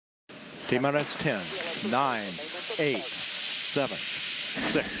T-minus 10, 9, 8, 7,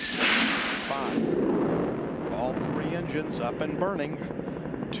 6, 5. All three engines up and burning.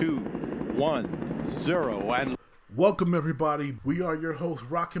 2, 1, 0, and... Welcome, everybody. We are your hosts,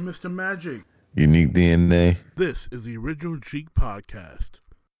 Rockinmrmagic. UniqDNA. This is the original Jeek podcast.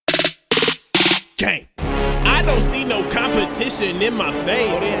 Gang. I don't see no competition in my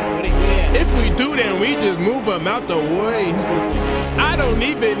face. If we do, then we just move them out the way. I don't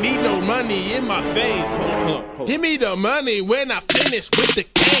even need no money in my face. Hold on. Give me the money when I finish with the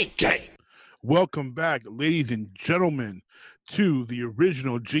gang. Welcome back, ladies and gentlemen, to the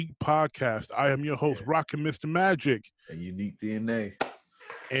original Jeek podcast. I am your host, Rockinmrmagic and UniqDNA.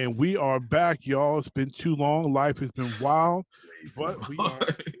 And we are back, y'all. It's been too long. Life has been wild. But we are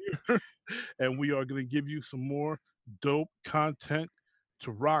here, and we are going to give you some more dope content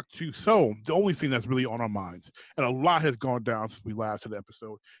to rock to. So the only thing that's really on our minds, and a lot has gone down since we last had an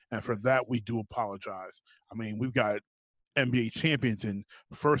episode, and for that we do apologize. I mean, we've got NBA champions in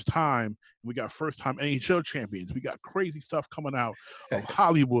first time. We got first-time NHL champions. We got crazy stuff coming out of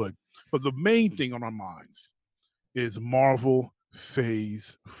Hollywood. But the main thing on our minds is Marvel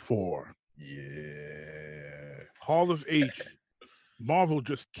Phase 4. Yeah. Hall of H. Marvel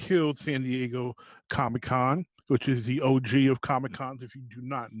just killed San Diego Comic-Con, which is the OG of Comic-Cons, if you do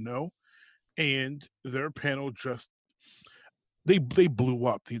not know. And their panel just, they blew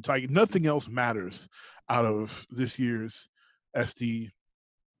up. The entire, nothing else matters out of this year's SDCC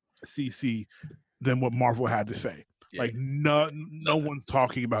than what Marvel had to say. Yeah. Like, no one's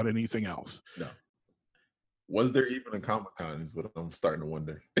talking about anything else. No. Was there even a Comic-Con is what I'm starting to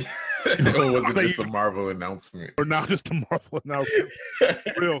wonder. Or was it just a Marvel announcement? Or not just a Marvel announcement. For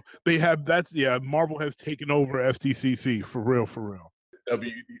real. They have, that's, yeah, Marvel has taken over SDCC. For real.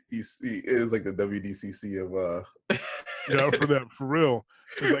 WDCC is like the WDCC of yeah, for them, for real.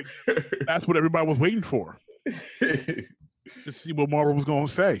 Like, that's what everybody was waiting for. To see what Marvel was going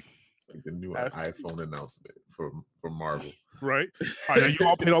to say. Like the new iPhone announcement for Marvel. Right? All right, now you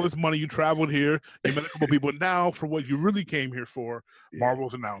all paid all this money, you traveled here, you met a couple people. Now, for what you really came here for,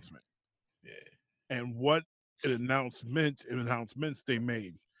 Marvel's announcement. Yeah. And what announcements they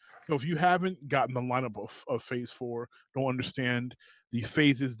made. So if you haven't gotten the lineup of Phase 4, don't understand the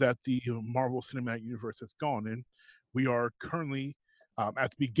phases that the Marvel Cinematic Universe has gone in, we are currently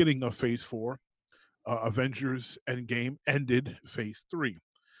at the beginning of Phase 4. Avengers Endgame ended Phase 3.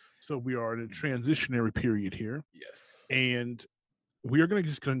 So we are in a transitionary period here. Yes. And we are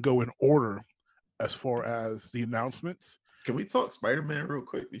just going to go in order as far as the announcements. Can we talk Spider-Man real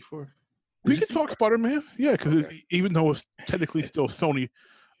quick before? We can talk Spider-Man. Yeah, because even though it's technically still Sony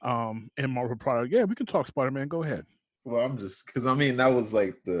and Marvel product, yeah, we can talk Spider-Man. Go ahead. Well, I'm just because I mean that was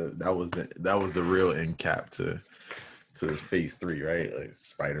like that was a real end cap to Phase 3, right? Like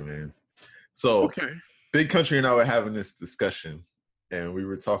Spider-Man. So Big Country and I were having this discussion, and we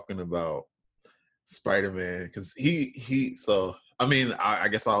were talking about Spider-Man because he. So I mean, I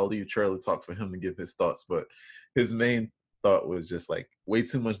guess I'll leave Trailer talk for him to give his thoughts, but his main thought was just like way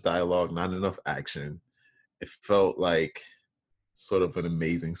too much dialogue, not enough action. It felt like sort of an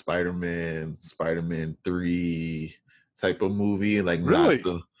Amazing Spider-Man 3 type of movie, like really?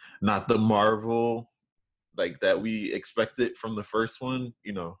 not the Marvel like that we expected from the first one,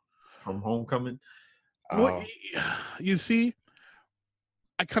 you know, from Homecoming. Well, you see,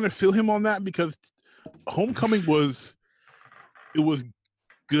 I kind of feel him on that because Homecoming was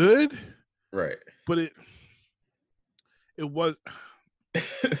good, right? But it was.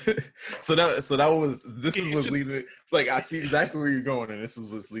 so that was what's leading. Like I see exactly where you're going, and this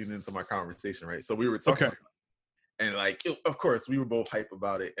is what's leading into my conversation, right? So we were talking, and like of course we were both hype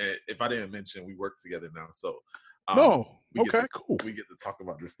about it. And if I didn't mention, we work together now, so. Cool. We get to talk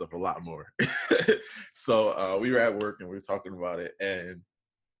about this stuff a lot more. So we were at work and we were talking about it, and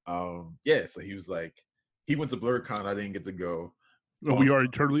so he was like, he went to BlurCon. I didn't get to go. Oh,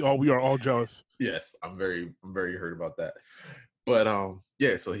 we are all jealous. Yes, I'm very hurt about that. But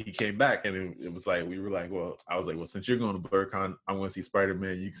so he came back, and it was like I was like, well, since you're going to BlurCon, I'm going to see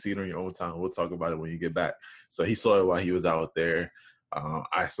Spider-Man. You can see it on your own time. We'll talk about it when you get back. So he saw it while he was out there.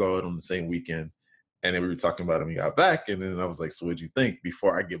 I saw it on the same weekend. And then we were talking about it when we got back. And then I was like, so what'd you think?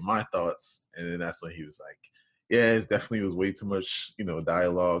 Before I give my thoughts. And then that's when he was like, yeah, it definitely was way too much, you know,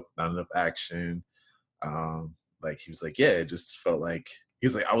 dialogue, not enough action. Like he was like, yeah, it just felt like, he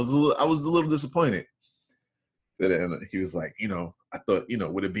was like, I was a little disappointed. And he was like, you know, I thought, you know,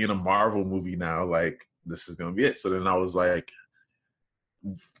 with it being a Marvel movie now, like this is going to be it. So then I was like,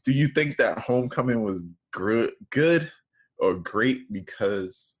 do you think that Homecoming was good or great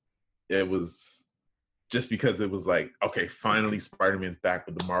because it was just because it was like, okay, finally Spider-Man's back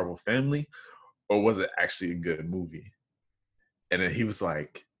with the Marvel family, or was it actually a good movie? And then he was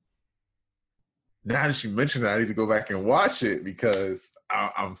like, now that you mentioned it, I need to go back and watch it because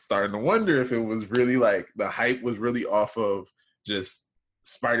I'm starting to wonder if it was really like the hype was really off of just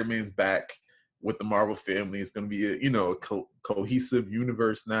Spider-Man's back with the Marvel family. It's going to be a cohesive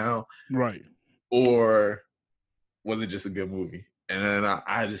universe now, right? Or was it just a good movie? And then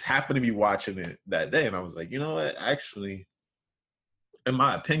I just happened to be watching it that day, and I was like, you know what? Actually, in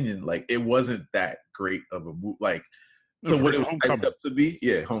my opinion, like it wasn't that great of a movie. Like, so what it was hyped up to be,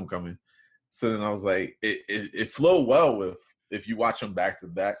 yeah, Homecoming. So then I was like, it flowed well with, if you watch them back to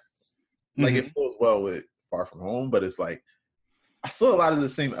back, like it flows well with Far From Home, but it's like I saw a lot of the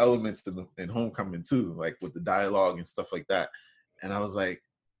same elements in Homecoming too, like with the dialogue and stuff like that. And I was like,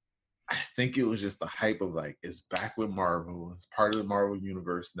 I think it was just the hype of like, it's back with Marvel, it's part of the Marvel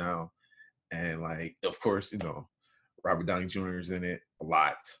universe now, and like, of course, Robert Downey Jr. is in it a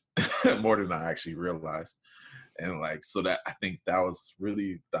lot, more than I actually realized, and like, so that I think that was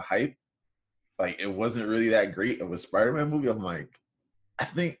really the hype. Like, it wasn't really that great of a Spider-Man movie. I'm like,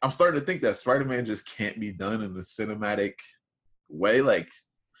 I'm starting to think that Spider-Man just can't be done in a cinematic way. Like,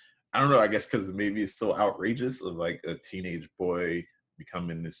 I don't know, I guess because maybe it's so outrageous of like a teenage boy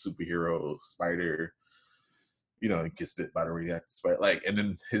becoming this superhero spider, and gets bit by the radioactive spider. Like, and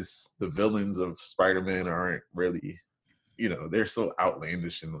then the villains of Spider-Man aren't really, they're so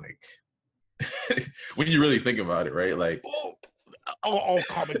outlandish and like, when you really think about it, right? Like, all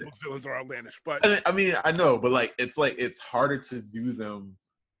comic book villains are outlandish, but I mean, I know, but like, it's harder to do them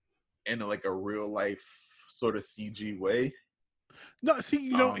in like a real life sort of CG way. No,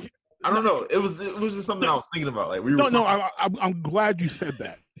 see, I don't know. It was just something I was thinking about. Like, I'm glad you said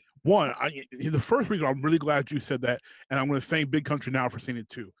that. One, the first reason I'm really glad you said that, and I'm going to thank Big Country now for saying it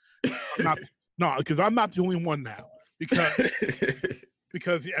too. Because I'm not the only one now.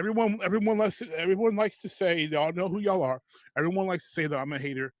 Because everyone likes to say, y'all know who y'all are. Everyone likes to say that I'm a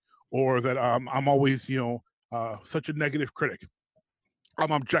hater or that I'm always such a negative critic.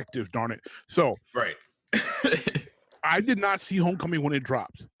 I'm objective, darn it. So right. I did not see Homecoming when it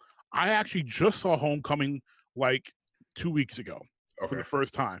dropped. I actually just saw Homecoming like 2 weeks ago for the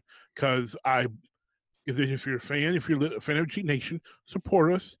first time. Because if you're a fan of Jeek Nation,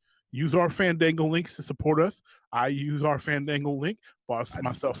 support us. Use our Fandango links to support us. I use our Fandango link, bought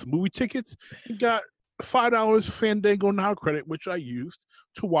myself some movie tickets, and got $5 Fandango Now credit, which I used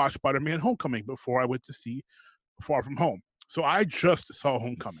to watch Spider-Man Homecoming before I went to see Far From Home. So I just saw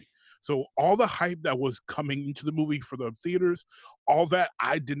Homecoming. So all the hype that was coming into the movie for the theaters, all that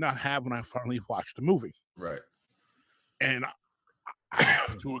I did not have when I finally watched the movie. Right. And I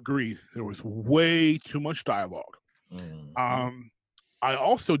have to agree, there was way too much dialogue. I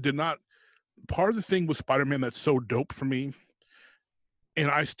also did not, part of the thing with Spider-Man that's so dope for me, and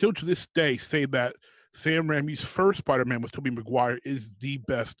I still to this day say that Sam Raimi's first Spider-Man with Tobey Maguire is the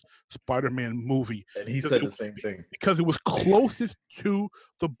best Spider-Man movie. And he said the same thing. Because it was closest to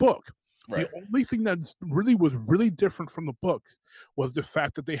the book. Right. The only thing that was really different from the books was the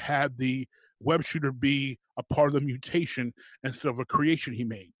fact that they had the web shooter be a part of the mutation instead of a creation he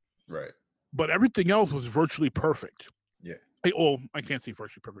made. Right. But everything else was virtually perfect. Yeah. I can't say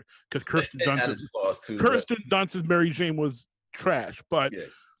virtually perfect because Kirsten Dunst's Mary Jane was trash, but yes.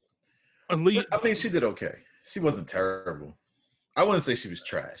 At least, I mean, she did okay. She wasn't terrible. I wouldn't say she was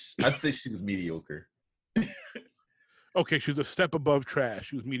trash. I'd say she was mediocre. Okay, she was a step above trash.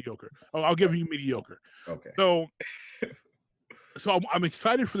 She was mediocre. Oh, I'll give you mediocre. Okay. So I'm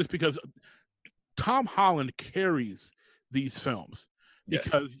excited for this because Tom Holland carries these films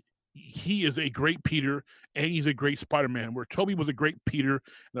because he is a great Peter and he's a great Spider-Man, where Tobey was a great Peter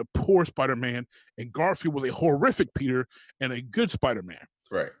and a poor Spider-Man, and Garfield was a horrific Peter and a good Spider-Man.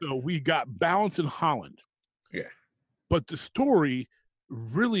 Right. So we got balance in Holland. Yeah. But the story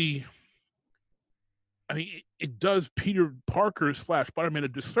really, I mean, it does Peter Parker / Spider-Man a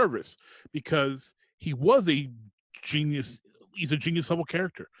disservice because he was a genius. He's a genius level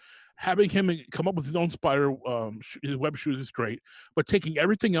character. Having him come up with his own spider, his web shooters is great, but taking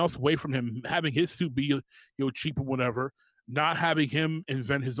everything else away from him, having his suit be cheap or whatever, not having him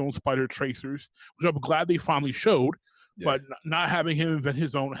invent his own spider tracers, which I'm glad they finally showed, but not having him invent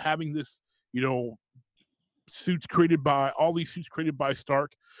his own, having this, suits created by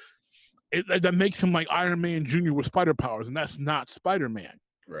Stark, that makes him like Iron Man Jr. with spider powers, and that's not Spider-Man.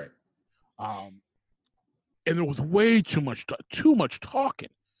 Right. And there was way too much talking.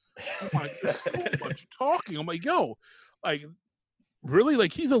 Oh my God, so much talking. I'm like, yo, like, really?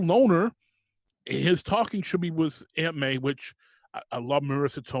 Like, he's a loner. His talking should be with Aunt May, which I love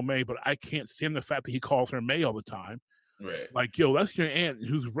Marissa Tomei, but I can't stand the fact that he calls her May all the time. Right. Like, yo, that's your aunt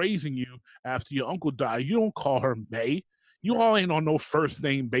who's raising you after your uncle died. You don't call her May. You all ain't on no first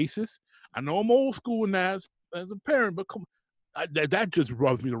name basis. I know I'm old school in that as a parent, but come, that just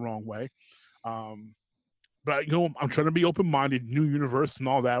rubs me the wrong way. But you know, I'm trying to be open minded, new universe and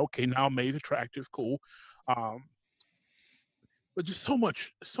all that. Okay, now May's attractive, cool. But just so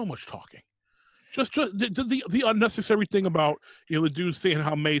much talking. Just the unnecessary thing about, you know, the dude saying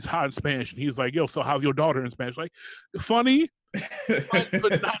how May's hot in Spanish, and he's like, yo, so how's your daughter in Spanish? Like, funny,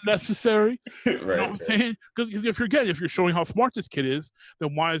 but not necessary. Right. You know what I'm saying? Because if you're showing how smart this kid is,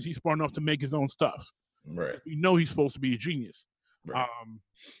 then why is he smart enough to make his own stuff? Right. You know he's supposed to be a genius. Right.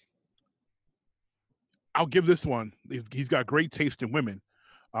 I'll give this one. He's got great taste in women.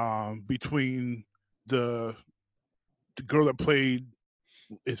 Between the girl that played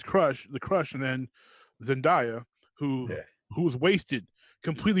his crush, and then Zendaya, who was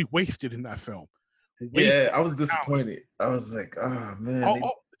completely wasted in that film. I was disappointed. I was like, oh man.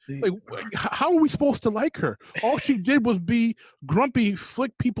 How are we supposed to like her? All she did was be grumpy,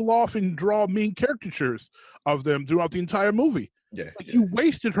 flick people off, and draw mean caricatures of them throughout the entire movie. You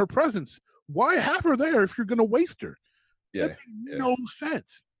wasted her presence. Why have her there if you're going to waste her? That made no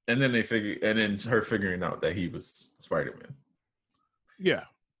sense. And then her figuring out that he was Spider-Man. Yeah,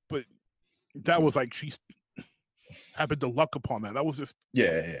 but that was like she happened to luck upon that. That was just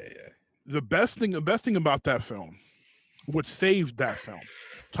The best thing about that film, what saved that film,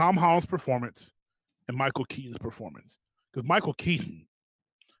 Tom Holland's performance and Michael Keaton's performance. Because Michael Keaton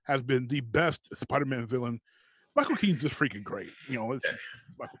has been the best Spider-Man villain. Michael Keaton's just freaking great. You know, it's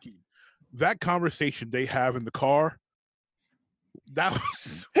Michael Keaton. That conversation they have in the car, that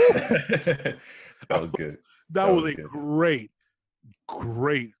was that was good. That was a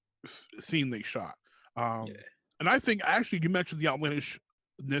great scene they shot. And I think actually you mentioned the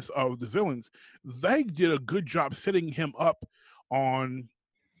outlandishness of the villains. They did a good job setting him up on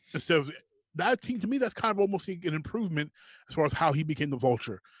instead of that team. To me, that's kind of almost an improvement as far as how he became the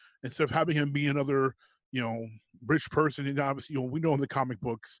Vulture. Instead of having him be another, you know, rich person, and obviously, you know, we know in the comic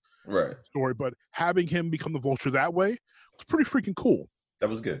books story, but having him become the Vulture that way was pretty freaking cool. That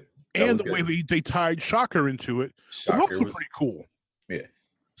was good. Way they tied Shocker into it was also pretty cool. Yeah.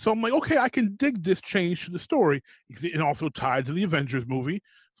 So I'm like, okay, I can dig this change to the story. And also tied to the Avengers movie.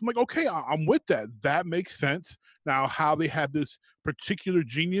 So I'm like, okay, I'm with that. That makes sense. Now, how they had this particular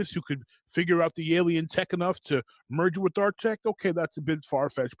genius who could figure out the alien tech enough to merge it with our tech, okay, that's a bit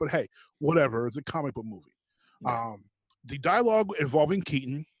far-fetched, but hey, whatever. It's a comic book movie. Yeah. The dialogue involving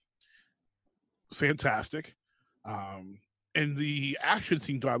Keaton, fantastic. And the action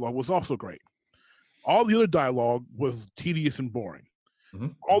scene dialogue was also great. All the other dialogue was tedious and boring. Mm-hmm.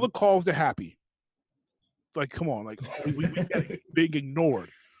 All the calls to Happy, like, come on, like we get being ignored,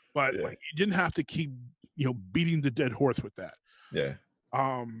 but like you didn't have to keep, you know, beating the dead horse with that. Yeah.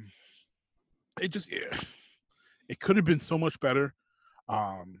 It could have been so much better.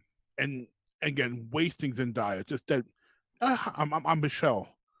 And again, wasting Zendaya. Just that I'm Michelle,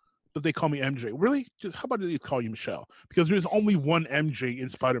 but they call me MJ. Really? Just how about they call you Michelle? Because there's only one MJ in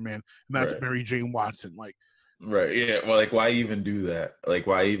Spider-Man, and that's Mary Jane Watson. Like. Right. Yeah. Well, like, why even do that? Like,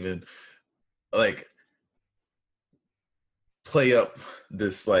 why even, like, play up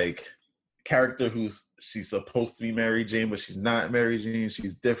this like character she's supposed to be Mary Jane, but she's not Mary Jane.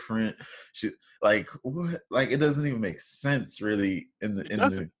 She's different. She like what? Like, it doesn't even make sense really in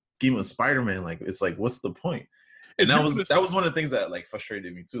the game of Spider-Man. Like, it's like, what's the point? And that was one of the things that like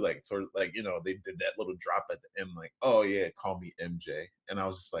frustrated me too. Like, sort of like, you know, they did that little drop at the end, like, oh yeah, call me MJ, and I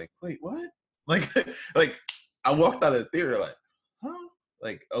was just like, wait, what? Like, like. I walked out of the theater like, huh?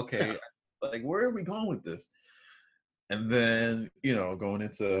 Like, okay, like, where are we going with this? And then, you know, going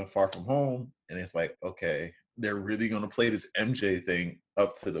into Far From Home, and it's like, okay, they're really going to play this MJ thing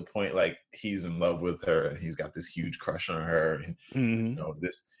up to the point, like, he's in love with her, and he's got this huge crush on her, and, you know,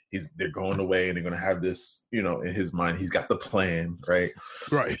 they're going away, and they're going to have this, you know, in his mind, he's got the plan, right?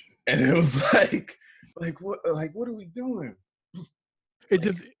 Right. And it was like what are we doing?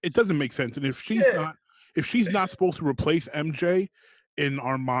 It doesn't make sense. And if she's not supposed to replace MJ in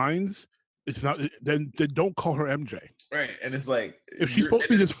our minds, it's not. Then don't call her MJ. Right, and it's like if she's supposed to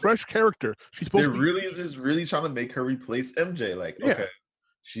be this fresh character, she's supposed. There really is just really trying to make her replace MJ. Like, okay,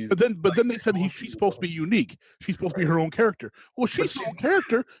 she's. But then they said she's supposed to be unique. She's supposed to be her own character. Well, she's her own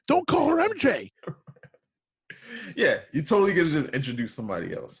character. Don't call her MJ. Yeah, you totally could have just introduced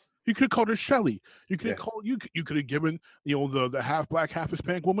somebody else. You could have called her Shelly. You could have you could have given, you know, the half black, half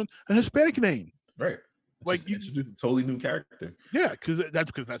Hispanic woman a Hispanic name. Right. Like, you introduce a totally new character. Yeah, because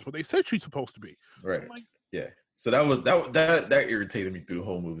that's what they said she's supposed to be. Right. So So that irritated me through the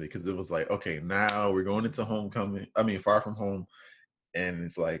whole movie because it was like, okay, now we're going into Far From Home, and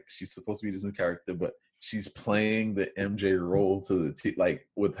it's like she's supposed to be this new character, but she's playing the MJ role to the like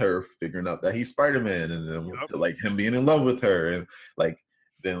with her figuring out that he's Spider-Man, and then with, like him being in love with her, and like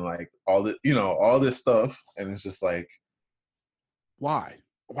then like all the all this stuff, and it's just like, why?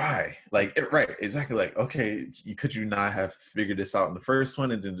 Like right, exactly. Like, okay, could you not have figured this out in the first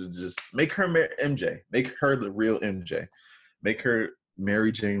one, and then just make her MJ, make her the real MJ, make her Mary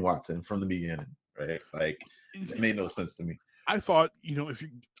Jane Watson from the beginning, right? Like, it made no sense to me. I thought,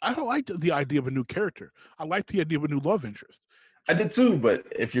 I don't like the idea of a new character. I like the idea of a new love interest. I did too, but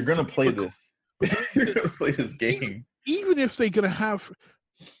if you're gonna play this, you're gonna play this game. Even if they're gonna have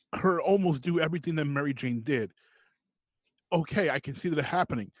her almost do everything that Mary Jane did, okay, I can see that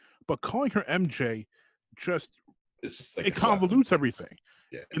happening. But calling her MJ like it convolutes everything.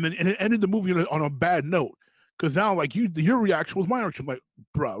 Yeah. And then it ended the movie on a bad note. Because now, like, your reaction was my reaction. I'm like,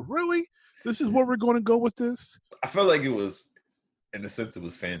 bro, really? This is where we're going to go with this? I felt like it was, in a sense, it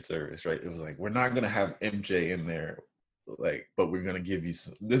was fan service, right? It was like, we're not going to have MJ in there, like, but we're going to give you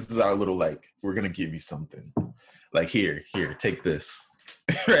some, this is our little, like, we're going to give you something. Like, here, take this.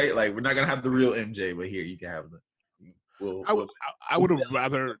 Right? Like, we're not going to have the real MJ, but here, you can have the. I would have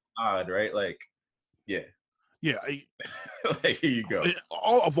rather odd, right? Like, yeah. Like, here you go.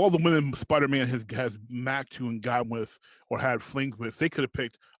 All the women Spider-Man has macked to and got with or had flings with, they could have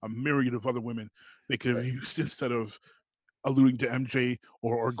picked a myriad of other women they could have used instead of alluding to MJ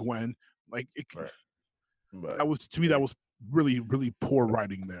or Gwen. Like, But, that was, to me, that was really, really poor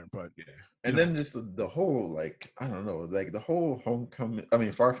writing there. But and then just the whole, like, I don't know, like the whole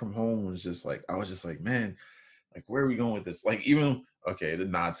Far From Home was just like, I was just like, man, like, where are we going with this? Like, even, okay, the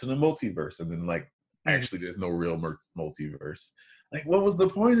nod to the multiverse, and then, like, actually there's no real multiverse. Like, what was the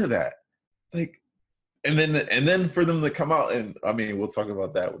point of that? Like, and then for them to come out, and I mean, we'll talk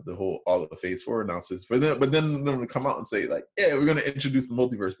about that with all of the Phase 4 announcements, but then them to come out and say, like, yeah, we're going to introduce the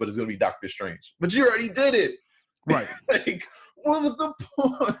multiverse, but it's going to be Doctor Strange. But you already did it. Right. Like, what was the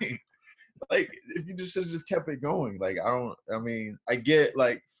point? Like, if you just kept it going. Like, I get,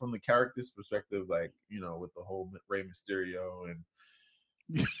 like, from the character's perspective, like, with the whole Rey Mysterio and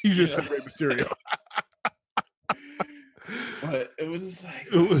you just said Rey Mysterio. But it was just like,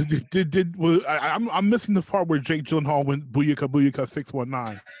 I'm missing the part where Jake Gyllenhaal went booyaka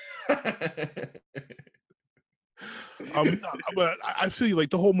 619. But I feel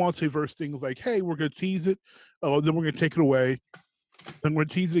like the whole multiverse thing was like, hey, we're gonna tease it, then we're gonna take it away, then we're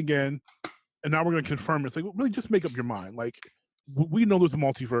gonna tease it again, and now we're gonna confirm it. It's like, really, just make up your mind. Like, we know there's a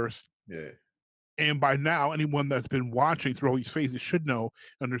multiverse. Yeah. And by now, anyone that's been watching through all these phases should know,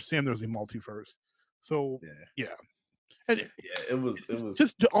 understand there's a multiverse. So yeah. And it was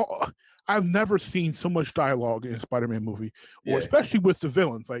just. I've never seen so much dialogue in a Spider-Man movie, or especially with the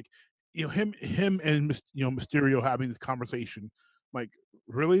villains. Like, him and Mysterio having this conversation. Like,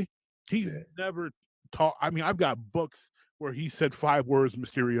 really? He's never talked. I mean, I've got books where he said 5 words,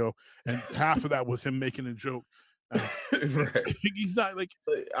 Mysterio, and half of that was him making a joke. Right. He's not like,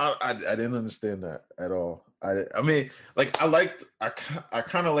 I didn't understand that at all. I mean, like, I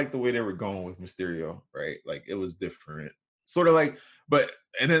kind of liked the way they were going with Mysterio, right? Like, it was different, sort of like. But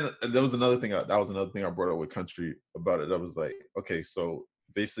and then there was another thing. That was another thing I brought up with Country about it. I was like, okay, so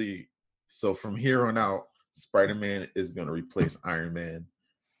basically, from here on out, Spider-Man is going to replace Iron Man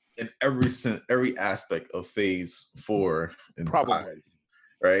in every aspect of Phase 4 and 5,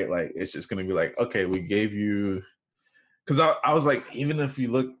 right? Like, it's just going to be like, okay, we gave you. Because I was like, even if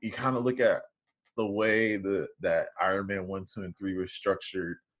you kind of look at the way that Iron Man 1, 2, and 3 were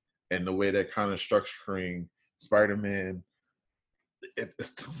structured, and the way they're kind of structuring Spider-Man,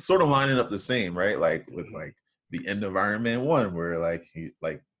 it's sort of lining up the same, right? Like, with like the end of Iron Man 1, where like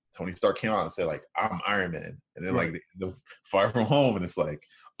Tony Stark came out and said, like, I'm Iron Man, and then like the Far From Home, and it's like,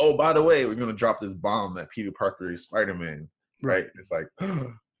 oh, by the way, we're gonna drop this bomb that Peter Parker is Spider-Man, right? It's like.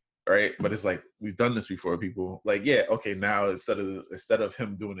 Right, but it's like, we've done this before. People like, yeah, okay, now instead of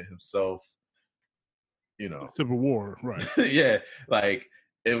him doing it himself, Civil War, right? Yeah, like,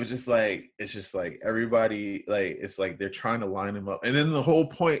 it was just like, it's just like everybody, like, it's like they're trying to line him up, and then the whole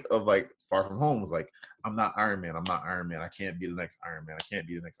point of like Far From Home was like, I'm not Iron Man, I can't be the next Iron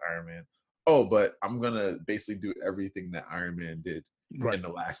Man. Oh, but I'm gonna basically do everything that Iron Man did in the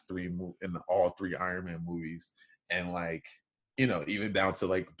last all 3 Iron Man movies, and like. Even down to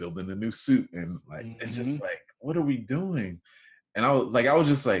like building a new suit, and like, it's just like, what are we doing? And I was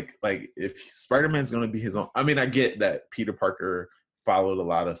just like if Spider-Man's going to be his own. I mean, I get that Peter Parker followed a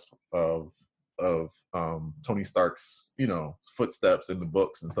lot of Tony Stark's, you know, footsteps in the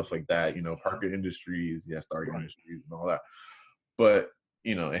books and stuff like that. You know, Parker Industries, Stark Industries, and all that. But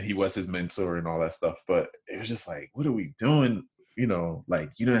you know, and he was his mentor and all that stuff. But it was just like, what are we doing? You know,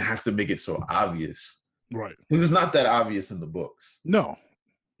 like you don't have to make it so obvious, right? Because it's not that obvious in the books. No,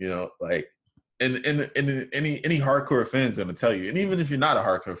 you know, like, and any hardcore fan's gonna tell you. And even if you're not a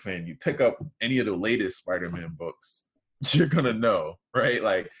hardcore fan, you pick up any of the latest Spider-Man books, you're gonna know, right?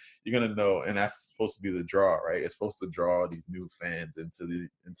 Like you're gonna know, and that's supposed to be the draw, right? It's supposed to draw these new fans into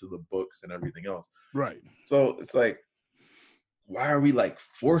the books and everything else, right? So it's like, why are we like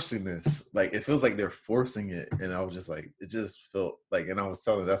forcing this? Like it feels like they're forcing it, and I was just like, it just felt like, and that's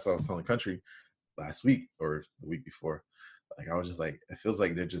what I was telling Country last week or the week before. Like I was just like, it feels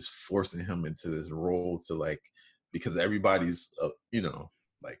like they're just forcing him into this role to like, because everybody's, you know,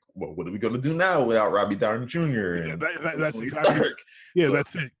 like, well, what are we gonna do now without Robbie Downey Jr.? And that's exactly. Yeah, so,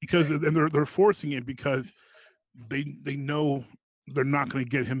 that's it. Because and they're forcing it because they know they're not going to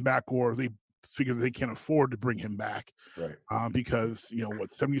get him back, or they figure they can't afford to bring him back, right? Because you know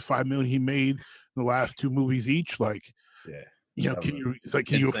what, $75 million he made in the last 2 movies each, like, yeah, you know, can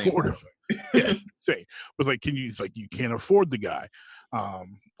you afford him? Yeah, say, but like, it's like you can't afford the guy,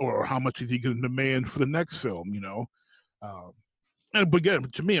 or how much is he going to demand for the next film? You know, and but again,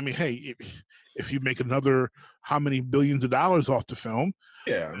 to me, I mean, hey, if you make another how many billions of dollars off the film,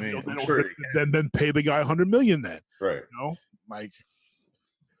 yeah, I mean, I'm sure then pay the guy $100 million then, right? You know, like,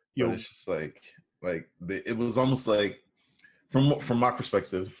 you know, it's just like it was almost like from my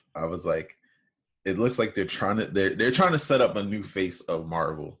perspective, I was like, it looks like they're trying to set up a new face of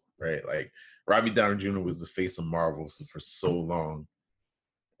Marvel. Right, like Robbie Downey Jr. was the face of Marvel for so long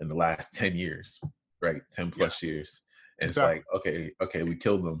in the last 10 years, right? 10 plus years. And it's like, okay, we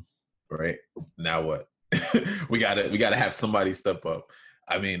killed them, right? Now what? we gotta have somebody step up.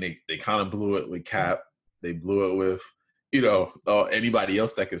 I mean, they kind of blew it with Cap. They blew it with, you know, anybody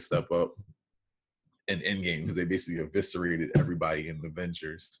else that could step up in Endgame, because they basically eviscerated everybody in the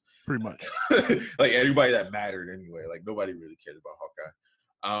Avengers. Pretty much. Like everybody that mattered anyway. Like nobody really cared about Hawkeye.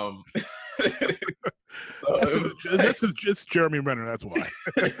 That's just Jeremy Renner. That's why.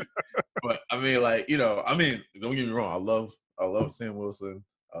 But I mean, like, you know, I mean, don't get me wrong. I love Sam Wilson.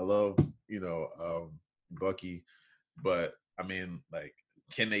 I love, you know, Bucky. But I mean, like,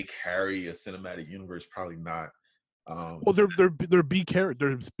 can they carry a cinematic universe? Probably not. Well, they're B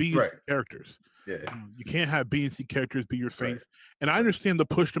characters. B right. characters. Yeah. You can't have B and C characters be your face. Right. And I understand the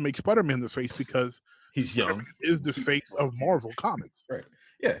push to make Spider-Man the face because he's young. Is the face of Marvel Comics. Right.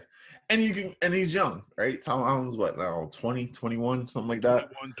 Yeah. And he's young, right? Tom Holland's what now, 20, 21, something like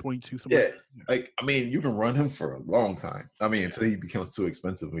that? 21, 22, something yeah. like that. Like, I mean, you can run him for a long time. I mean, until he becomes too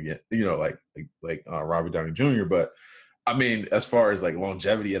expensive again, you know, like Robert Downey Jr. But I mean, as far as like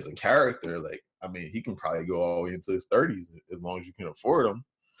longevity as a character, like, I mean, he can probably go all the way into his 30s as long as you can afford him,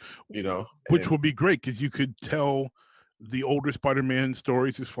 you know. Which would be great because you could tell the older Spider-Man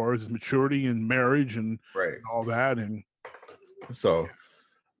stories as far as his maturity and marriage and all that. And so,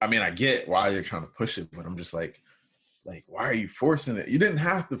 I mean, I get why you're trying to push it, but I'm just like, why are you forcing it? You didn't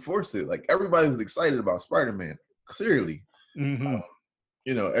have to force it. Like, everybody was excited about Spider-Man, clearly. Mm-hmm.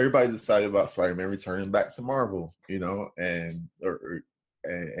 You know, everybody's excited about Spider-Man returning back to Marvel, you know, and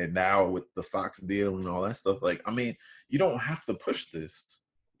now with the Fox deal and all that stuff. Like, I mean, you don't have to push this.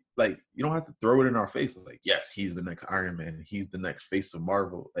 Like, you don't have to throw it in our face. Like, yes, he's the next Iron Man. He's the next face of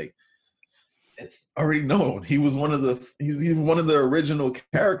Marvel. Like, it's already known. He was one of the original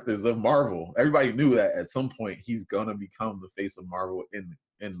characters of Marvel. Everybody knew that at some point he's gonna become the face of Marvel in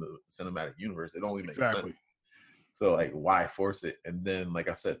the cinematic universe. It only makes sense. So, like, why force it? And then, like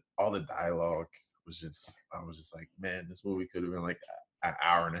I said, all the dialogue was just, I was just like, man, this movie could have been like an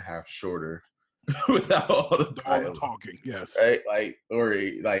hour and a half shorter without all the talking. Yes. Right? Like, or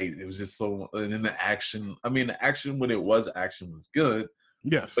like, it was just so, and then the action, I mean, the action, when it was action, was good.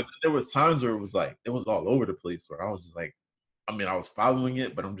 Yes. But there was times where it was like, it was all over the place, where I was just like, I mean, I was following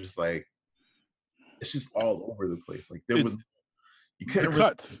it, but I'm just like, it's just all over the place. Like, there was, you couldn't really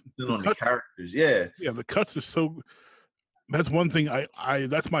on the characters. Yeah. Yeah, the cuts are so, that's one thing I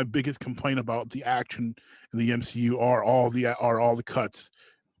that's my biggest complaint about the action in the MCU are all the cuts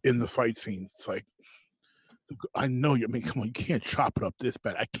in the fight scenes. It's like, I know I mean, come on, you can't chop it up this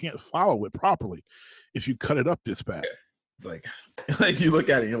bad. I can't follow it properly if you cut it up this bad. Yeah. It's like you look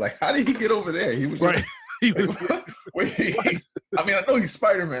at it, and you're like, how did he get over there? He was right. He was, wait, I mean, I know he's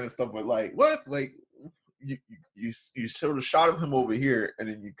Spider-Man and stuff, but like, what? Like, you showed a shot of him over here, and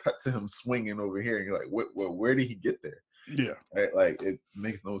then you cut to him swinging over here, and you're like, where did he get there? Yeah. Right? Like it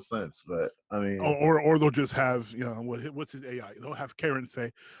makes no sense. But I mean, or they'll just have, you know, what's his AI? They'll have Karen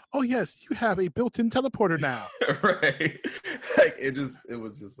say, "Oh yes, you have a built-in teleporter now." right? Like it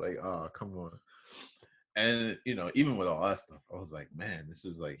was just like, oh, come on. And you know, even with all that stuff, I was like, man, this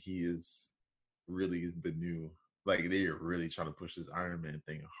is like he is really the new, like they're really trying to push this Iron Man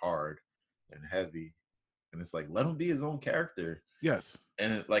thing hard and heavy. And it's like, let him be his own character. Yes.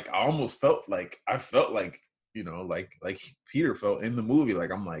 And it, like I felt like, you know, like Peter felt in the movie.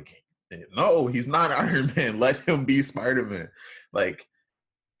 Like I'm like, no, he's not Iron Man. Let him be Spider-Man. Like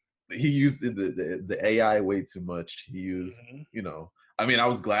he used the AI way too much. He used, you know, I mean, I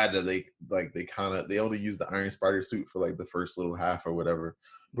was glad that they only used the Iron Spider suit for like the first little half or whatever.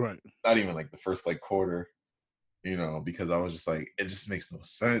 Right. Not even like the first like quarter, you know, because I was just like, it just makes no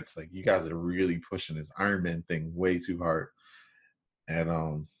sense. Like you guys are really pushing this Iron Man thing way too hard.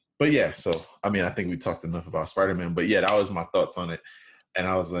 And but yeah, so I mean, I think we talked enough about Spider-Man, but yeah, that was my thoughts on it. And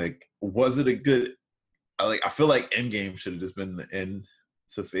I was like, was it a good, I feel like Endgame should have just been the end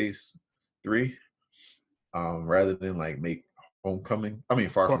to Phase 3, rather than like make Homecoming. I mean,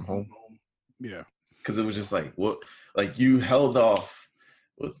 Far From Home. Yeah, because it was just like, what, like you held off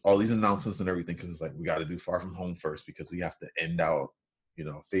with all these announcements and everything because it's like we got to do Far From Home first because we have to end out, you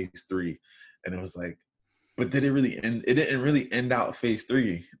know, Phase 3, and it was like, but did it really end? It didn't really end out Phase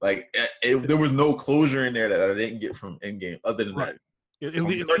 3. Like there was no closure in there that I didn't get from Endgame, other than that.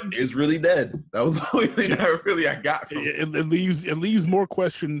 It is really dead. That was the only thing that really I got from it leaves more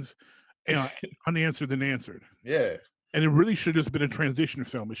questions unanswered than answered. Yeah. And it really should have just been a transition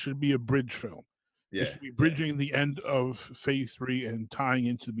film. It should be a bridge film. Yeah. It should be bridging the end of Phase 3 and tying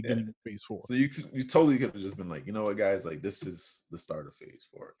into the beginning of Phase 4. So you totally could have just been like, you know what, guys, like this is the start of Phase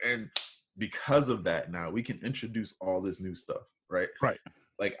 4. And because of that, now we can introduce all this new stuff, right? Right.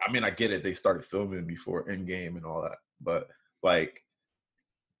 Like, I mean, I get it. They started filming before Endgame and all that. But like,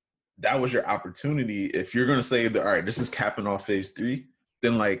 that was your opportunity. If you're going to say that, all right, this is capping off Phase 3,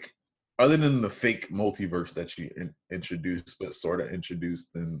 then like, other than the fake multiverse that you introduced, but sort of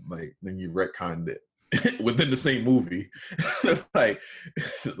introduced, then you retconned it within the same movie. like,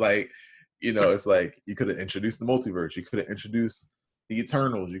 you know, it's like you could have introduced the multiverse. You could have introduced the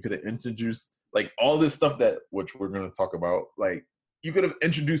Eternals. You could have introduced like all this stuff which we're going to talk about. Like, you could have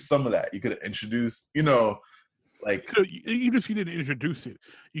introduced some of that. You could have introduced, you know, like even if you didn't introduce it,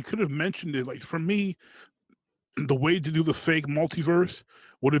 you could have mentioned it. Like for me, the way to do the fake multiverse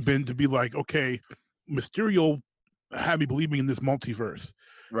would have been to be like, okay, Mysterio had me believing in this multiverse.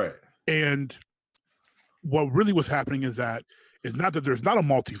 Right. And what really was happening is not that there's not a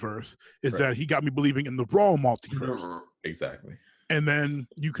multiverse, is that he got me believing in the wrong multiverse. Exactly. And then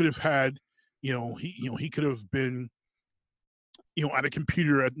you could have had, he could have been, at a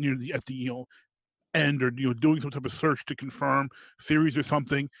computer at the end, or doing some type of search to confirm theories or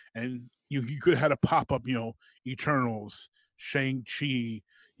something, and you could have had a pop-up, Eternals, Shang-Chi,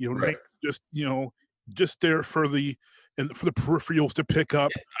 right. just there for the peripherals to pick up.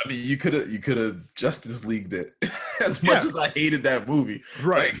 I mean, you could have Justice Leagued it as much as I hated that movie.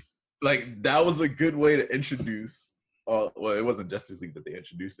 Right. Like that was a good way to introduce. Well, it wasn't Justice League that they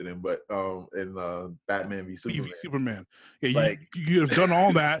introduced it in, but in Batman v Superman. Yeah, you have done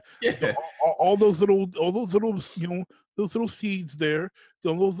all that. Yeah. So all those little those little seeds there,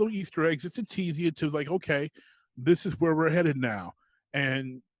 those little Easter eggs. It's to tease you to like, okay, this is where we're headed now.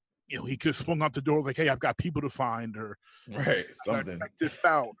 And he could have swung out the door like, hey, I've got people to find, or something. Check this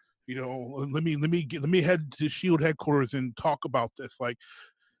out. Let me head to SHIELD headquarters and talk about this. Like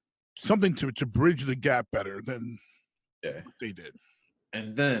something to bridge the gap better than. Yeah, they did.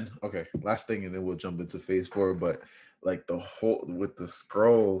 And then, okay, last thing, and then we'll jump into Phase 4. But like the whole with the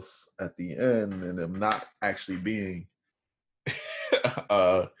scrolls at the end and them not actually being,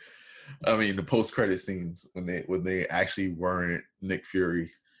 I mean, the post-credit scenes when they actually weren't Nick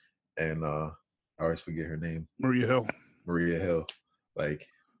Fury and I always forget her name, Maria Hill. Like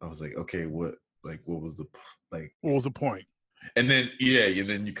I was like, okay, what was the point? And then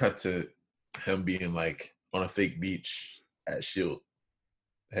then you cut to him being like on a fake beach at SHIELD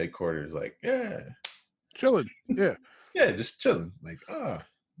headquarters, like, chilling. Yeah. Yeah, just chilling. Like,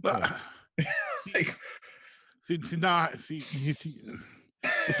 like, see, the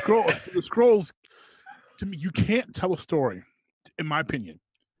scrolls, to me, you can't tell a story, in my opinion.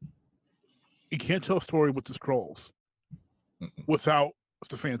 You can't tell a story with the scrolls without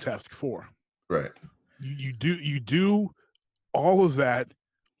the Fantastic Four. Right. You do all of that.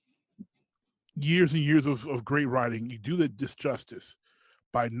 Years and years of great writing, you do the disjustice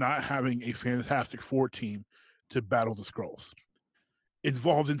by not having a Fantastic Four team to battle the Skrulls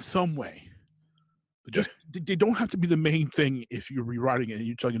involved in some way. They don't have to be the main thing if you're rewriting it and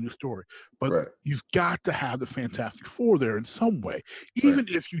you're telling a new story, but you've got to have the Fantastic Four there in some way. Even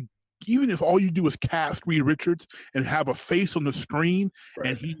if all you do is cast Reed Richards and have a face on the screen,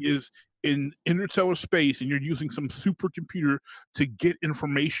 and he is in interstellar space, and you're using some supercomputer to get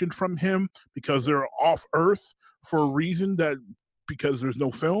information from him because they're off Earth for a reason because there's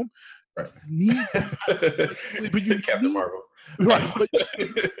no film. But you Captain Marvel, right?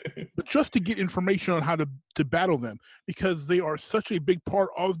 But just to get information on how to battle them, because they are such a big part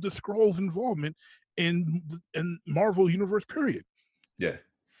of the Skrulls' involvement in Marvel Universe. Period. Yeah.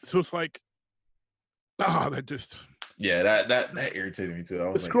 So it's like, that just that irritated me too. I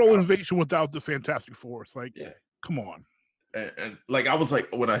was the Skrull invasion without the Fantastic Four. It's like, come on. And like I was like,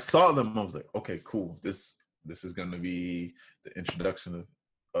 when I saw them, I was like, okay, cool. This is gonna be the introduction of.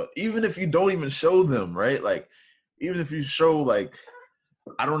 Even if you don't even show them, right? Like, even if you show, like,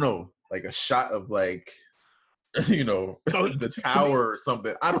 I don't know, like a shot of, like, the tower or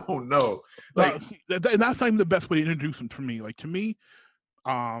something. I don't know. Like, and that's not even the best way to introduce them for me. Like, to me,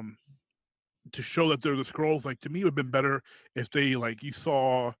 to show that they're the Skrulls, like, to me, it would have been better if they, like, you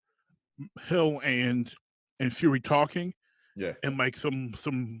saw Hill and Fury talking. Yeah. In, like, some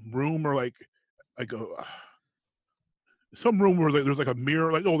room or, like a... some room where there's like a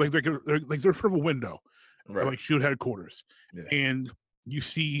mirror, like they're sort of a window, like SHIELD headquarters, and you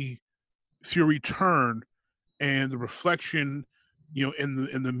see Fury turn, and the reflection,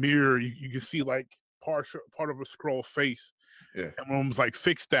 in the mirror, you can see like part of a Skrull face, and one was like,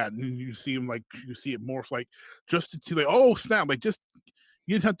 fix that, and you see him like you see it morph, like just to see like, oh snap, like just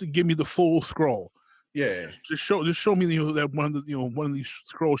you didn't have to give me the full Skrull. Yeah, just show me that one of these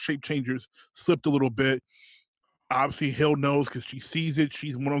Skrull shape changers slipped a little bit. Obviously, Hill knows because she sees it.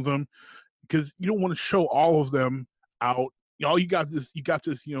 She's one of them. Because you don't want to show all of them out. You got this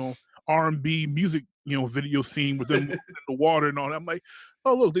R&B music video scene with them in the water and all that. I'm like,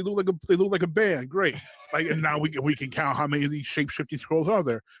 oh look, they look like a band. Great. Like, and now we can count how many of these shape-shifting Skrulls are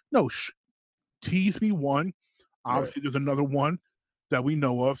there. No, tease me one. Obviously, there's another one that we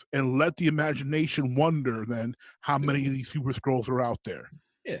know of, and let the imagination wonder then how many of these Super Skrulls are out there.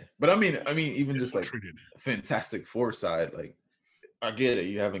 Yeah, but I mean, even just like Fantastic Four side, like I get it.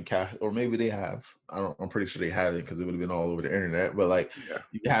 You haven't cast, or maybe they have. I'm pretty sure they haven't because it would have been all over the internet. But like,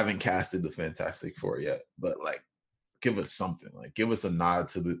 you haven't casted the Fantastic Four yet. But like, give us something. Like, give us a nod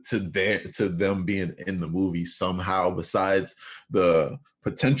to them being in the movie somehow. Besides the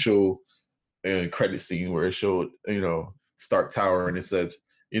potential credit scene where it showed, Stark Tower, and it said,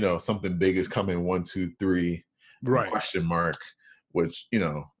 something big is coming. 1, 2, 3. Question mark. Which,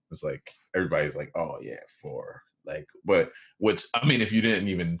 it's like, everybody's like, oh yeah, 4. Like, but, which, I mean, if you didn't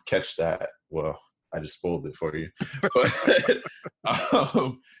even catch that, well, I just spoiled it for you. But,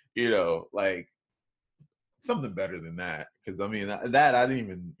 like, something better than that. Because, I mean, that I didn't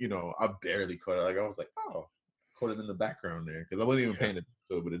even, I barely caught it. Like, I was like, oh, caught it in the background there. Because I wasn't even paying attention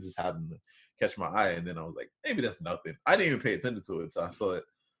to it, but it just happened to catch my eye. And then I was like, maybe that's nothing. I didn't even pay attention to it. So I saw it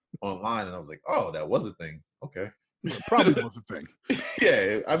online, and I was like, oh, that was a thing. Okay. It probably was a thing.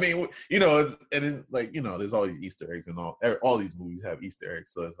 Yeah, I mean, and then like, there's all these Easter eggs and all these movies have Easter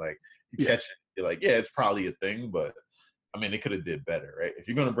eggs, so it's like you catch it, you're like, yeah, it's probably a thing, but I mean, they could have did better, right? If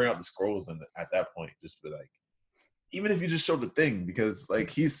you're gonna bring out the Skrulls, then at that point, just be like, even if you just show the thing, because like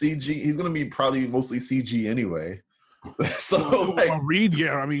he's CG, he's gonna be probably mostly CG anyway. So Reed,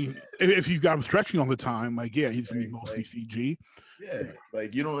 I mean, if you've got him stretching all the time, like he's gonna be mostly CG. Yeah,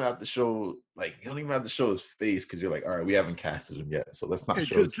 like you don't even have to show his face because you're like, all right, we haven't casted him yet, so let's not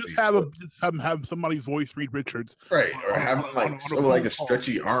show his face. Just have somebody voice Reed Richards, right? Or have him like show like a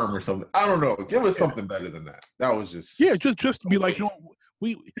stretchy arm or something. I don't know. Give us something better than that. That was just just be like,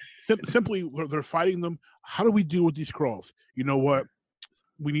 we simply they're fighting them. How do we deal with these Skrulls? You know what?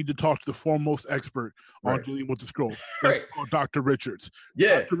 We need to talk to the foremost expert on dealing with the Skrulls. Dr. Richards.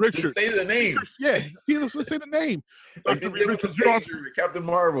 Yeah, Dr. Richards. Just say the name. Let's say the name. Like, Dr. Richards, you're on Captain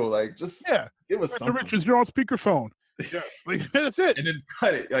Marvel. Like, just give us Dr. something. Richards, you're on speakerphone. Yeah, like, that's it. And then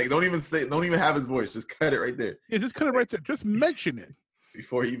cut it. Like, don't even have his voice. Just cut it right there. Yeah, just cut it right there. Just mention it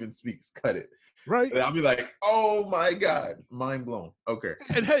before he even speaks. Cut it. Right. And I'll be like, oh my God, mind blown. Okay.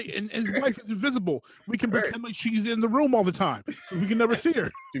 And hey, and his wife is invisible. We can pretend like she's in the room all the time. We can never see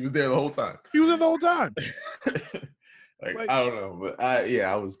her. She was there the whole time. She was there the whole time. like, I don't know, but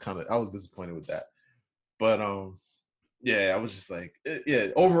I was disappointed with that. But I was just like,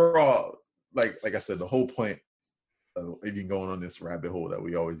 overall, like I said, the whole point of even going on this rabbit hole that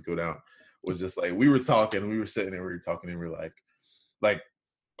we always go down was just like, we were sitting there, we were talking, and we were like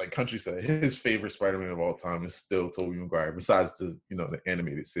Country said, his favorite Spider-Man of all time is still Tobey Maguire, besides the the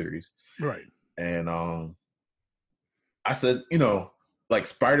animated series. Right. And I said, you know, like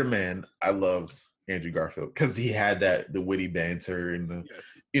Spider-Man, I loved Andrew Garfield because he had the witty banter and the,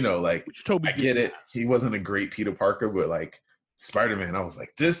 you know, like I get it. He wasn't a great Peter Parker, but like Spider-Man, I was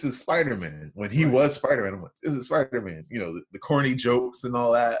like, this is Spider-Man. When he was Spider-Man, I'm like, this is Spider-Man. You know, the corny jokes and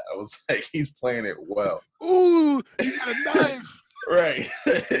all that. I was like, he's playing it well. Ooh, he got a knife. Right.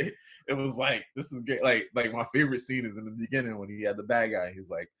 It was like, this is great. Like my favorite scene is in the beginning when he had the bad guy. He's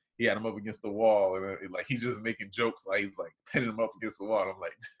like, he had him up against the wall, and like he's just making jokes, like he's like pinning him up against the wall. And I'm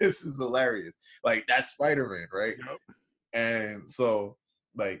like, this is hilarious. Like that's Spider-Man, right? Yep. And so,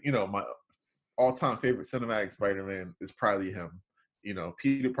 like, you know, my all-time favorite cinematic Spider-Man is probably him. You know,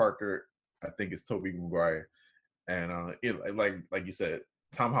 Peter Parker, I think it's Tobey Maguire, and like you said,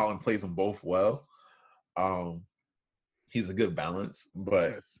 Tom Holland plays them both well. He's a good balance,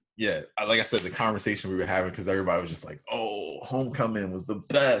 but yeah, like I said, the conversation we were having, because everybody was just like, "Oh, Homecoming was the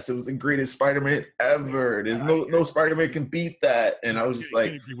best. It was the greatest Spider-Man ever. There's no Spider-Man can beat that." And I was just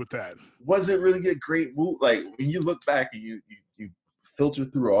like, agree with that. Was it really a great movie? Like when you look back and you filter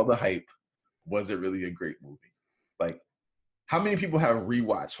through all the hype, was it really a great movie? Like, how many people have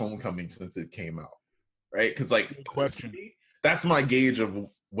rewatched Homecoming since it came out? Right? Because like, question. That's my gauge of,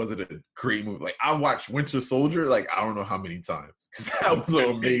 was it a great movie? Like I watched Winter Soldier, like I don't know how many times, because that was so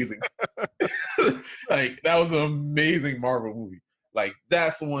amazing. Like that was an amazing Marvel movie. Like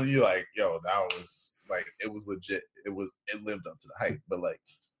that's the one you're like, yo, that was like, it was legit. It lived up to the hype. But like,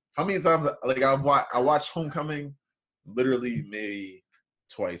 how many times? Like I watched Homecoming literally maybe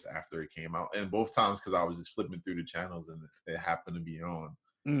twice after it came out, and both times because I was just flipping through the channels and it happened to be on.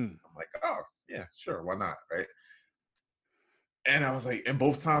 I'm like, oh yeah, sure, why not, right? And I was like, and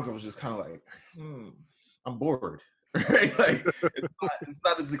both times I was just kind of like, I'm bored, right? Like it's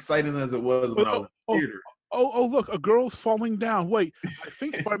not as exciting as it was when I was in theater. Oh, look, a girl's falling down. Wait, I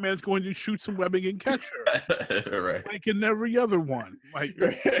think Spider-Man's going to shoot some webbing and catch her. Right. Like in every other one. Like,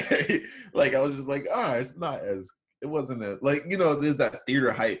 like I was just like, it wasn't like, you know, there's that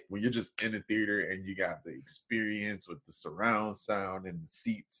theater hype when you're just in the theater and you got the experience with the surround sound and the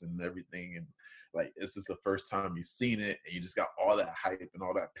seats and everything. And like, this is the first time you've seen it and you just got all that hype and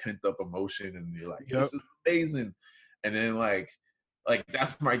all that pent up emotion. And you're like, this is amazing. And then like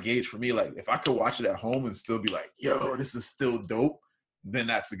that's my gauge for me. Like if I could watch it at home and still be like, yo, this is still dope, then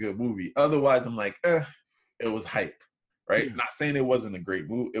that's a good movie. Otherwise I'm like, it was hype, right? Yeah. Not saying it wasn't a great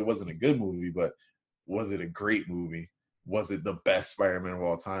movie, it wasn't a good movie, but was it a great movie? Was it the best Spider-Man of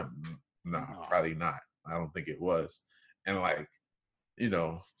all time? No, probably not. I don't think it was. And like, you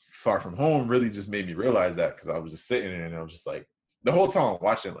know, Far From Home really just made me realize that, because I was just sitting there and I was just like, the whole time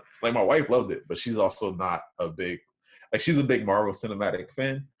watching, like my wife loved it, but she's also not a big, like she's a big Marvel Cinematic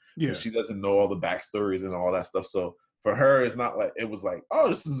fan. Yeah. She doesn't know all the backstories and all that stuff. So for her, it's not like, it was like, oh,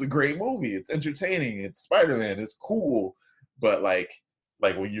 this is a great movie. It's entertaining. It's Spider-Man. It's cool. But like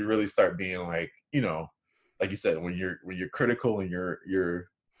when you really start being like, you know, like you said, when you're critical and you're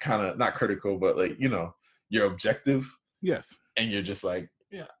kind of not critical, but like, you know, you're objective. Yes. And you're just like,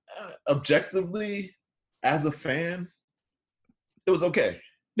 yeah, objectively as a fan, it was okay.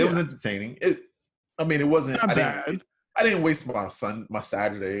 It was entertaining. It wasn't not bad. I didn't waste my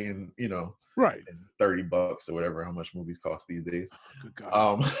Saturday and, you know, right, and $30 or whatever, how much movies cost these days. Good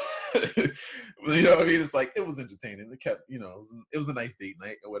God. You know what I mean? It's like, it was entertaining. It kept, you know, it was a nice date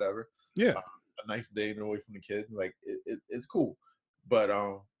night or whatever. Yeah. A nice day away from the kids. Like it's cool. But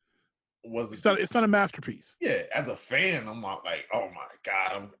it's not a masterpiece. Yeah, as a fan, I'm not like, oh my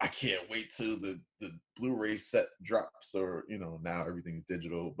God, I can't wait till the Blu-ray set drops, or, you know, now everything's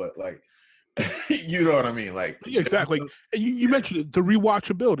digital, but like, you know what I mean? Like, yeah, exactly. You mentioned it, the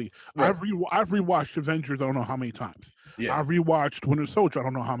rewatchability. Right. I've rewatched Avengers, I don't know how many times. Yeah. I've rewatched Winter Soldier, I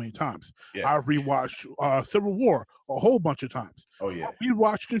don't know how many times. Yeah. I've rewatched Civil War a whole bunch of times. Oh yeah. I've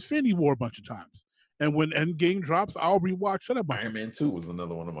rewatched Infinity War a bunch of times. And when Endgame drops, I'll rewatch that a bunch. Iron Man 2 was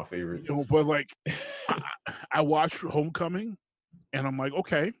another one of my favorites. You know, but like, I watched Homecoming, and I'm like,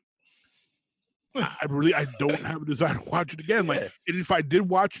 okay, I don't have a desire to watch it again. Like, and if I did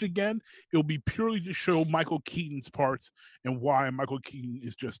watch it again, it'll be purely to show Michael Keaton's parts and why Michael Keaton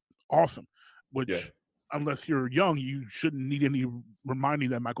is just awesome. Which, unless you're young, you shouldn't need any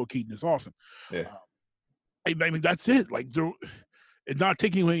reminding that Michael Keaton is awesome. Yeah, I mean, that's it. Like, and not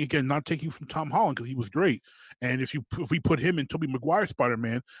taking from Tom Holland, because he was great. And if we put him in Tobey Maguire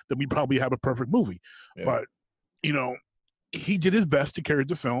Spider-Man, then we probably have a perfect movie. Yeah. But, you know, he did his best to carry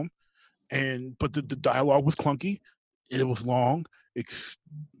the film. But the dialogue was clunky. It was long. It's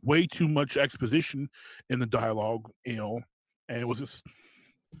way too much exposition in the dialogue, you know. And it was just.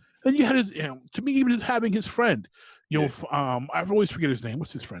 And you had his, you know, to me, even just having his friend, you know, I always forget his name.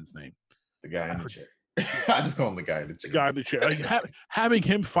 What's his friend's name? The guy in the chair. I just call him the guy in the chair. The guy in the chair. Like, having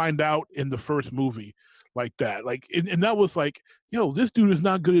him find out in the first movie like that, like, and that was like, yo, this dude is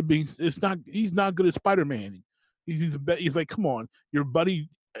not good at being. He's not good at Spider-Man. He's like, come on, your buddy.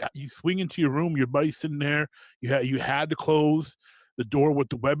 You swing into your room. Your buddy's sitting there. You had to close the door with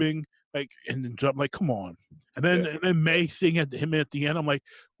the webbing, like, and then jump. Like, come on. And then May sing at him at the end. I'm like,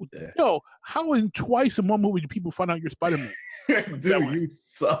 yo, how in twice in one movie do people find out you're Spider-Man? Dude, you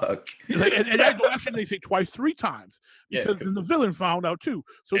suck. Like, and actually, they say twice, 3 times, because then the villain found out too.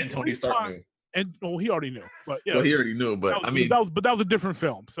 So and Tony Stark knew. And he already knew, but yeah, well, he already knew. But that was a different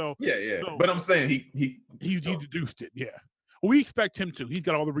film. So So, but I'm saying he deduced it. Yeah, we expect him to. He's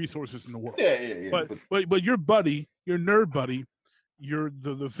got all the resources in the world. Yeah. But your buddy, your nerd buddy, you're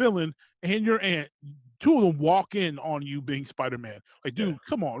the villain, and your aunt. 2 of them walk in on you being Spider-Man. Like, dude,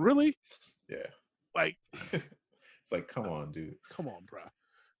 come on, really? Yeah. Like, it's like, come on, dude. Come on, bro.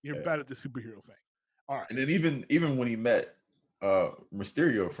 You're bad at the superhero thing. All right. And then even when he met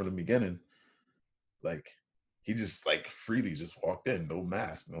Mysterio from the beginning, like, he just like freely just walked in, no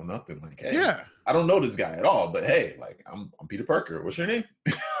mask, no nothing. Like, hey, I don't know this guy at all, but hey, like, I'm Peter Parker. What's your name?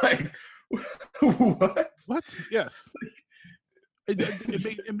 Like, what? What? Yes.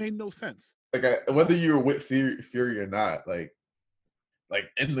 It made no sense. Like, whether you were with Fury or not, like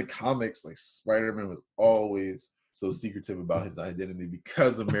in the comics, like, Spider-Man was always so secretive about his identity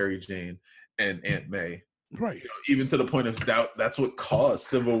because of Mary Jane and Aunt May. Right. Even to the point of doubt. That's what caused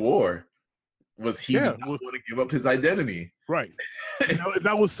Civil War. Was he did not want to give up his identity? Right.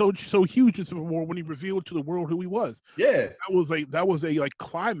 That was so huge in Civil War when he revealed to the world who he was. Yeah. That was a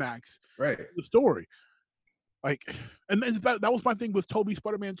climax. Right. Of the story. Like, and that was my thing with Tobey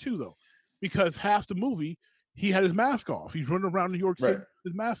Spider-Man 2, though, because half the movie he had his mask off. He's running around New York City with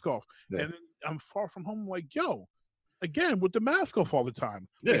his mask off, and then I'm Far From Home. Like, yo, again with the mask off all the time.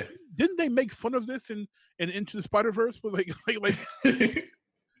 Yeah. Like, didn't they make fun of this in Into the Spider-Verse? But like,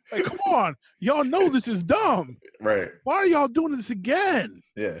 come on, y'all know this is dumb, right? Why are y'all doing this again?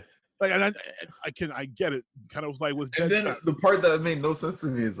 Yeah. Like, and I get it. Kind of like with. And then the part that made no sense to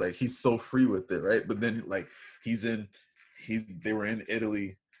me is like he's so free with it, right? But then like they were in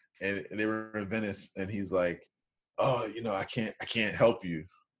Italy and they were in Venice, and he's like, oh, I can't help you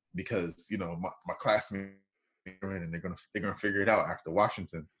because my classmates are in and they're gonna figure it out after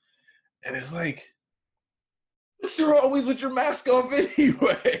Washington, and it's like, you're always with your mask off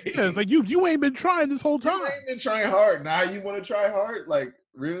anyway. Yeah, it's like you ain't been trying this whole time. You ain't been trying hard. Now you want to try hard? Like,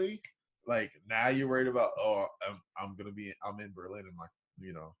 really? Like, now you're worried about, oh, I'm in Berlin and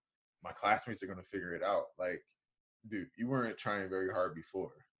my classmates are gonna figure it out. Like, dude, you weren't trying very hard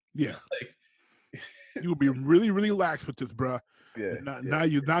before. Yeah. Like, you would be really, really lax with this, bruh. Yeah. Now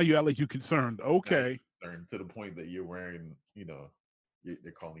you act like you're concerned. Okay. Concerned to the point that you're wearing,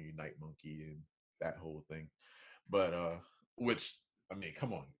 they're calling you Night Monkey and that whole thing. But which, I mean,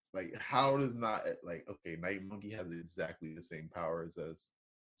 come on. Like, how does not, like, okay, Night Monkey has exactly the same powers as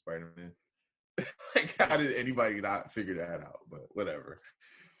Spider-Man. Like, how did anybody not figure that out? But whatever.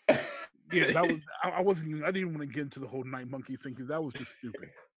 Yeah, that was I didn't want to get into the whole Night Monkey thing because that was just stupid.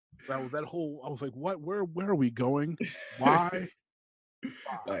 That whole, I was like, what? Where are we going? Why?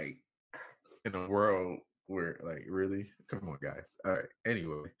 Like, in a world where, like, really? Come on, guys. All right.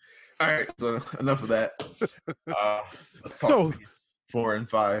 Anyway. All right. So enough of that. Let's talk phase 4 and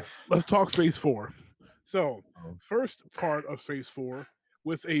 5. Let's talk phase 4. So first part of phase 4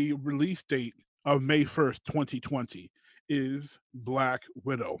 with a release date of May 1st, 2020 is Black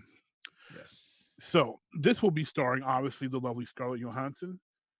Widow. Yes. So this will be starring, obviously, the lovely Scarlett Johansson.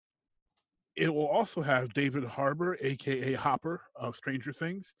 It will also have David Harbour, a.k.a. Hopper of Stranger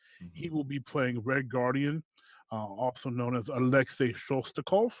Things. Mm-hmm. He will be playing Red Guardian, also known as Alexei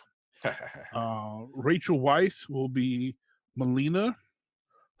Shostakov. Rachel Weisz will be Melina.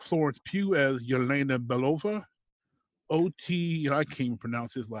 Florence Pugh as Yelena Belova. O.T., I can't even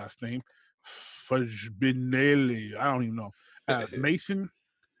pronounce his last name, Fajbinelli, I don't even know, as Mason.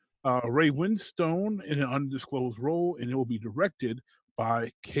 Ray Winstone in an undisclosed role, and it will be directed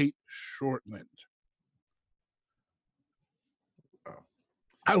by Kate Shortland. Wow.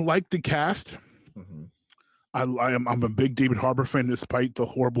 I like the cast. Mm-hmm. I'm a big David Harbour fan, despite the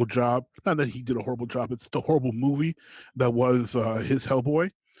horrible job. Not that he did a horrible job; it's the horrible movie that was his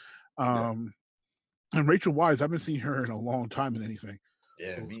Hellboy. And Rachel Weisz, I haven't seen her in a long time in anything.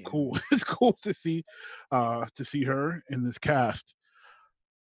 Yeah, so it's cool. It's cool to see her in this cast.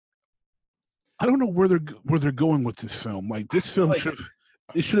 I don't know where they're going with this film. Like, this film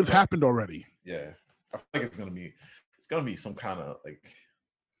should have happened already. Yeah, I feel like it's gonna be some kind of, like,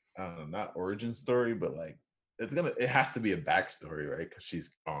 I don't know, not origin story, but like it has to be a backstory, right? Because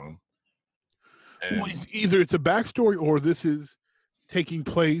she's gone. Well, either it's a backstory or this is taking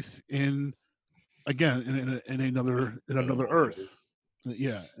place in another Earth.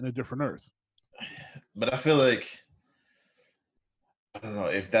 Yeah, in a different Earth. But I feel like I don't know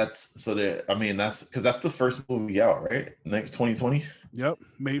if that's so. I mean, that's because that's the first movie out, right? Next 2020. Yep,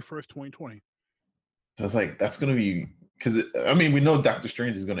 May 1st, 2020. So it's like that's gonna be because I mean we know Doctor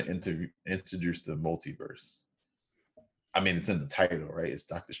Strange is gonna introduce the multiverse. I mean, it's in the title, right? It's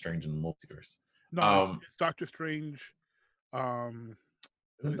Doctor Strange in the multiverse. No, it's Doctor Strange. Isn't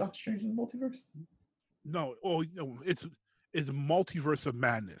Doctor Strange in the multiverse? No, it's Multiverse of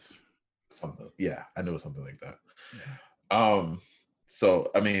Madness. Something, yeah, I know something like that. Yeah.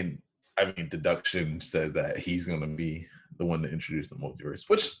 So I mean, deduction says that he's gonna be the one to introduce the multiverse,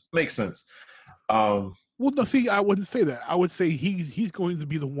 which makes sense. Well, no, see, I wouldn't say that. I would say he's going to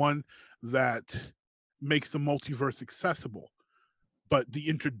be the one that makes the multiverse accessible. But the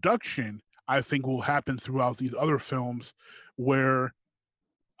introduction, I think, will happen throughout these other films where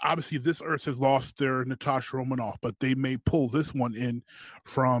obviously this Earth has lost their Natasha Romanoff, but they may pull this one in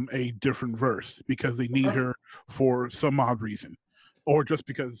from a different verse because they need her for some odd reason. Or just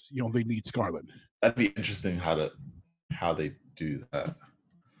because, they need Scarlet. That'd be interesting how they do that.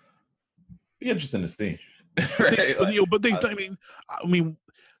 Be interesting to see. Right? I mean,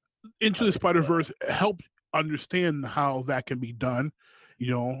 Into the Spider-Verse helped understand how that can be done,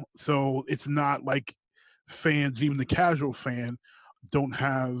 so it's not like fans, even the casual fan, don't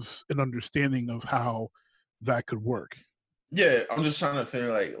have an understanding of how that could work. Yeah, I'm just trying to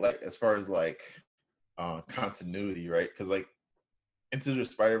figure like as far as continuity, right? Because Into the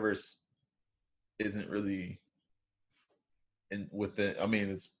Spider-Verse isn't really within. I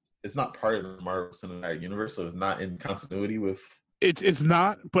mean, it's not part of the Marvel Cinematic Universe, so it's not in continuity with. It's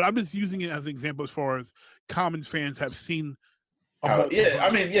not, but I'm just using it as an example as far as common fans have seen. I get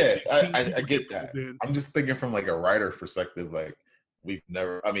that. I'm just thinking from a writer's perspective. We've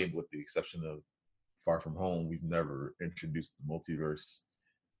never, with the exception of Far From Home, we've never introduced the multiverse.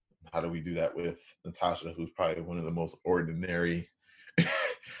 How do we do that with Natasha, who's probably one of the most ordinary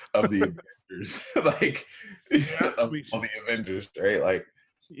of the Avengers, of the Avengers, right?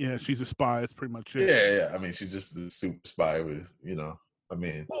 Yeah, she's a spy. That's pretty much it. Yeah. I mean, she's just a super spy with,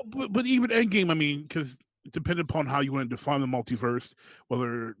 Well, but even Endgame, because depending upon how you want to define the multiverse,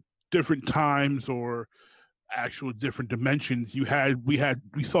 whether different times or actual different dimensions, we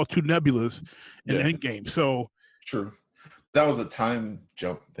saw two nebulas in Endgame. So true, that was a time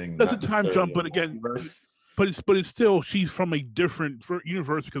jump thing. That's a time jump, but again. But it's still, she's from a different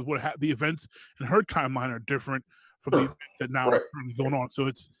universe because the events in her timeline are different from the events that now are currently going on. So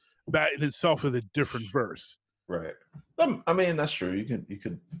it's that in itself is a different verse. Right. That's true.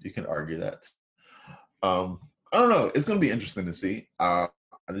 You can argue that. I don't know. It's going to be interesting to see. I'm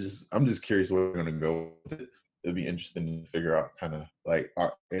just curious where we're going to go with it. It'll be interesting to figure out kind of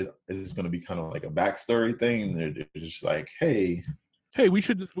is this going to be kind of like a backstory thing? They're just hey, we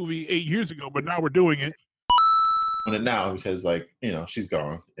should do this movie 8 years ago, but now we're doing it. On it now because she's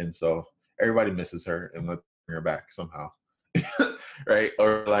gone, and so everybody misses her, and let's bring her back somehow. Right?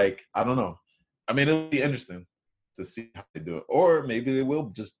 Or I don't know. It'll be interesting to see how they do it, or maybe they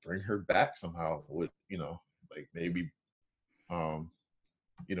will just bring her back somehow with maybe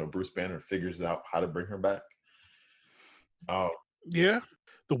Bruce Banner figures out how to bring her back. Yeah,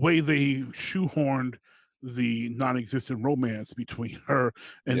 the way they shoehorned the non-existent romance between her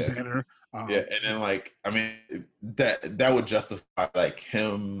and Banner. And then that would justify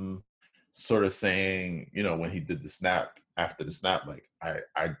him sort of saying, when he did the snap, after the snap,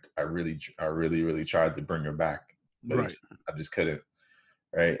 I really tried to bring her back, but I just couldn't,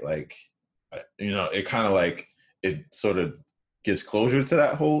 right? It kind of it sort of gives closure to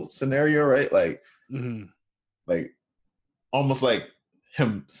that whole scenario, right? Almost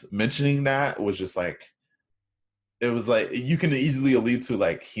him mentioning that was just it was you can easily allude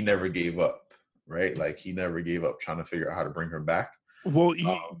to he never gave up, right? He never gave up trying to figure out how to bring her back. Well,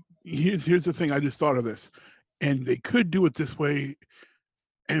 here's the thing. I just thought of this, and they could do it this way,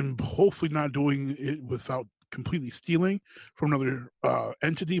 and hopefully not doing it without completely stealing from another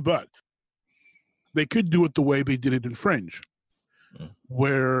entity, but they could do it the way they did it in Fringe,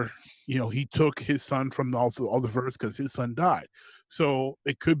 where he took his son from all the verse because his son died. So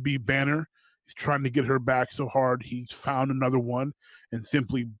it could be Banner. He's trying to get her back so hard he's found another one and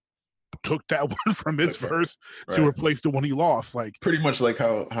simply took that one from his verse to replace the one he lost. Pretty much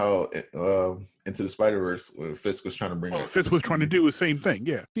how Into the Spider-Verse, where Fisk was trying to bring. Fisk was trying to do the same thing.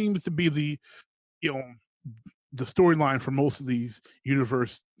 Yeah, seems to be the storyline for most of these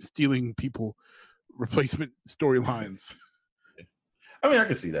universe stealing people replacement storylines. I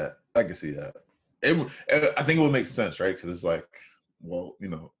can see that. I think it would make sense, right? Because it's like, well, you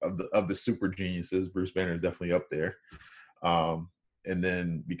know, of the super geniuses, Bruce Banner is definitely up there. And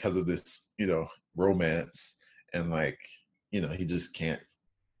then because of this, you know, romance and like, you know, he just can't.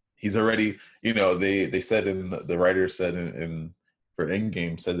 He's already, you know, they said the writer said in for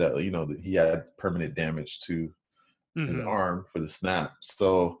Endgame said that, you know, that he had permanent damage to his arm for the snap.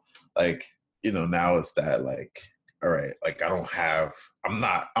 So like, you know, now it's that like, all right, like I'm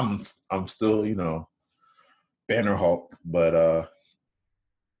still, you know, Banner Hulk, but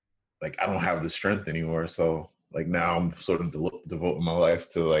like I don't have the strength anymore. So like now I'm sort of devoting my life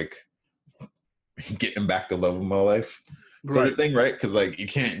to like getting back the love of my life sort of thing, right? Because like you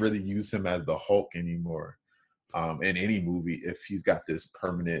can't really use him as the Hulk anymore in any movie if he's got this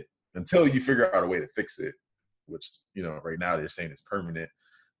permanent, until you figure out a way to fix it, which, you know, right now they're saying it's permanent.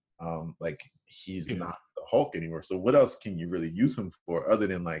 Like he's not the Hulk anymore. So what else can you really use him for other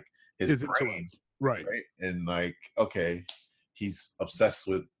than like his brain? Right. And like, okay, he's obsessed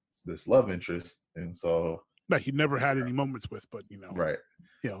with this love interest, and so that he never had any moments with, but you know,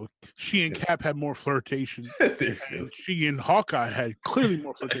 you know, she and Cap had more flirtation, and she and Hawkeye had clearly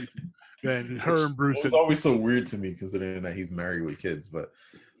more flirtation than her and Bruce. It's always so weird to me considering that he's married with kids, but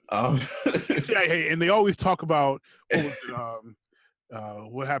and they always talk about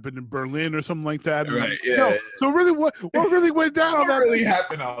what happened in Berlin or something like that. Right? So really, what really went down? What really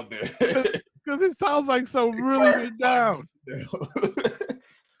happened out there? Because it sounds like something really went down.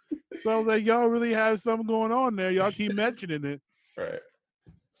 So that y'all really have something going on there. Y'all keep mentioning it. Right.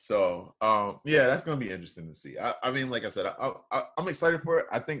 So, yeah, that's going to be interesting to see. I mean, like I said, I'm excited for it.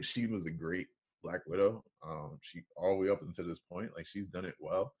 I think she was a great Black Widow. She all the way up until this point, like she's done it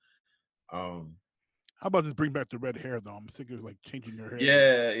well. How about just bring back the red hair though? I'm sick of like changing your hair.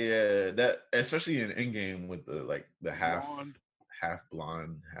 Yeah. That especially in Endgame with the like the half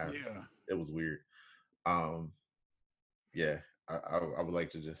blonde, half. Yeah. It was weird. Yeah. I would like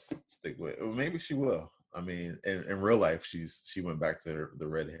to just stick with it. Well, maybe she will. I mean, in real life, she went back to the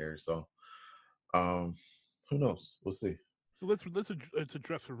red hair. So, who knows? We'll see. So let's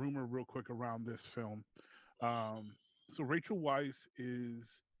address a rumor real quick around this film. So Rachel Weisz is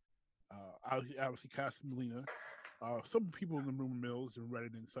obviously casting Melina. Some people in the rumor mills and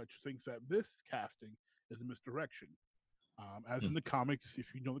Reddit and such think that this casting is a misdirection. As in the comics,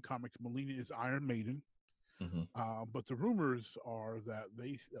 if you know the comics, Melina is Iron Maiden. But the rumors are that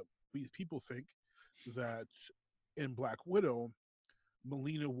these people think that in Black Widow,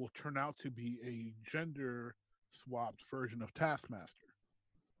 Melina will turn out to be a gender-swapped version of Taskmaster.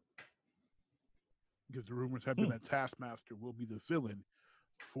 Because the rumors have been that Taskmaster will be the villain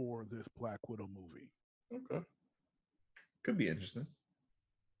for this Black Widow movie. Okay. Could be interesting.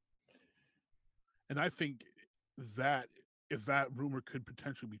 And I think that if that rumor could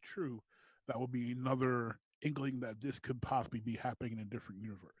potentially be true, that would be another inkling that this could possibly be happening in a different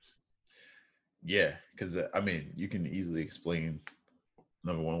universe. Yeah, because I mean, you can easily explain,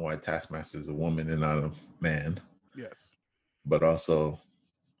 number one, why Taskmaster is a woman and not a man. Yes. But also,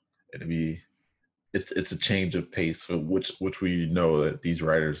 it's a change of pace for which we know that these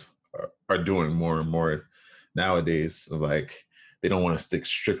writers are doing more and more nowadays. Like they don't want to stick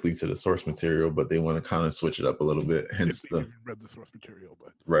strictly to the source material, but they want to kind of switch it up a little bit. Hence read the source material,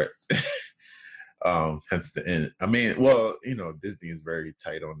 but right. Hence the end. I mean, well, you know, Disney is very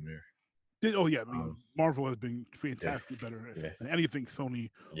tight on there. Oh yeah, I mean, Marvel has been fantastically better than anything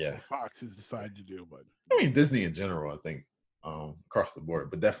Sony or Fox has decided to do. But I mean, Disney in general, I think, across the board,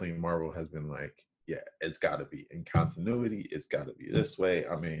 but definitely Marvel has been like, it's got to be in continuity. It's got to be this way.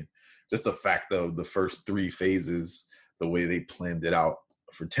 I mean, just the fact of the first 3 phases, the way they planned it out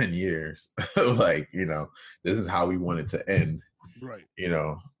for 10 years, like, you know, this is how we want it to end. Right. You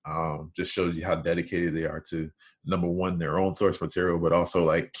know, just shows you how dedicated they are to, number one, their own source material, but also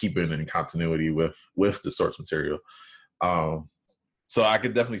like keeping in continuity with the source material. So I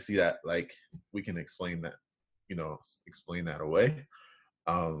could definitely see that. Like we can explain that, you know, explain that away.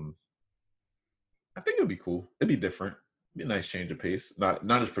 I think it'd be cool. It'd be different. It'd be a nice change of pace. Not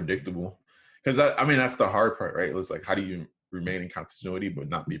as predictable. Because I mean, that's the hard part, right? It's like, how do you remain in continuity but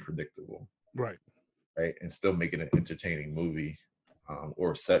not be predictable? Right. Right. And still make it an entertaining movie,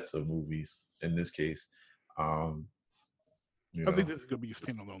 or sets of movies in this case. I think this is gonna be a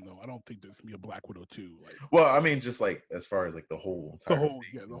standalone though. I don't think there's gonna be a Black Widow 2. Like, well, I mean, just like as far as like the whole the entire whole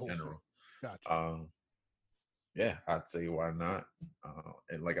general. Gotcha. Yeah, I'd say why not?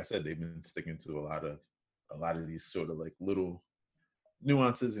 And like I said, they've been sticking to a lot of these sort of like little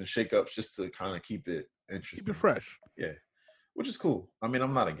nuances and shakeups just to kind of keep it interesting, keep it fresh. Yeah, which is cool. I mean,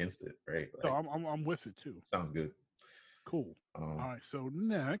 I'm not against it, right? Like, no, I'm with it too. Sounds good. Cool. All right. So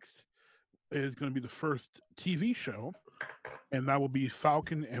next, is going to be the first TV show, and that will be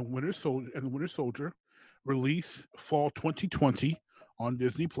Falcon and the Winter Soldier, release fall 2020 on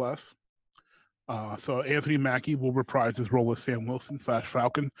Disney Plus. So Anthony Mackie will reprise his role as Sam Wilson /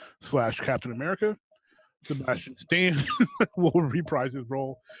 Falcon / Captain America. Sebastian Stan will reprise his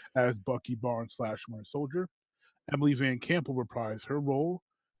role as Bucky Barnes / Winter Soldier. Emily Van Camp will reprise her role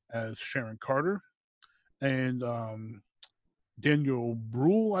as Sharon Carter. And Daniel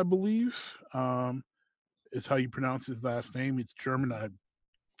Bruhl, I believe, is how you pronounce his last name. It's German.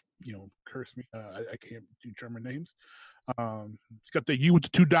 Curse me. I can't do German names. It's got the U with the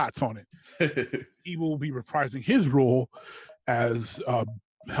 2 dots on it. He will be reprising his role as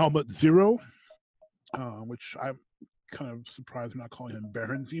Helmut Zero, which I'm kind of surprised we're not calling him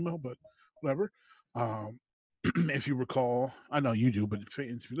Baron Zemo, but whatever. If you recall, I know you do, but if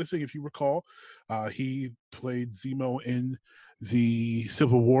you're listening, if you recall, he played Zemo in the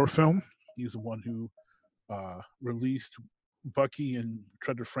Civil War film. He's the one who released Bucky and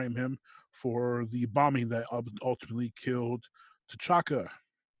tried to frame him for the bombing that ultimately killed T'Chaka.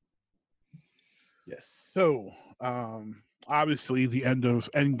 Yes. So, obviously, the end of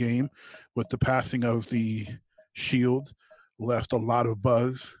Endgame with the passing of the Shield left a lot of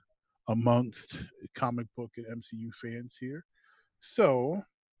buzz amongst comic book and MCU fans here. So,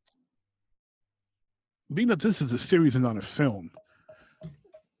 being that this is a series and not a film,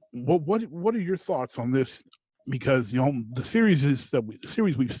 what are your thoughts on this? Because the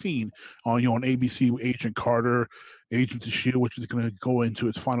series we've seen on on ABC, Agent Carter, Agents of S.H.I.E.L.D., which is going to go into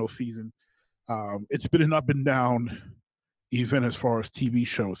its final season. It's been an up and down event as far as TV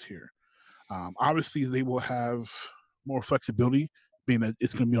shows here. Obviously, they will have more flexibility, being that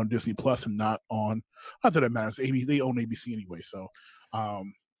it's going to be on Disney Plus and not that it matters. They own ABC anyway, so.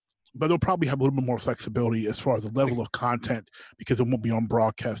 But they'll probably have a little bit more flexibility as far as the level of content because it won't be on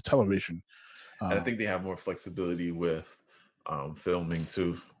broadcast television. And I think they have more flexibility with filming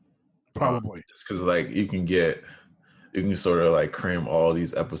too. Probably. Just because you can sort of like cram all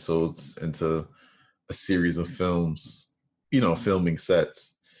these episodes into a series of films, filming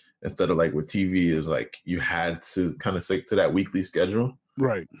sets, instead of like with TV, is like you had to kind of stick to that weekly schedule.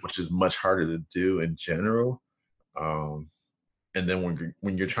 Right. Which is much harder to do in general. And then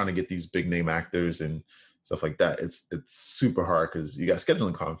when you're trying to get these big name actors and stuff like that, it's super hard because you got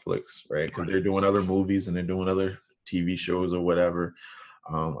scheduling conflicts, right? Because they're doing other movies and they're doing other TV shows or whatever,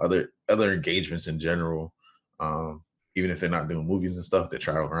 other engagements in general. Even if they're not doing movies and stuff, they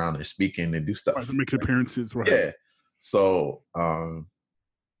travel around, they're speaking, they do stuff. Right, they make appearances, right? Yeah. So, I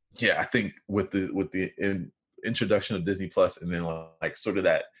think with the introduction of Disney Plus, and then like sort of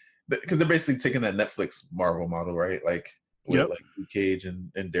that, because they're basically taking that Netflix Marvel model, right? Like. With like Luke Cage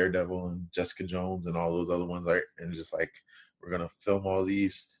and Daredevil and Jessica Jones and all those other ones, right? And just like we're gonna film all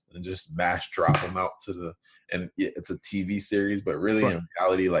these and just drop them out and it's a TV series, but really in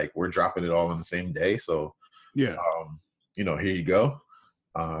reality, like we're dropping it all on the same day. So here you go.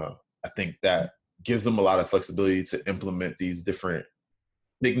 I think that gives them a lot of flexibility to implement these different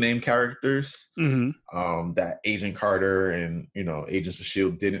big name characters that Agent Carter and Agents of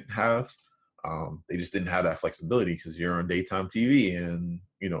S.H.I.E.L.D. didn't have. They just didn't have that flexibility because you're on daytime TV and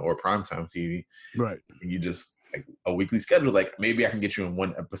or primetime TV, right? And you just like a weekly schedule. Like maybe I can get you in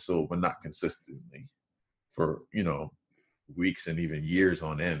one episode, but not consistently for weeks and even years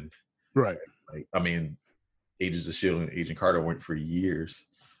on end, right? Like I mean, Agents of S.H.I.E.L.D. and Agent Carter went for years,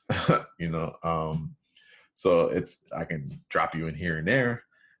 So I can drop you in here and there,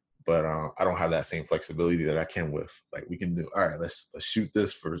 but I don't have that same flexibility that I can with like we can do. All right, let's shoot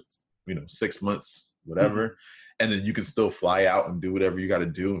this for 6 months, whatever. And then you can still fly out and do whatever you got to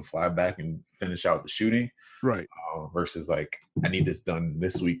do and fly back and finish out the shooting. Right. Versus like, I need this done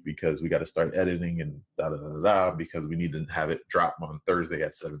this week because we got to start editing and because we need to have it drop on Thursday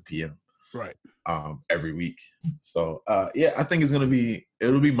at 7 p.m. Right. Every week. So, I think it'll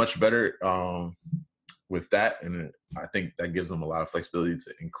be much better with that. And I think that gives them a lot of flexibility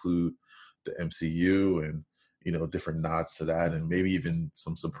to include the MCU and different nods to that, and maybe even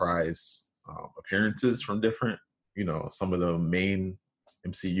some surprise appearances from different, some of the main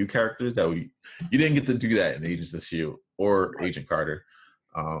MCU characters that you didn't get to do that in Agents of S.H.I.E.L.D. or Agent Carter.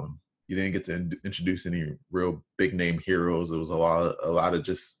 You didn't get to introduce any real big name heroes. It was a lot of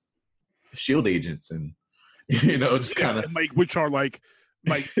just S.H.I.E.L.D. agents and just kind of like which are like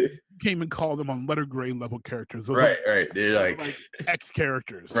came and called them on letter grade level characters. Those right. They're like X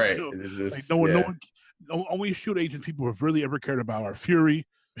characters, right? Just, no one. Only S.H.I.E.L.D. agents people have really ever cared about are Fury,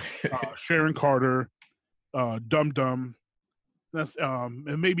 Sharon Carter, Dum Dum, that's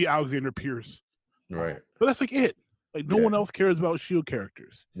and maybe Alexander Pierce. Right. But that's like it. Like no one else cares about S.H.I.E.L.D.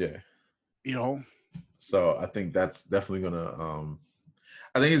 characters. Yeah. You know, so I think that's definitely gonna.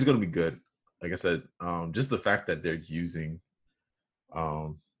 I think it's gonna be good. Like I said, just the fact that they're using,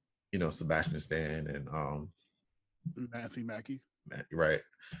 Sebastian Stan and Anthony Mackie. right.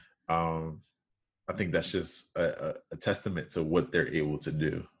 I think that's just a testament to what they're able to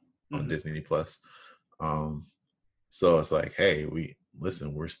do on Disney Plus. So it's like, hey,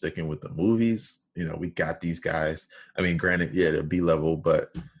 we're sticking with the movies. We got these guys. I mean, granted, yeah, they're B-level,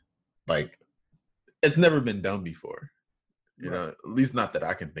 but like, it's never been done before. At least not that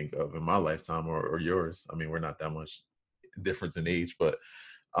I can think of in my lifetime or yours. I mean, we're not that much difference in age, but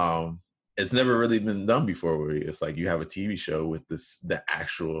it's never really been done before where it's like you have a TV show with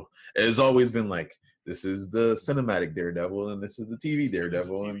it's always been like, this is the cinematic Daredevil and this is the TV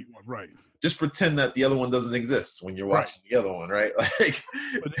Daredevil, and just pretend that the other one doesn't exist when you're watching the other one, right? Like,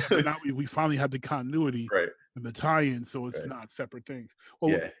 but now we finally have the continuity and the tie-in, so it's not separate things.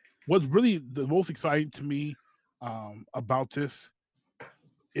 Well, what's really the most exciting to me about this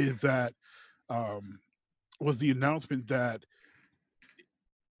is that was the announcement that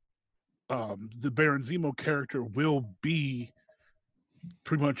the Baron Zemo character will be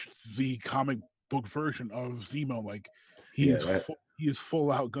pretty much the comic book version of Zemo. Like he is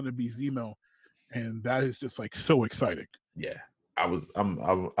full out going to be Zemo, and that is just like so exciting. Yeah, that was one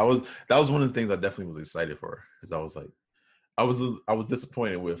of the things I definitely was excited for, because I was like, I was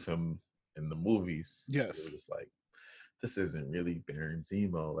disappointed with him in the movies. Yes, it was like, this isn't really Baron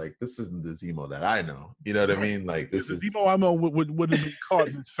Zemo. Like, this isn't the Zemo that I know. You know what I mean? Like, this is Zemo I know wouldn't have been caught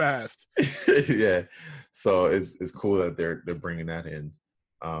this fast. Yeah, so it's cool that they're bringing that in.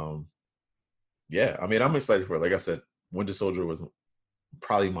 Yeah, I mean, I'm excited for it. Like I said, Winter Soldier was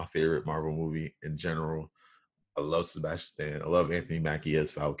probably my favorite Marvel movie in general. I love Sebastian Stan. I love Anthony Mackie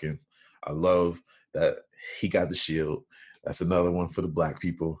as Falcon. I love that he got the shield. That's another one for the Black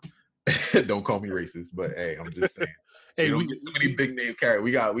people. Don't call me racist, but hey, I'm just saying. Hey, we don't get too many big name characters.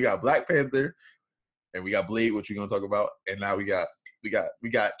 We got Black Panther, and we got Blade, which we're gonna talk about, and now we got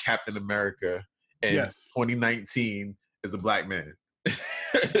Captain America, and 2019 is a Black man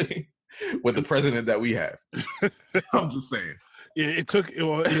with the president that we have. I'm just saying. Yeah, it took.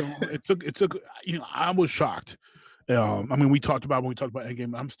 I was shocked. I mean, we talked about when we talked about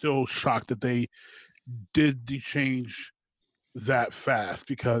Endgame. I'm still shocked that they did the change that fast,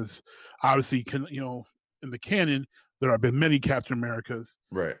 because obviously, in the canon, there have been many Captain Americas,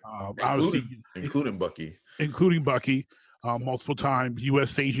 right? Including Bucky, multiple times.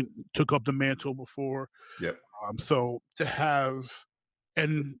 U.S. agent took up the mantle before. Yep. So to have,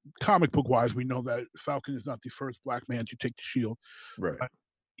 and comic book wise, we know that Falcon is not the first Black man to take the shield, right? But,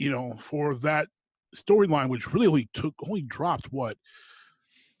 for that storyline, which really only dropped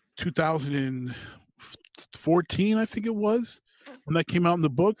 2014, I think it was, when that came out in the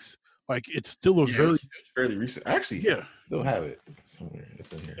books. Like, it's still fairly recent. Actually, still have it somewhere.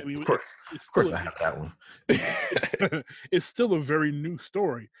 It's in here. I mean, of course, I have that one. It's still a very new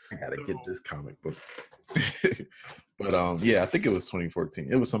story. I gotta get this comic book. But I think it was 2014.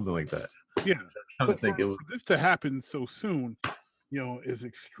 It was something like that. Yeah, for this to happen so soon, is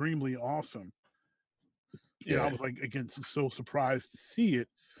extremely awesome. I was like, again, so surprised to see it,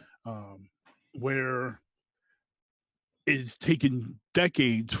 where it's taken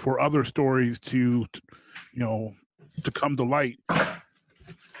decades for other stories to come to light.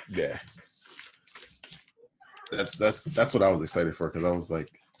 Yeah, that's what I was excited for, because I was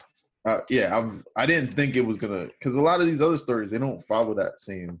like, I didn't think it was gonna, because a lot of these other stories, they don't follow that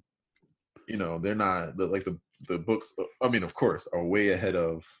same, they're not the books. I mean, of course, are way ahead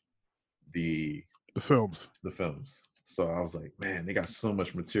of the films. So I was like, man, they got so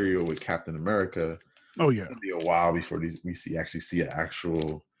much material with Captain America. Oh yeah, it'll be a while before we see an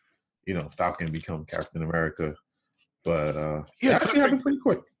actual, Falcon become Captain America. But it actually happened pretty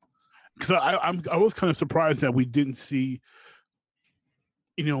quick. Because I was kind of surprised that we didn't see,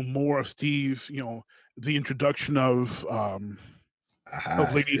 more of Steve. The introduction of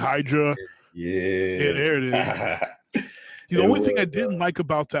Lady Hydra. Yeah, there it is. The only thing I didn't like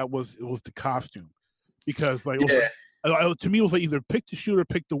about that was the costume, because to me it was like either pick the shoot or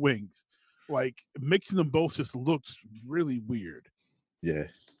pick the wings. Like, mixing them both just looks really weird. Yeah.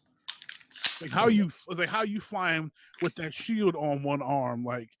 Like, how you flying with that shield on one arm?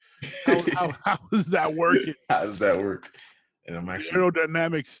 Like, how is that working? How does that work? And I'm actually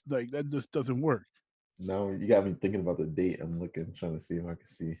aerodynamics, like, that just doesn't work. No, you got me thinking about the date. I'm trying to see if I can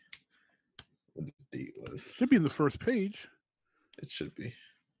see what the date was. Should be in the first page. It should be,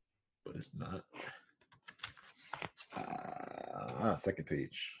 but it's not. Second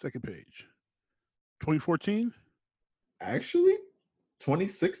page. 2014. Actually,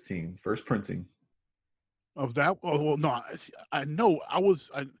 2016, first printing. Of that? Oh, well, no, I know.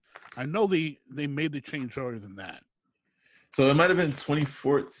 I know they made the change earlier than that. So it might have been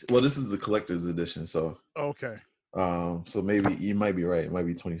 2014. Well, this is the collector's edition, so okay. So maybe you might be right. It might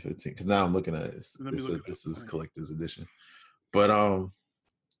be 2015 because now I'm looking at it. This is collector's edition, but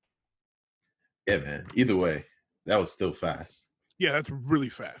yeah, man. Either way, that was still fast. Yeah, that's really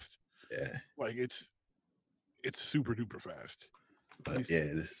fast. Yeah, like it's super duper fast. But yeah,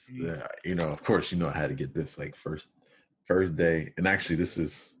 this of course, I had to get this like first day, and actually,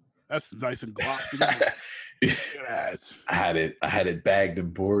 that's nice and glossy. I had it bagged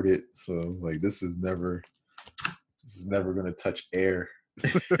and boarded, so I was like, this is never gonna touch air.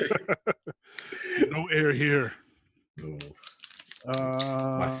 No air here. No.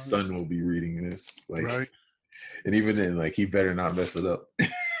 My son will be reading this, like, right? And even then, like, he better not mess it up.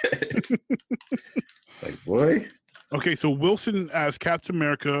 Like, boy. Okay, so Wilson as Captain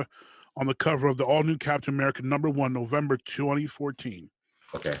America on the cover of the all-new Captain America #1, November 2014.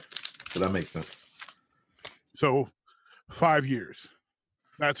 Okay, so that makes sense. So 5 years.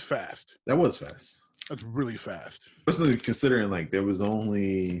 That's fast. That was fast. That's really fast. Especially considering, like, there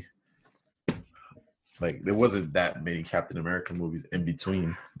wasn't that many Captain America movies in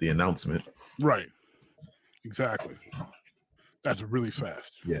between the announcement. Right. Exactly. That's really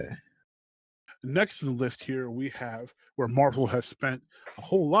fast. Yeah. Next to the list here, we have where Marvel has spent a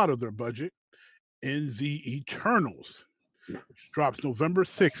whole lot of their budget in the Eternals, which drops November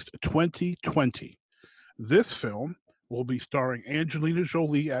 6th, 2020. This film will be starring Angelina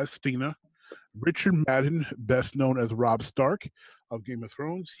Jolie as Stina, Richard Madden, best known as Robb Stark of Game of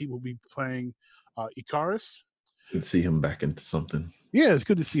Thrones. He will be playing Icarus. Good to see him back into something. Yeah, it's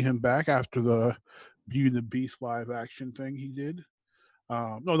good to see him back after the Beauty and the Beast live action thing he did.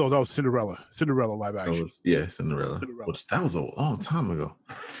 No, that was Cinderella live action. Cinderella. Which that was a long time ago.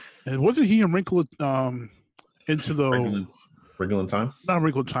 And wasn't he in Wrinkle into the Wrinkle in Time? Not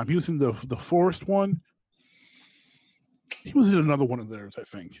Wrinkle in Time. He was in the Forest one. He was in another one of theirs, I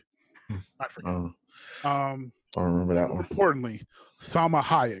think. I forget. I don't remember that one. Importantly, Salma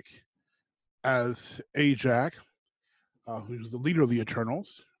Hayek as Ajak, who's the leader of the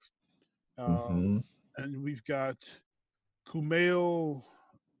Eternals. And we've got Kumail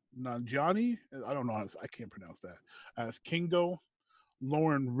Nanjiani, I don't know, I can't pronounce that, as Kingo,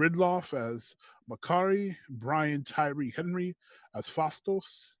 Lauren Ridloff as Makari, Brian Tyree Henry as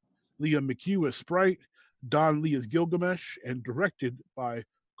Fastos, Leah McHugh as Sprite, Don Lee as Gilgamesh, and directed by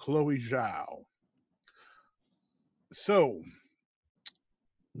Chloe Zhao. So,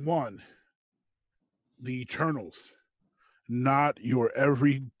 1, the Eternals, not your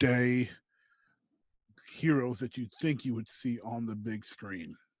everyday heroes that you think you would see on the big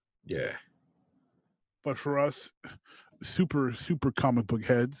screen. Yeah. But for us, super comic book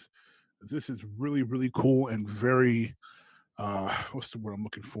heads, this is really, really cool and very, what's the word I'm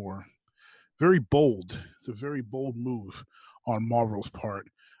looking for? Very bold. It's a very bold move on Marvel's part.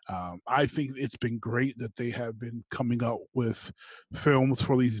 I think it's been great that they have been coming up with films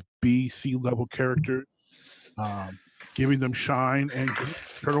for these B, C level characters, giving them shine and giving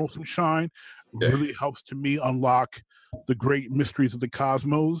Eternals some shine. Really helps to me unlock the great mysteries of the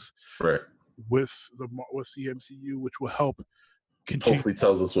cosmos, right? With the MCU, which will help continue. Hopefully,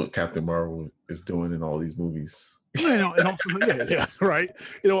 tells us what Captain Marvel is doing in all these movies. And also, right.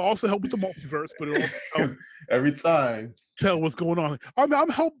 It'll also help with the multiverse, but it'll also help every time tell what's going on. I'm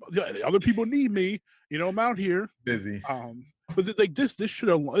help. Other people need me. I'm out here busy. But like this should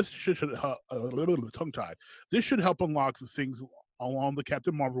a little tongue tied. This should help unlock the things along the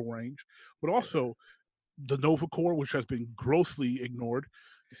Captain Marvel range, but also the Nova Corps, which has been grossly ignored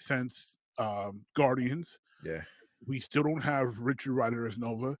since Guardians. Yeah, we still don't have Richard Rider as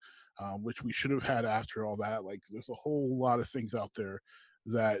Nova, which we should have had after all that. Like, there's a whole lot of things out there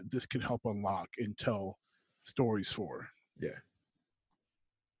that this can help unlock and tell stories for. Yeah.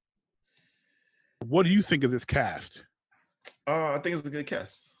 What do you think of this cast? I think it's a good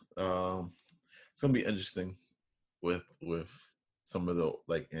cast. It's gonna be interesting with some of the,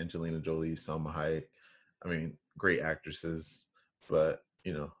 like, Angelina Jolie, Salma Hayek. I mean, great actresses, but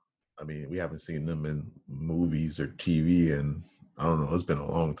we haven't seen them in movies or TV, and I don't know, it's been a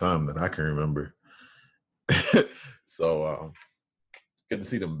long time that I can remember. So good to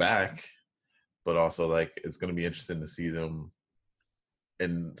see them back, but also, like, it's gonna be interesting to see them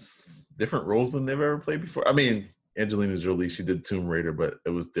in different roles than they've ever played before. I mean, Angelina Jolie, she did Tomb Raider, but it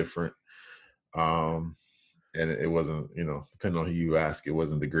was different. And it wasn't, depending on who you ask, it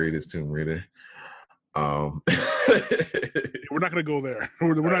wasn't the greatest Tomb Raider. We're not going to go there.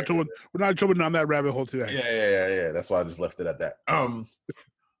 We're not jumping down that rabbit hole today. Yeah. That's why I just left it at that.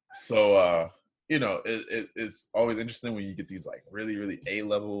 So you know, it's always interesting when you get these like really, really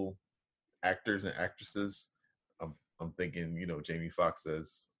A-level actors and actresses. I'm thinking, you know, Jamie Foxx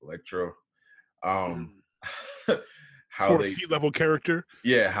as Electro. How For they a C-level character.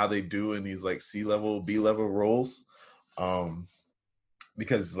 Yeah, how they do in these like C-level, B-level roles.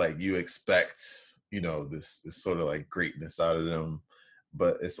 Because like you expect, you know, this sort of like greatness out of them,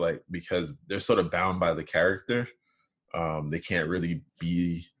 but it's like because they're sort of bound by the character, they can't really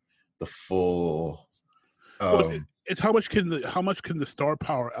be the full. It's how much can the star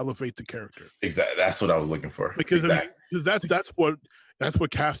power elevate the character? Exactly, that's what I was looking for. Because exactly. I mean, that's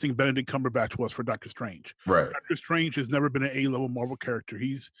what casting Benedict Cumberbatch was for Doctor Strange. Right. Doctor Strange has never been an A-level Marvel character.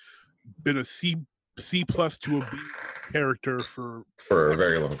 He's been a C+ to a B character for a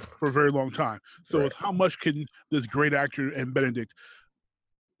very long time. For a very long time. So Right. it's how much can this great actor and Benedict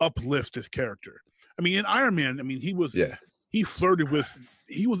uplift this character? I mean, in Iron Man, I mean, he flirted with.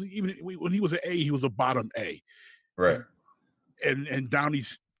 He was even when he was an A, he was a bottom A. Right. And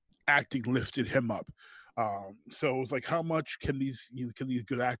Downey's acting lifted him up. So it's like, how much can these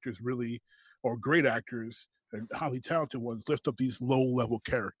good actors really, or great actors and highly talented ones, lift up these low-level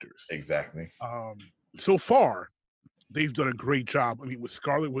characters? Exactly. So far, they've done a great job. I mean, with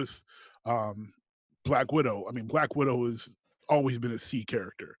Scarlet, with Black Widow. I mean, Black Widow has always been a C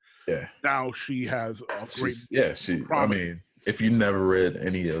character. Yeah. Now she has a great. I mean, if you never read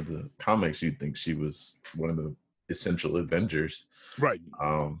any of the comics, you'd think she was one of the essential Avengers. Right.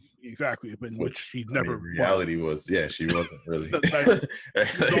 Exactly. But which she never. Reality was, she wasn't really.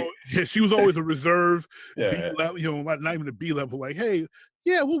 She was always a reserve. Yeah. You know, not even a B level. Like, hey,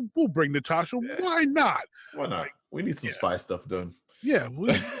 yeah, we'll bring Natasha. Yeah. Why not? Why not? We need some spy stuff done. Yeah,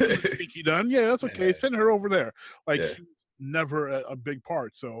 we sneaky done. Yeah, that's okay. Yeah. Send her over there. Like, she was never a big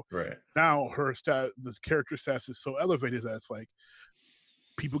part. So now her the character stats is so elevated that it's like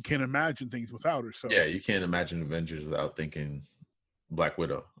people can't imagine things without her. So you can't imagine Avengers without thinking Black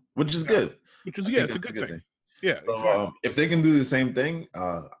Widow, which is good. Which is it's a good thing. Yeah. So, exactly. If they can do the same thing,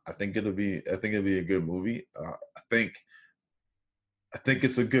 I think it'll be a good movie. I think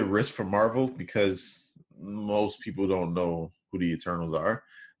it's a good risk for Marvel because most people don't know who the Eternals are.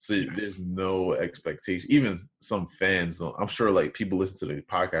 So there's no expectation. Even some fans, I'm sure like people listen to the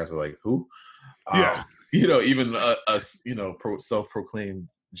podcast are like, who? You know, even us, you know, self-proclaimed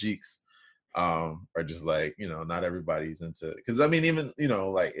Jeeks are just like, you know, not everybody's into, because I mean, even, you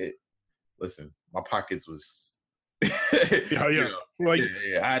know, like listen, my pockets was you know, like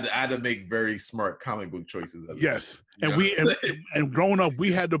I had to make very smart comic book choices. Yes, and and growing up,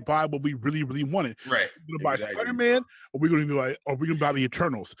 we had to buy what we really, really wanted. Right, we're gonna buy Spider-Man, or we're gonna be like, or we're gonna buy the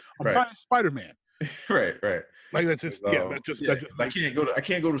Eternals. I'm buying Spider-Man. Right. Like that's just I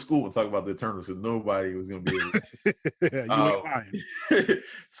can't go to school and talk about the Eternals because nobody was gonna be able to. You ain't lying.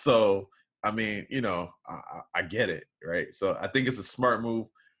 So I mean, you know, I get it, right? So I think it's a smart move,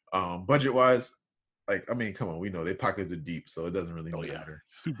 budget wise. Like, I mean, come on, we know their pockets are deep, so it doesn't really matter.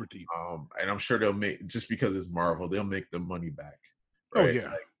 Super deep. And I'm sure they'll make, just because it's Marvel, they'll make the money back. Right? Oh yeah.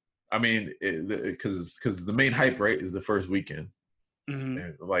 Like, I mean, because the main hype, right, is the first weekend. Mm-hmm.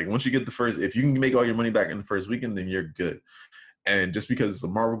 And like once you get if you can make all your money back in the first weekend, then you're good. And just because it's a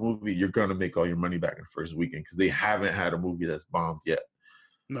Marvel movie, you're gonna make all your money back in the first weekend because they haven't had a movie that's bombed yet.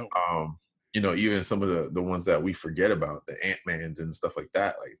 No. You know, even some of the ones that we forget about, the Ant-Mans and stuff like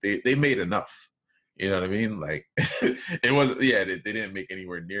that, like they made enough. You know what I mean? Like it wasn't. They didn't make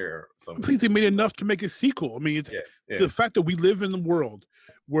anywhere near something. Please, they made enough to make a sequel. I mean, it's the fact that we live in the world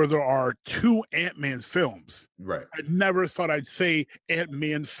where there are 2 Ant-Man films. Right. I never thought I'd say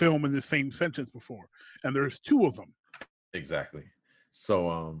Ant-Man film in the same sentence before, and there's 2 of them. Exactly. So,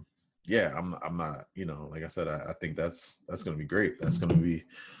 I'm not. You know, like I said, I think that's gonna be great. That's gonna be.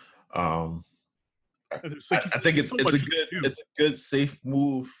 I think it's a good safe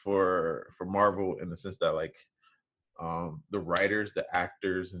move for Marvel in the sense that like the writers, the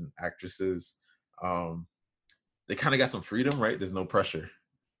actors and actresses, they kind of got some freedom, right? There's no pressure.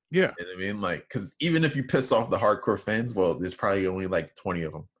 Yeah, you know what I mean, like, because even if you piss off the hardcore fans, well, there's probably only like 20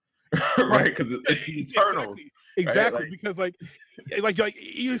 of them, right? Because it's the Eternals, exactly. Right? Because like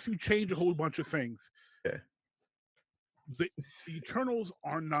even if you change a whole bunch of things, the Eternals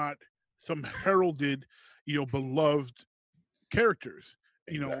are not some heralded, you know, beloved characters.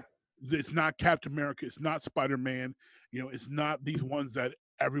 You know, it's not Captain America, it's not Spider-Man. You know, it's not these ones that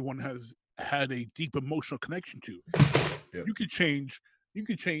everyone has had a deep emotional connection to. Yep. You could change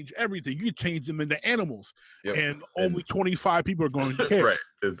everything. You could change them into animals, yep. and only 25 people are going to care. Right.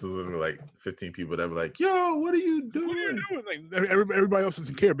 It's literally like 15 people that were like, "Yo, what are you doing?" What are you doing? Like, everybody else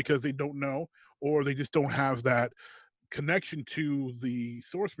doesn't care because they don't know, or they just don't have that connection to the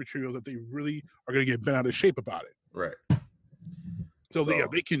source material that they really are going to get bent out of shape about it. Right. So yeah,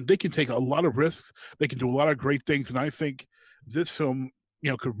 they can take a lot of risks. They can do a lot of great things, and I think this film,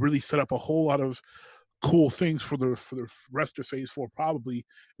 could really set up a whole lot of cool things for the rest of Phase 4, probably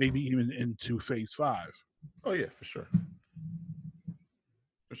maybe even into Phase 5. Oh yeah, for sure.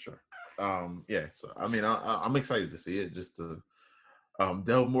 For sure. Yeah. So I mean, I'm excited to see it, just to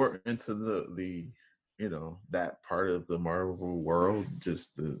delve more into the that part of the Marvel world,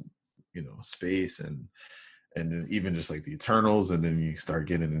 just the space and then even just like the Eternals, and then you start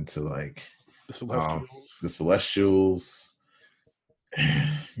getting into like the Celestials,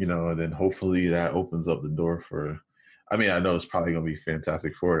 and then hopefully that opens up the door for. I mean, I know it's probably going to be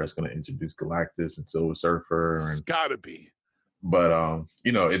Fantastic Four that's going to introduce Galactus and Silver Surfer, and gotta be. But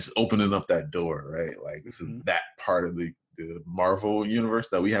it's opening up that door, right? Like to that part of the Marvel universe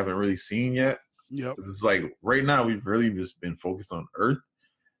that we haven't really seen yet. Yep. It's like right now we've really just been focused on Earth.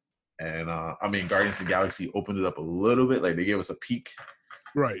 And I mean, Guardians of the Galaxy opened it up a little bit, like they gave us a peek.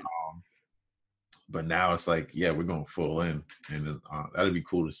 Right. But now it's like, yeah, we're going full in, and that'd be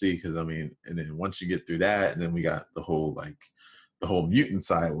cool to see, because I mean, and then once you get through that, and then we got the whole mutant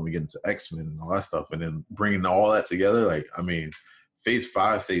side when we get into X-Men and all that stuff, and then bringing all that together, like, I mean, Phase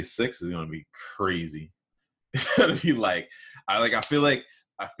 5, Phase 6 is going to be crazy. It's going to be like, I feel like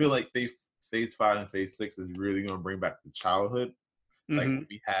Phase 5 and Phase 6 is really going to bring back the childhood. Like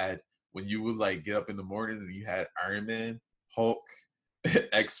we had when you would like get up in the morning and you had Iron Man, Hulk,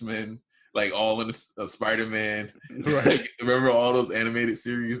 X-Men, like all in a Spider-Man. Right. Like, remember all those animated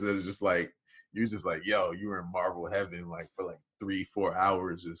series that are just like, you're just like, yo, you were in Marvel heaven like for like 3-4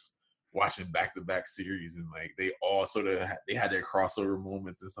 hours just watching back-to-back series, and like they all sort of they had their crossover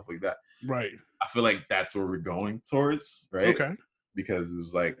moments and stuff like that. Right. I feel like that's where we're going towards, right? Okay. Because it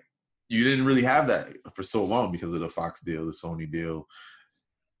was like you didn't really have that for so long because of the Fox deal, the Sony deal.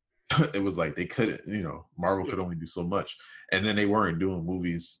 It was like they couldn't, Marvel could only do so much, and then they weren't doing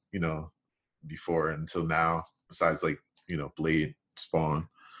movies, before until now. Besides, like Blade, Spawn,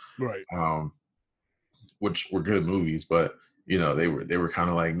 right? Which were good movies, but they were kind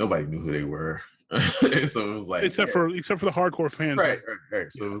of like nobody knew who they were. So it was like except for the hardcore fans, right.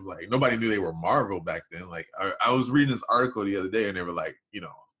 So it was like nobody knew they were Marvel back then. Like I was reading this article the other day, and they were like,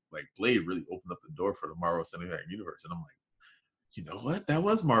 like Blade really opened up the door for the Marvel Cinematic Universe, and I'm like, you know what? That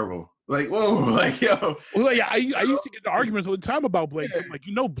was Marvel. Like, whoa, like yo. Well, yeah, I used to get the arguments all the time about Blade. Yeah. Like,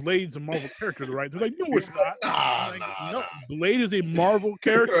 Blade's a Marvel character, right? They're like, no, it's not. No, Blade is a Marvel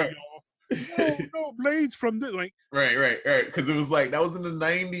character, y'all. No, Blade's from this. Like, right. Because it was like that was in the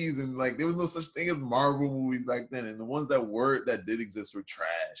 '90s, and like there was no such thing as Marvel movies back then, and the ones that did exist were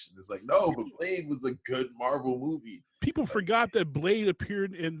trash. And it's like, no, but Blade was a good Marvel movie. People forgot that Blade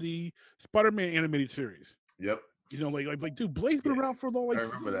appeared in the Spider-Man animated series. Yep. Like, dude, Blade's been around for a long. Like, I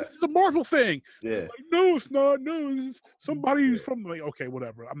remember that. This is a Marvel thing. Yeah. Like, no, it's not. No, it's somebody who's from. Like, okay,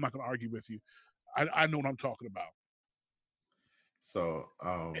 whatever. I'm not going to argue with you. I know what I'm talking about. So,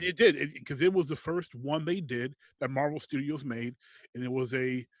 and it did, because it was the first one they did that Marvel Studios made, and it was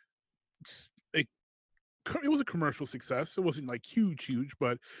a commercial success. It wasn't like huge,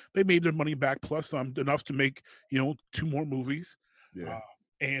 but they made their money back plus enough to make 2 more movies. Yeah.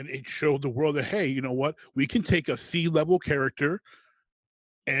 And it showed the world that, hey, you know what? We can take a C-level character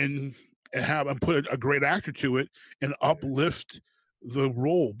and put a great actor to it and uplift the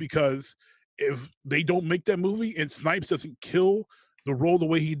role. Because if they don't make that movie and Snipes doesn't kill the role the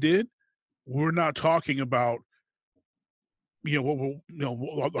way he did, we're not talking about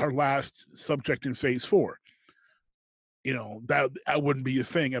our last subject in Phase 4. That wouldn't be a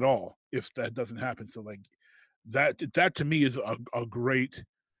thing at all if that doesn't happen. So like that to me is a great.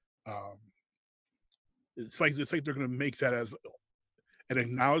 It's like they're going to make that as an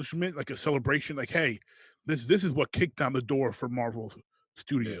acknowledgement, like a celebration. Like, hey, this is what kicked down the door for Marvel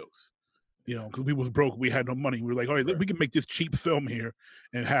Studios. Because we was broke, we had no money. We were like, all right, we can make this cheap film here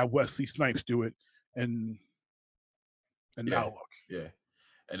and have Wesley Snipes do it, and now look. Yeah,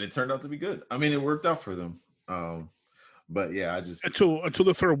 and it turned out to be good. I mean, it worked out for them. But yeah, I just until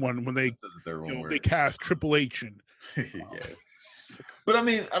the third one when they they cast Triple H and yeah. But I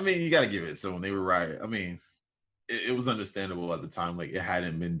mean, you got to give it. So when they were right, I mean, it was understandable at the time. Like it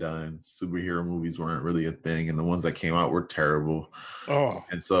hadn't been done. Superhero movies weren't really a thing, and the ones that came out were terrible. Oh,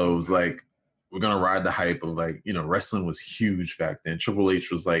 and so it was like we're gonna ride the hype of like wrestling was huge back then. Triple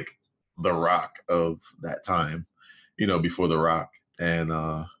H was like the Rock of that time, before the Rock, and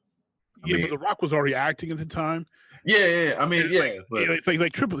but the Rock was already acting at the time. Yeah. I mean, but it's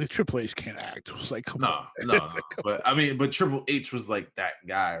like Triple H can't act. It's like, come on. No. But I mean, but Triple H was like that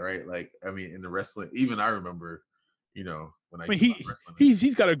guy, right? Like, I mean, in the wrestling, even I remember, you know, when I used to watch wrestling.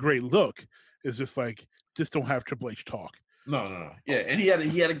 He's got a great look. It's just like, just don't have Triple H talk. No. Yeah, and he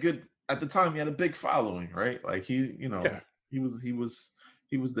had a good, at the time he had a big following, right? Like he was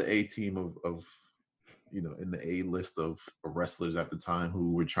the A team of you know, in the A list of wrestlers at the time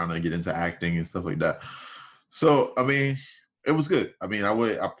who were trying to get into acting and stuff like that. So I mean, it was good. I mean, I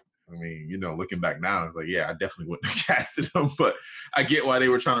mean, you know, looking back now, it's like, yeah, I definitely wouldn't have casted him, but I get why they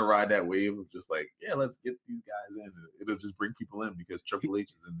were trying to ride that wave of just like, yeah, let's get these guys in. It'll just bring people in because Triple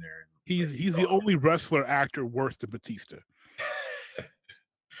H is in there. And he's the only wrestler actor worse than Batista.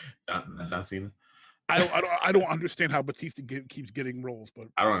 Not Cena. I don't understand how Batista keeps getting roles, but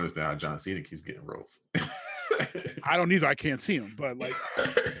I don't understand how John Cena keeps getting roles. I don't either. I can't see him, but like,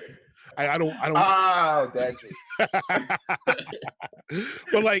 I don't. That's it.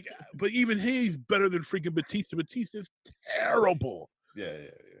 but even he's better than freaking Batista. Batista's terrible. Yeah.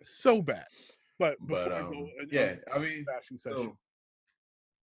 So bad. But I mean, bashing session.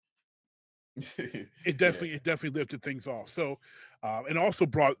 It definitely lifted things off. So, and also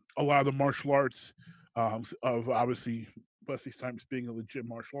brought a lot of the martial arts of obviously Wesley Snipes being a legit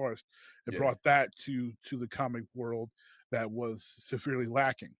martial artist. It brought that to the comic world that was severely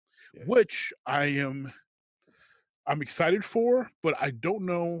lacking, which I'm excited for, but I don't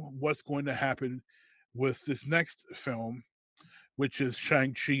know what's going to happen with this next film, which is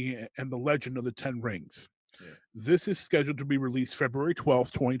Shang-Chi and the Legend of the Ten Rings. Yeah. This is scheduled to be released February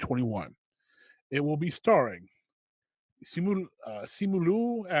 12th, 2021. It will be starring Simu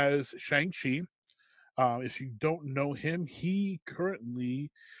Liu as Shang-Chi. If you don't know him, he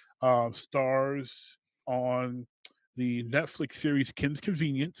currently stars on the Netflix series Kim's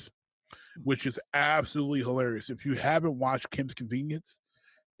Convenience, which is absolutely hilarious. If you haven't watched Kim's Convenience,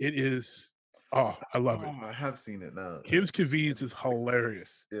 it is, I love it. I have seen it now. Kim's Convenience is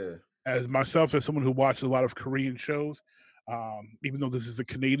hilarious. Yeah. As myself, as someone who watches a lot of Korean shows, even though this is a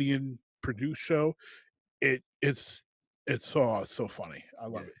Canadian produced show, it's so funny. I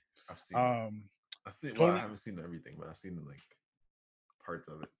love it. I've seen it. I haven't seen everything, but I've seen like parts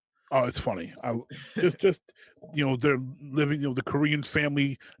of it. Oh, it's funny. I just you know, they're living, you know, the Korean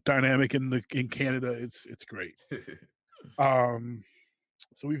family dynamic in Canada. It's great. So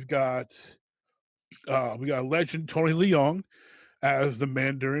we've got legend Tony Leung as the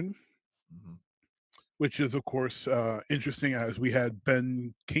Mandarin, which is of course interesting, as we had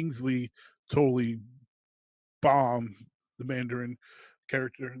Ben Kingsley totally bomb the Mandarin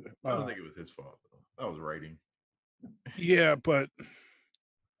character. I don't think it was his fault though. That was writing. Yeah, but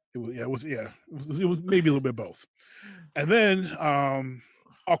it was maybe a little bit both. And then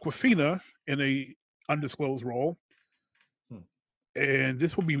Awkwafina in a undisclosed role. And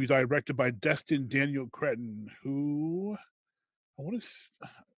this will be directed by Destin Daniel Cretton, who I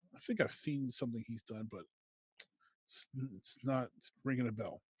think I've seen something he's done, but it's not ringing a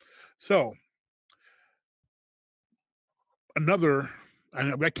bell. So another, I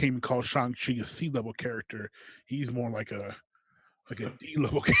know that came called Shang-Chi a C-level character. He's more like a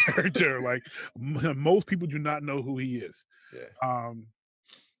D-level character. Like most people do not know who he is. Yeah.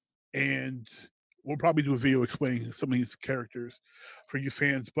 And we'll probably do a video explaining some of these characters for you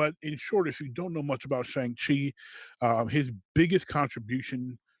fans. But in short, if you don't know much about Shang-Chi, his biggest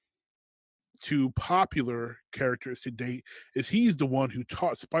contribution to popular characters to date is he's the one who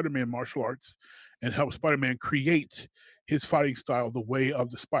taught Spider-Man martial arts and helped Spider-Man create his fighting style, the Way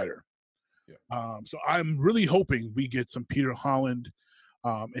of the Spider. Yeah. So I'm really hoping we get some Peter Holland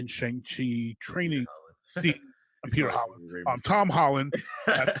and Shang-Chi training scene. Peter Holland, Tom Holland,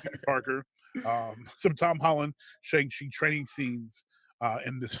 Peter Parker. Some Tom Holland Shang-Chi training scenes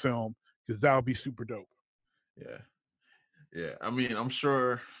in this film, because that'll be super dope. Yeah. I mean, I'm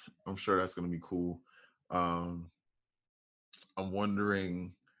sure that's gonna be cool. I'm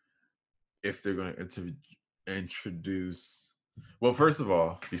wondering if they're gonna introduce. Well, first of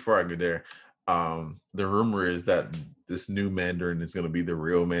all, before I go there, the rumor is that this new Mandarin is gonna be the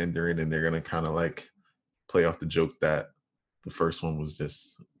real Mandarin, and they're gonna kind of like play off the joke that the first one was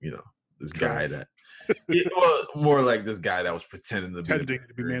just, you know, this guy that, well, more like this guy that was pretending to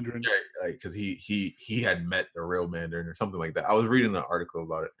be Mandarin, like because he had met the real Mandarin or something like that. I was reading an article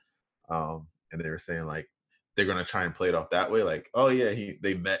about it, and they were saying like they're gonna try and play it off that way, like, oh yeah,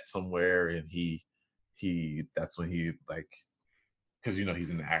 they met somewhere and he that's when he, like, because you know he's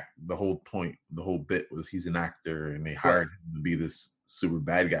an act. The whole bit was he's an actor, and they hired him to be this super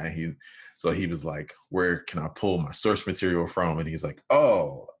bad guy. So he was like, where can I pull my source material from? And he's like,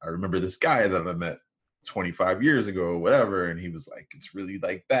 oh, I remember this guy that I met 25 years ago or whatever, and he was like, it's really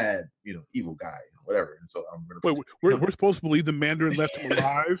like bad, you know, evil guy, whatever. And so I'm gonna we're supposed to believe the Mandarin left him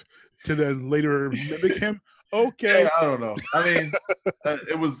alive to then later mimic him. Okay, yeah, I don't know. I mean,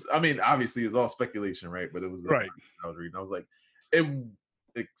 it was. I mean, obviously, it's all speculation, right? But it was right. I was reading. I was like,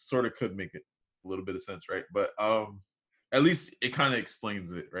 it sort of could make it a little bit of sense, right? But at least it kind of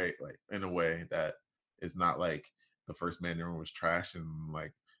explains it, right? Like in a way that it's not like the first Mandarin was trash and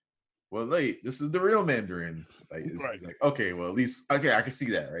like, well, wait, this is the real Mandarin. Like, it's like, okay, well, at least, okay, I can see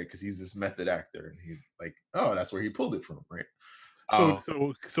that, right? Because he's this method actor, and he like, oh, that's where he pulled it from, right?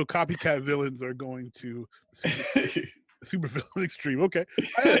 So copycat villains are going to super villain extreme. Okay,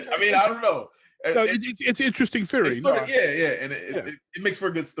 I mean, I don't know. No, it's an interesting theory. It's sort of, and it makes for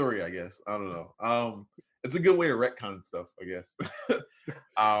a good story, I guess. I don't know. It's a good way to retcon stuff, I guess.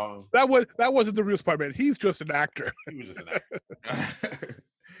 That wasn't the real Spider-Man. He's just an actor. He was just an actor.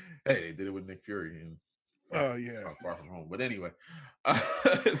 Hey, they did it with Nick Fury and Far From Home. But anyway,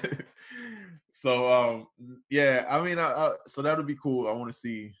 so I mean, so that'll be cool. I want to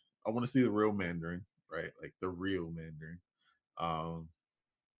see the real Mandarin, right? Like the real Mandarin,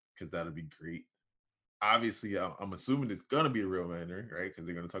 because that'll be great. Obviously, I'm assuming it's gonna be the real Mandarin, right? Because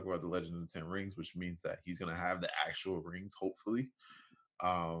they're gonna talk about the Legend of the Ten Rings, which means that he's gonna have the actual rings, hopefully.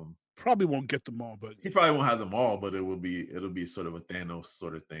 Probably won't get them all, but he probably won't have them all. But it'll be sort of a Thanos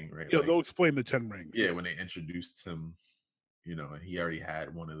sort of thing, right? Yeah, like, they'll explain the 10 rings. Yeah, when they introduced him, you know, and he already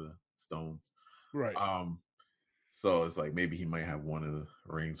had one of the stones, right? So it's like maybe he might have one of the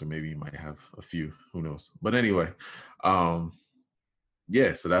rings, or maybe he might have a few. Who knows? But anyway,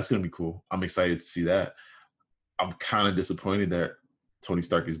 yeah, so that's gonna be cool. I'm excited to see that. I'm kind of disappointed that Tony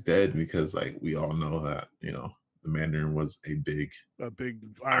Stark is dead, because like we all know that, you know, the Mandarin was a big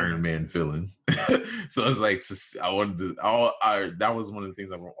Iron Man villain. So it's like that was one of the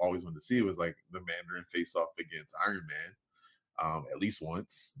things I always wanted to see, was like the Mandarin face off against Iron Man, at least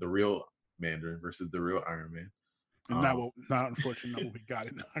once, the real Mandarin versus the real Iron Man. And not unfortunately, we got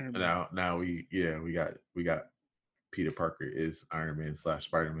it in Iron Man. Now we got Peter Parker is Iron Man /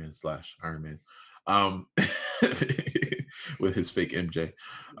 Spider-Man / Iron Man. With his fake MJ.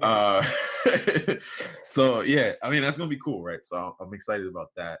 So yeah, I mean, that's gonna be cool, right? So I'm excited about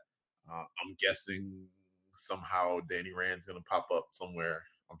that. I'm guessing somehow Danny Rand's gonna pop up somewhere,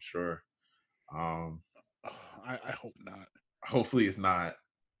 I'm sure. I hope not. Hopefully it's not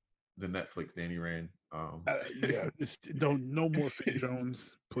the Netflix Danny Rand. Yeah, no more Finn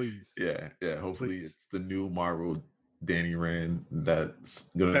Jones, please. Yeah, hopefully it's the new Marvel Danny Rand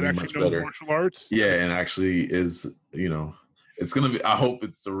that's gonna be actually much better. Martial arts. Yeah, and actually is, you know, it's gonna be. I hope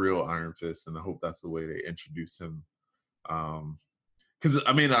it's the real Iron Fist, and I hope that's the way they introduce him. Because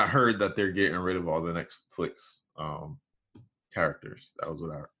I mean, I heard that they're getting rid of all the Netflix characters. That was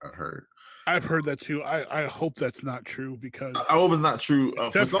what I heard. I've heard that too. I hope that's not true, because I hope it's not true.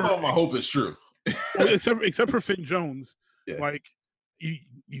 For some of them, I hope it's true. except for Finn Jones, yeah. Like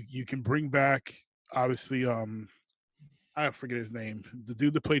you can bring back, obviously, I forget his name, the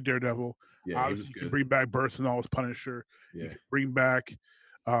dude that played Daredevil. Yeah, he was good. You can bring back Bersenol as Punisher. Yeah. You can bring back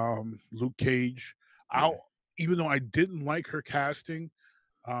Luke Cage. Yeah. Even though I didn't like her casting,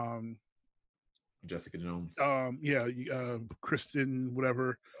 Jessica Jones. Kristen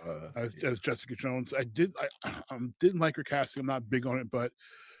whatever as Jessica Jones. I didn't like her casting. I'm not big on it, but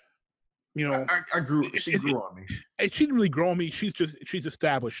you know, she grew on me. She didn't really grow on me. She's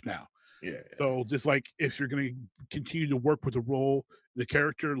established now. Yeah. So just like, if you're going to continue to work with the role, the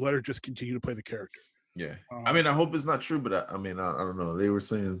character, let her just continue to play the character. Yeah. I mean, I hope it's not true, but I mean, I don't know. They were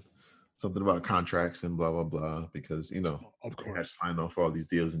saying something about contracts and blah blah blah, because, you know, of course, they had signed off for all these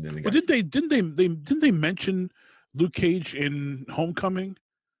deals, and then they got. But didn't they mention Luke Cage in Homecoming?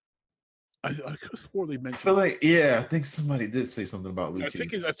 I could have swore they mentioned. I feel like, I think somebody did say something about Luke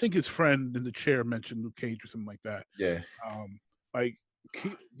Cage. I think his friend in the chair mentioned Luke Cage or something like that. Yeah. Like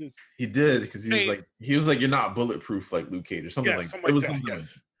he did, because he was like you're not bulletproof like Luke Cage or something like that. It was something like,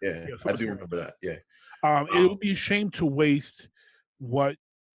 yeah, I do remember that. Yeah. It would be a shame to waste what,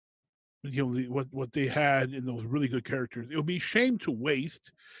 you know, what they had in those really good characters. It would be a shame to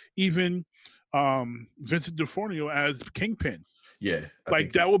waste even Vincent D'Onofrio as Kingpin. Yeah,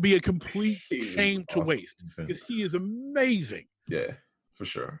 like that would be a complete shame to waste, because he is amazing. Yeah, for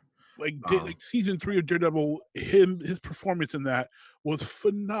sure. Like season 3 of Daredevil, his performance in that was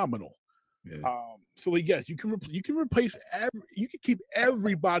phenomenal. Yeah. So like, yes, you can replace you can keep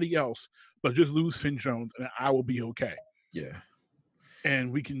everybody else, but just lose Finn Jones, and I will be okay. Yeah.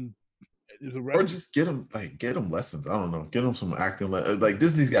 And we can, or just get him lessons. I don't know, get him some acting. Like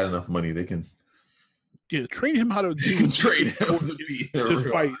Disney's got enough money; they can. Yeah, train him how to train him to be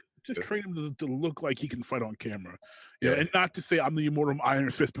fight Just train him to look like he can fight on camera. Yeah. And not to say I'm the immortal Iron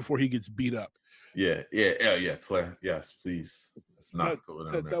Fist before he gets beat up. Yeah. Yes, please. It's not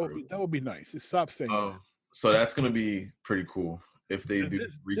that would be nice. Just stop saying that. So that's gonna be pretty cool if they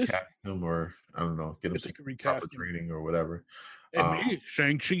recast him, or I don't know, get him some proper training or whatever. And maybe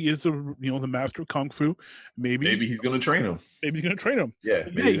Shang-Chi is the master of Kung Fu. Maybe he's gonna train him. Yeah.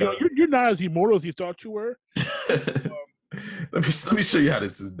 You're not as immortal as you thought you were. Let me show you how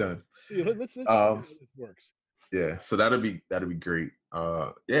this is done. Let's see how this works. Yeah, so that'd be great.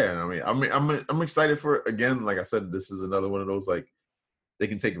 Yeah, I mean, I'm excited for it. Again, like I said, this is another one of those, like, they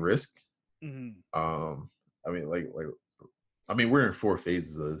can take risk. Mm-hmm. I mean, we're in 4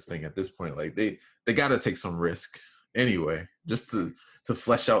 phases of this thing at this point. Like, they got to take some risk anyway, just to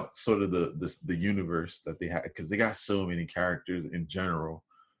flesh out sort of the universe that they have, because they got so many characters in general.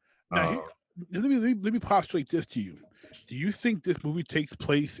 Now, let me postulate this to you. Do you think this movie takes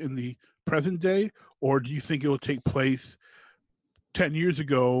place in the present day, or do you think it will take place 10 years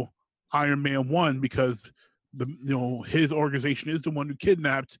ago, Iron Man 1, because his organization is the one who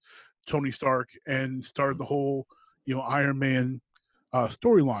kidnapped Tony Stark and started the whole Iron Man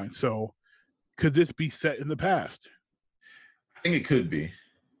storyline? So could this be set in the past? I think it could be.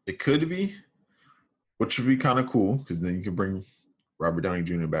 Which would be kind of cool, because then you can bring Robert Downey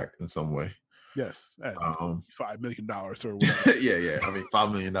Jr. back in some way. Yes, at $5 million or whatever. yeah. I mean,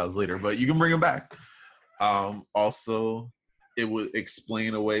 $5 million later, but you can bring him back. Also, it would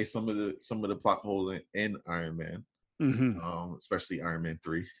explain away some of the plot holes in Iron Man, especially Iron Man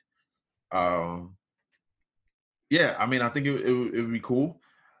 3. Yeah, I mean, I think it would be cool.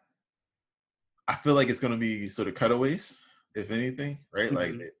 I feel like it's gonna be sort of cutaways, if anything, right? Mm-hmm.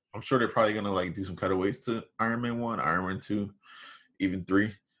 Like, I'm sure they're probably gonna like do some cutaways to Iron Man 1, Iron Man 2, even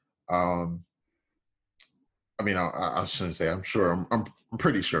 3. I mean, I shouldn't say I'm sure. I'm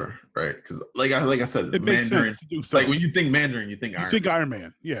pretty sure, right? Because like I said, it Mandarin. So. Like, when you think Mandarin, you think Iron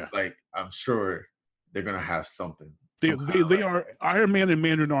Man. Yeah. Like, I'm sure they're gonna have something. They are Iron Man and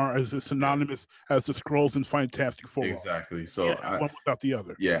Mandarin are as synonymous as the Skrulls and Fantastic Four. Exactly. So one without the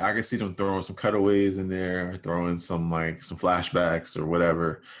other. Yeah, I can see them throwing some cutaways in there, throwing some flashbacks or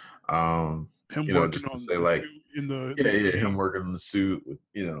whatever. Him working just on to say, like, him working on the suit,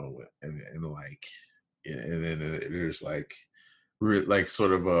 and like. Yeah, and then there's like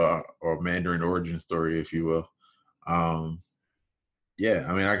sort of a Mandarin origin story, if you will. Yeah,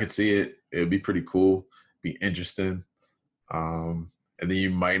 I mean, I could see it. It'd be pretty cool, be interesting. And then you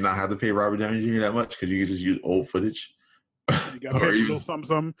might not have to pay Robert Downey Jr. that much, because you could just use old footage. You got or even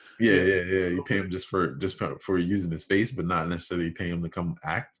some. Yeah. You pay him just for using his face, but not necessarily pay him to come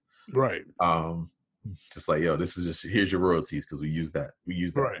act. Right. Just like, this is just, here's your royalties, because we used that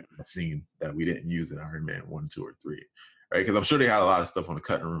scene that we didn't use in Iron Man 1, 2, or 3, right? Because I'm sure they had a lot of stuff on the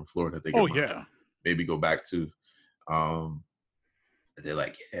cutting room floor that they could maybe go back to. They're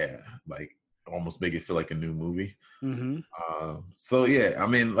like, like, almost make it feel like a new movie. So yeah, I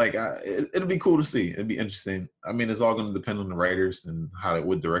mean, like, it'll be cool to see. It'd be interesting. I mean, it's all going to depend on the writers and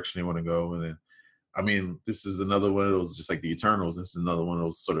what direction they want to go. And then, I mean, this is another one of those, just like the Eternals, this is another one of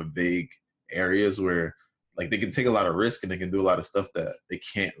those sort of vague areas where, like, they can take a lot of risk and they can do a lot of stuff that they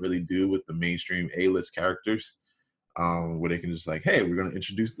can't really do with the mainstream A-list characters, where they can just like, hey, we're going to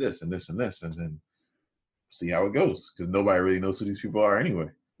introduce this and this and this, and then see how it goes, because nobody really knows who these people are anyway.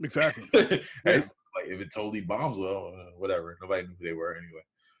 Exactly. Like, if it totally bombs, well, whatever, nobody knew who they were anyway.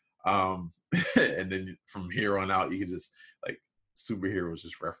 And then from here on out, you can just, like, superheroes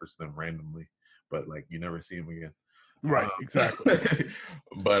just reference them randomly, but like, you never see them again. Right, exactly.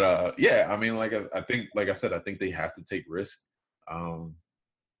 But yeah, I mean, like, I think, like I said, I think they have to take risk, and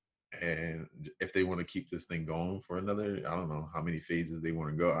if they want to keep this thing going for another, I don't know how many phases they want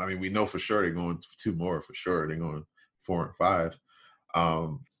to go. I mean, we know for sure they're going 2 more for sure. They're going 4 and 5.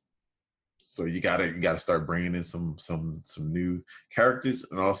 So you gotta start bringing in some new characters,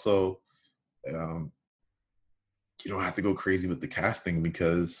 and also, you don't have to go crazy with the casting,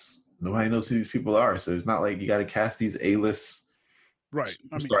 because nobody knows who these people are. So it's not like you got to cast these A-list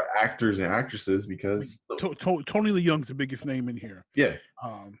actors and actresses, because Tony Leung's the biggest name in here. Yeah.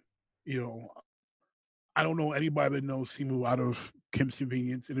 I don't know anybody that knows Simu out of Kim's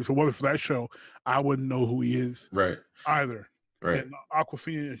Convenience, and if it wasn't for that show, I wouldn't know who he is. Right. Either. Right. And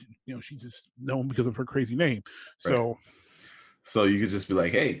Awkwafina, she's just known because of her crazy name. So you could just be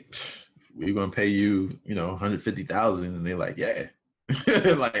like, hey, we're gonna pay you, $150,000, and they're like, yeah.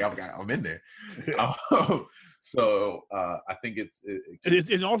 Like, I'm in there. So I think it's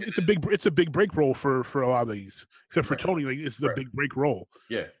a big break role for a lot of these, except for Tony. Like, it's a big break role.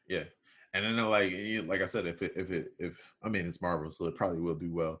 Yeah. And then like I said, if I mean it's Marvel, so it probably will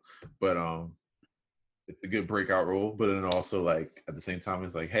do well. But it's a good breakout role. But then also like at the same time,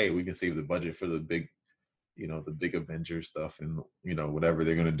 it's like, hey, we can save the budget for the big, the big Avengers stuff, and whatever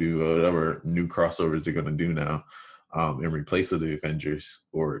they're gonna do, whatever new crossovers they're gonna do now, in replace of the Avengers.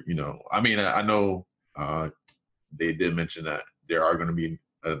 Or I mean, I know they did mention that there are gonna be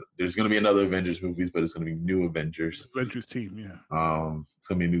there's gonna be another Avengers movies, but it's gonna be new Avengers. Avengers team, yeah. It's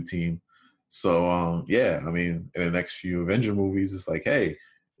gonna be a new team. So yeah, I mean, in the next few Avenger movies, it's like, hey,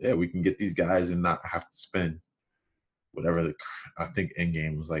 yeah, we can get these guys and not have to spend whatever I think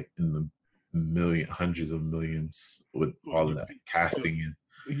Endgame was like in the hundreds of millions with all of that casting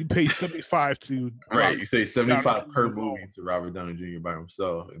and you pay 75 to right. You say 75 per movie to Robert Downey Jr. by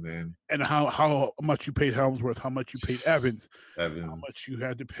himself, and how much you paid Helmsworth, how much you paid Evans, how much you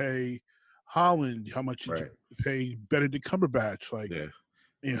had to pay Holland, how much you had to pay Benedict Cumberbatch, like. Yeah.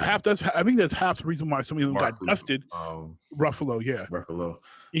 I think that's half the reason why some of them got dusted. Ruffalo, yeah. Ruffalo.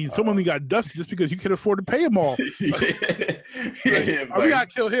 Some of them got dusted just because you can afford to pay them all. We gotta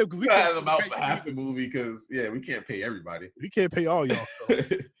kill him because we can't have them out for half the movie because we can't pay everybody. We can't pay all y'all. So.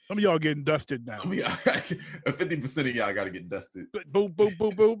 Some of y'all getting dusted now. 50% of y'all got to get dusted. Boom, boom,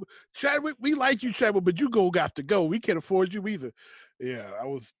 boom, boom. Chadwick, we like you, Chadwick, but you got to go. We can't afford you either. Yeah,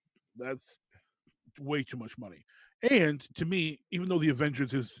 that's way too much money. And to me, even though the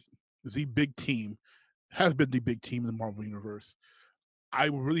Avengers is the big team, has been the big team in the Marvel Universe, I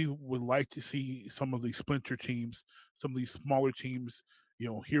really would like to see some of these splinter teams, some of these smaller teams,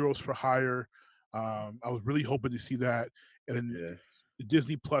 heroes for hire. I was really hoping to see that. And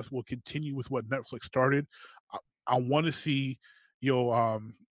Disney Plus will continue with what Netflix started. I want to see, I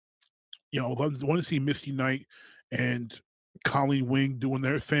want to see Misty Knight and Colleen Wing doing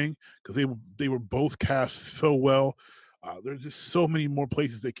their thing because they were both cast so well. There's just so many more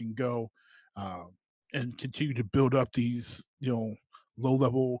places they can go and continue to build up these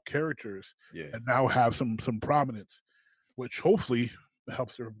low-level characters and now have some prominence, which hopefully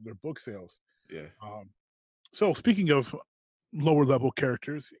helps their book sales. Yeah. So speaking of lower-level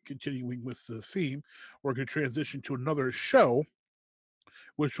characters, continuing with the theme, we're going to transition to another show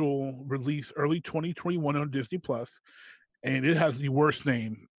which will release early 2021 on Disney Plus. And it has the worst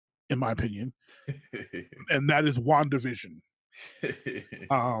name, in my opinion, and that is WandaVision.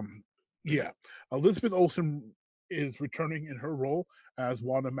 Elizabeth Olsen is returning in her role as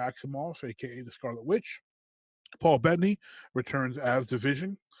Wanda Maximoff, aka the Scarlet Witch. Paul Bettany returns as the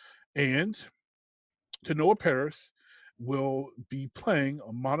Vision, and Tanoa Paris will be playing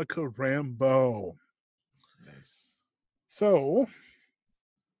Monica Rambeau. Nice. So,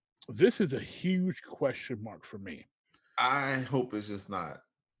 this is a huge question mark for me. I hope it's just not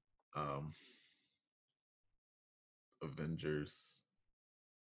Avengers.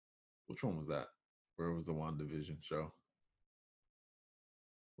 Which one was that? Where was the WandaVision show?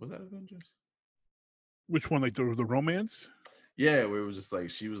 Was that Avengers? Which one? Like the romance? Yeah, where it was just like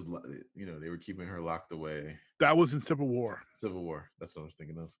she was, they were keeping her locked away. That was in Civil War. Civil War. That's what I was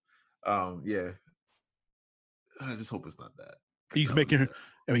thinking of. Yeah. I just hope it's not that. He's making her.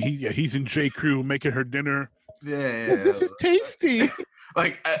 I mean, he's in J. Crew making her dinner. Yeah. This is tasty.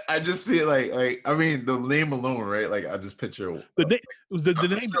 Like I just feel like I mean the name alone, right? Like I just picture the name is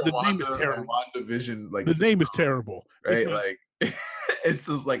terrible. WandaVision, like the name is terrible, right? Like it's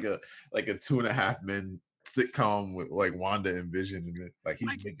just like a 2.5 Men sitcom with like Wanda and Vision, and like he's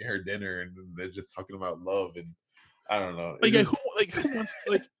making her dinner, and they're just talking about love, and I don't know. Who wants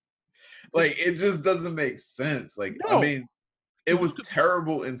like it just doesn't make sense. Like no. I mean, it was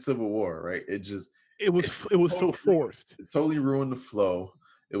terrible in Civil War, right? It was totally, so forced. It totally ruined the flow.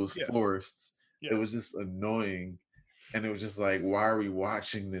 It was forced. Yeah. It was just annoying. And it was just like, why are we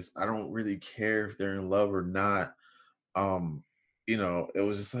watching this? I don't really care if they're in love or not. It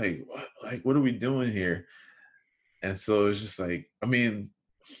was just like, what are we doing here? And so it's just like, I mean,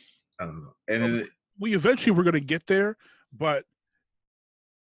 I don't know. And we eventually were going to get there, but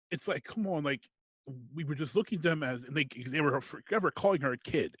it's like, come on, like we were just looking at them as, and they were forever calling her a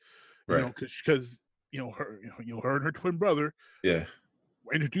kid, right? Because her and her twin brother,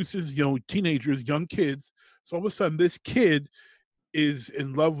 introduces teenagers, young kids. So all of a sudden, this kid is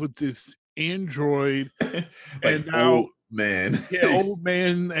in love with this android, like and now old man, old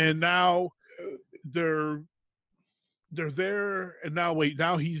man, and now they're there, and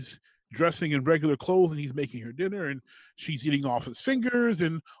now he's dressing in regular clothes, and he's making her dinner, and she's eating off his fingers,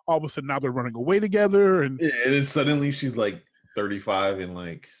 and all of a sudden now they're running away together, and then suddenly she's like 35 and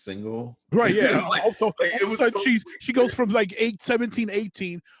like single, right? Yeah. She goes from like 17,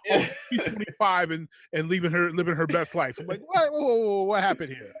 18, she's 25 and living her best life. I'm like, what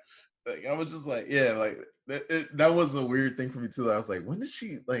happened here? Like I was just like, yeah, like that was a weird thing for me too. I was like, when did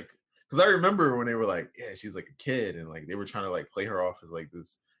she like? Because I remember when they were like, yeah, she's like a kid, and like they were trying to like play her off as like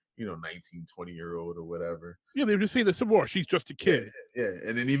this, 19, 20-year-old or whatever. Yeah, they were just saying the Civil War. She's just a kid. Yeah,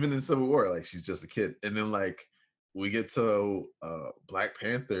 and then even in Civil War, like she's just a kid, and then like we get to Black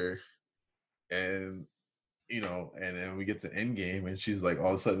Panther, and and then we get to Endgame, and she's like, all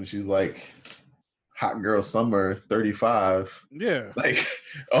of a sudden, she's like, hot girl summer 35. Yeah. Like,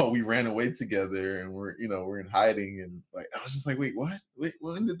 oh, we ran away together, and we're in hiding, and like I was just like, wait, what? Wait,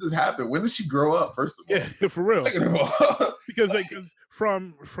 when did this happen? When did she grow up? First of all, yeah, for real. Second of all, because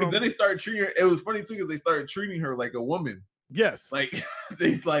from then they started treating her. It was funny too because they started treating her like a woman. Yes. Like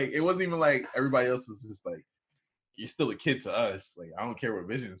it wasn't even like everybody else was just like, you're still a kid to us. Like, I don't care what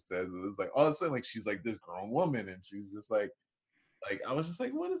Vision says. It was like all of a sudden, like she's like this grown woman, and she's just like I was just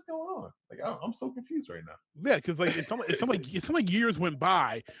like, what is going on? Like, I'm so confused right now. Yeah, because like it's like years went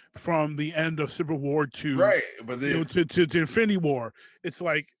by from the end of Civil War to right, but then to Infinity War. It's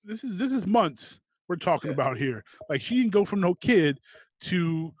like this is months we're talking about here. Like she didn't go from no kid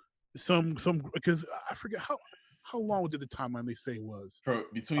to some because I forget how long did the timeline they say was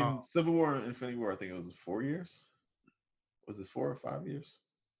between Civil War and Infinity War. I think it was 4 years. Was it 4 or 5 years?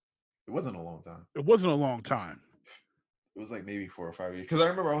 It wasn't a long time. It wasn't a long time. It was like maybe 4 or 5 years. Because I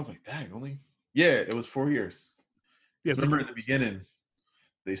remember I was like, dang, only it was 4 years. Yeah, remember in the beginning,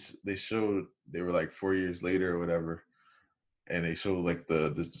 they showed they were like 4 years later or whatever, and they showed like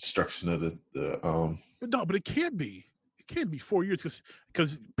the destruction of the But it can't be. It can't be 4 years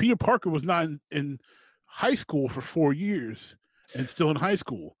because Peter Parker was not in high school for 4 years and still in high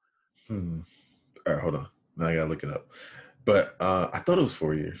school. All right, hold on. Now I gotta look it up. But I thought it was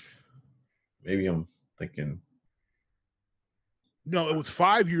 4 years. Maybe I'm thinking. No, it was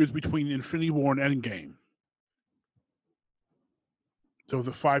 5 years between Infinity War and Endgame. So it was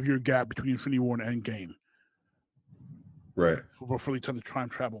a 5-year gap between Infinity War and Endgame. Right. Before they turned to time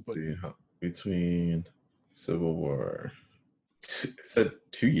travel. But between Civil War, it said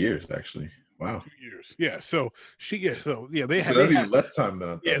 2 years actually. Wow. 2 years. Yeah. So they had. So that's even less time than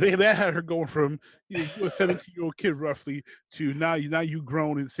I thought. Yeah, they had her going from a 17-year-old kid roughly to now you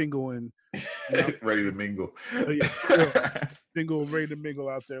grown and single and ready to mingle. Single, ready to mingle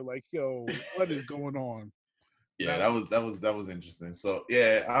out there. Like, yo, what is going on? Yeah, that was interesting. So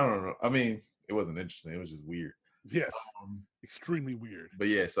yeah, I don't know. I mean, it wasn't interesting. It was just weird. Yes, extremely weird. But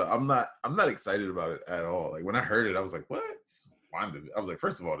yeah, so I'm not excited about it at all. Like when I heard it, I was like, what? Wanda. I was like,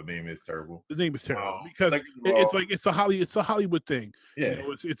 first of all, the name is terrible. The name is terrible because it's a Hollywood thing. Yeah,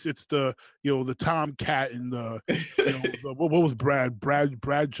 it's the the Tomcat and the what was Brad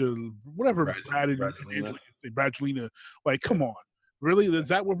whatever Bradgelina. Like, come on, really? Is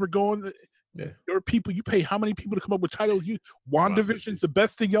that where we're going? Yeah, there are people you pay how many people to come up with titles? WandaVision's the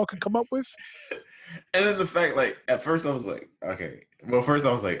best thing y'all can come up with. And then the fact, like, at first I was like, okay. Well, first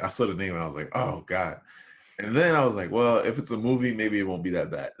I was like, I saw the name and I was like, oh God. And then I was like, well, if it's a movie, maybe it won't be that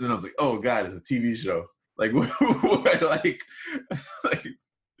bad. And then I was like, oh God, it's a TV show. Like, what? Like,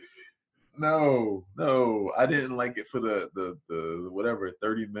 no, I didn't like it for the whatever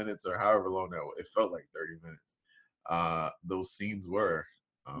 30 minutes or however long that was. It felt like 30 minutes. Those scenes were.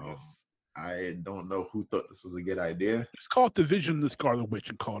 I don't know who thought this was a good idea. Just call it the Vision, the Scarlet Witch,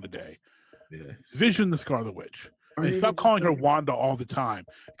 and call it a day. Yeah, Vision, the Scarlet Witch. And stop calling her Wanda all the time,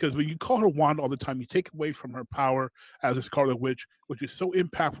 because when you call her Wanda all the time, you take away from her power as a Scarlet Witch, which is so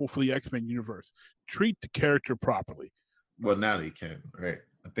impactful for the X-Men universe. Treat the character properly. Well, now they can, right?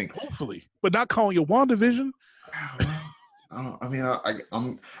 I think hopefully, but not calling it WandaVision. I mean,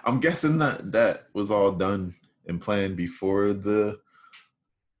 I'm guessing that was all done and planned before the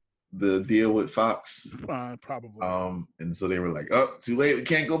deal with Fox. Probably. And so they were like, "Oh, too late. We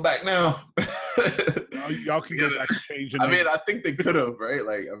can't go back now." Y'all can go back and change. I mean, I think they could have, right?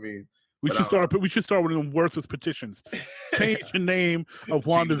 Like, I mean, we should start with them worthless petitions. Change the name of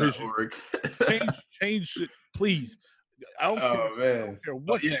WandaVision. change it, please. I don't care. I don't care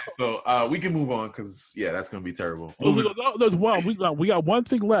what. So we can move on because that's gonna be terrible. We got one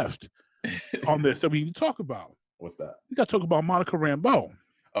thing left on this that we need to talk about. What's that? We got to talk about Monica Rambeau.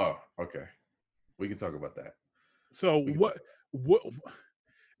 Oh, okay. We can talk about that. So what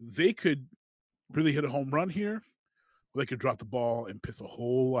they could really hit a home run here. They could drop the ball and piss a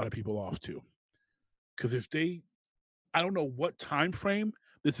whole lot of people off too. Because I don't know what time frame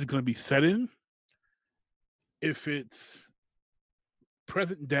this is going to be set in. If it's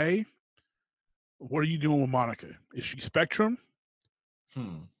present day, what are you doing with Monica? Is she Spectrum?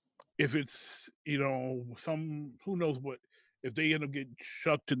 If it's, who knows what, if they end up getting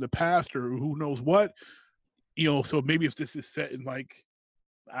chucked in the past or who knows what, so maybe if this is set in like,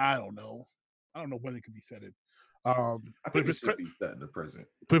 I don't know. I don't know when it could be set in. I think it should be set in the present.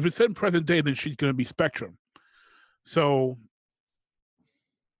 But if it's set in present day, then she's going to be Spectrum. So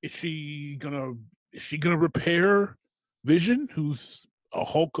is she gonna repair Vision, who's a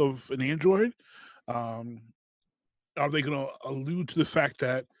Hulk of an android? Are they going to allude to the fact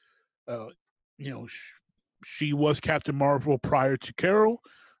that she was Captain Marvel prior to Carol?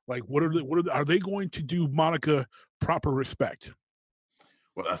 Like, are they going to do Monica proper respect?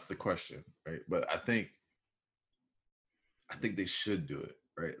 Well, that's the question, right? But I think they should do it,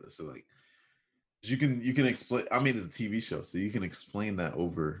 right? So like, you can explain. I mean, it's a TV show, so you can explain that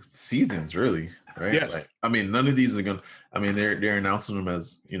over seasons, really, right? Yes. Like, I mean, none of these are gonna. I mean, they're announcing them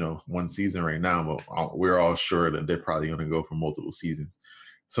as one season right now, but we're all sure that they're probably gonna go for multiple seasons.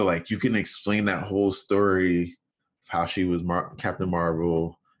 So like, you can explain that whole story of how she was Captain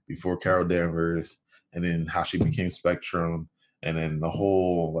Marvel before Carol Danvers, and then how she became Spectrum, and then the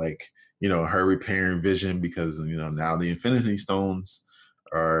whole like her repairing Vision because now the Infinity Stones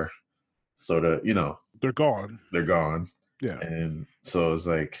are sort of they're gone. Yeah, and so it's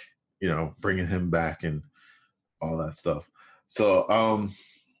like bringing him back and all that stuff. So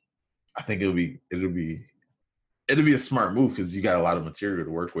I think it'll be a smart move because you got a lot of material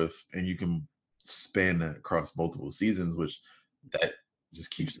to work with, and you can span that across multiple seasons, which that just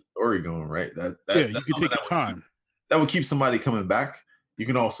keeps the story going, right? That's you can take your time. That would keep somebody coming back. You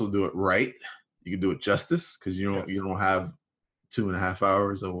can also do it right. You can do it justice because you don't have 2.5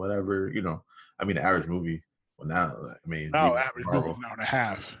 hours or whatever. I mean, the average movie. Well, now average movie is an hour and a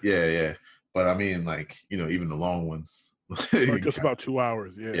half. Yeah. But I mean, like even the long ones, just about 2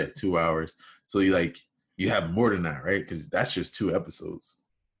 hours. Yeah, 2 hours. So you have more than that, right? Because that's just 2 episodes,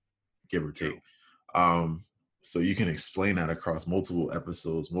 give or take. So you can explain that across multiple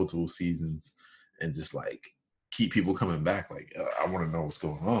episodes, multiple seasons, and just like keep people coming back. Like, I want to know what's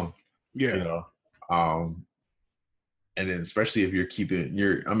going on. Yeah. And then especially if you're keeping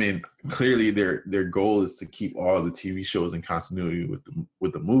clearly their goal is to keep all the TV shows in continuity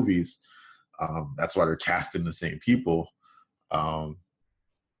with the movies. That's why they're casting the same people.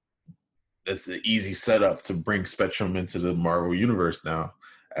 It's an easy setup to bring Spectrum into the Marvel universe now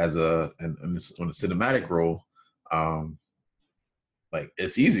as on a cinematic role. Like,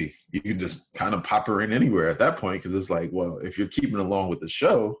 it's easy. You can just kind of pop her in anywhere at that point because it's like, well, if you're keeping along with the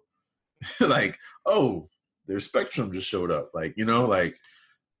show, like, oh, their Spectrum just showed up, like like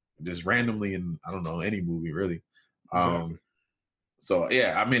just randomly in I don't know any movie really. Exactly. So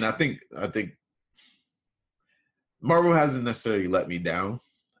yeah, I think Marvel hasn't necessarily let me down.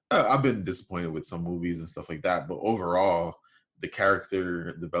 I've been disappointed with some movies and stuff like that, but overall, the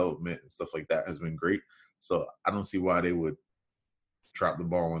character development and stuff like that has been great. So I don't see why they would drop the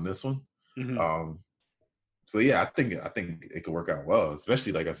ball on this one. Mm-hmm. So yeah, I think it could work out well,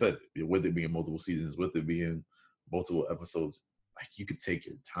 especially like I said, with it being multiple seasons, with it being multiple episodes. Like, you could take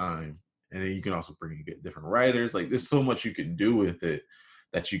your time, and then you can also bring in different writers. Like, there's so much you can do with it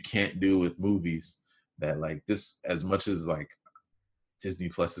that you can't do with movies. That like this, as much as like Disney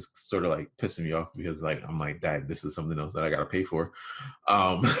Plus is sort of like pissing me off because like I'm like, dang, this is something else that I gotta pay for.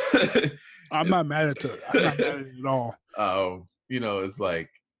 I'm not mad at it. I'm not mad at it at all.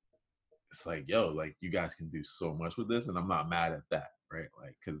 It's like, yo, like, you guys can do so much with this, and I'm not mad at that, right?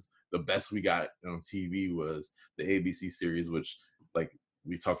 Like, because the best we got on TV was the ABC series, which, like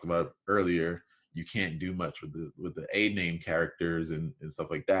we talked about earlier, you can't do much with the A-name characters and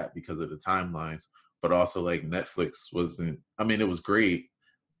stuff like that because of the timelines. But also, like, Netflix wasn't. I mean, it was great,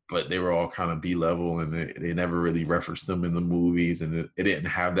 but they were all kind of B-level, and they never really referenced them in the movies, and it didn't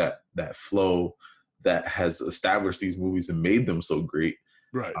have that flow that has established these movies and made them so great.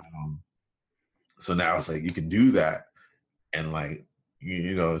 Right. So now it's like you can do that, and like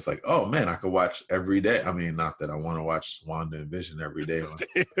it's like, oh man, I could watch every day. I mean, not that I want to watch Wanda and Vision every day,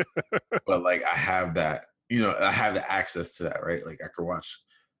 but like I have that, I have the access to that, right? Like I could watch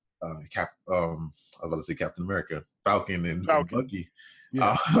I was about to say Captain America, Falcon and Bucky.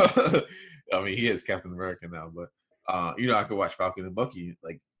 Yeah. I mean, he is Captain America now, but I could watch Falcon and Bucky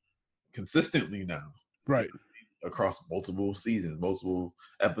like consistently now, right, across multiple seasons, multiple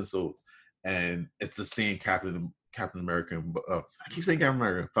episodes. And it's the same Captain America. I keep saying Captain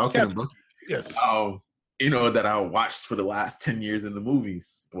America, Falcon and Bucky. Yes. That I watched for the last 10 years in the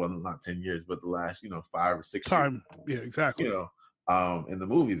movies. Well, not 10 years, but the last 5 or 6 time. years. Yeah, exactly. In the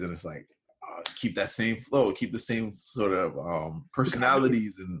movies, and it's like keep that same flow, keep the same sort of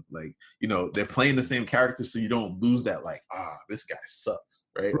personalities, and like they're playing the same character, so you don't lose that like this guy sucks,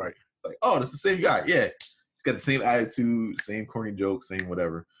 right? Right. It's like, oh, that's the same guy. Yeah, he's got the same attitude, same corny jokes, same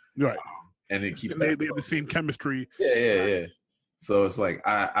whatever. Right. And it keeps they have the same chemistry. Yeah. So it's like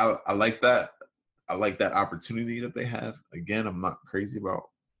I like that. I like that opportunity that they have. Again, I'm not crazy about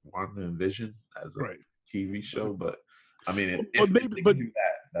Wanda and Vision as a TV show, but I mean, if they can do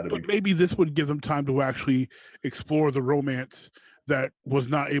that, maybe this would give them time to actually explore the romance that was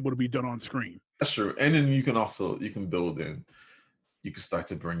not able to be done on screen. That's true. And then you can build in, you can start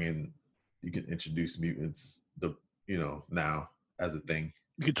to bring in, you can introduce mutants, now as a thing.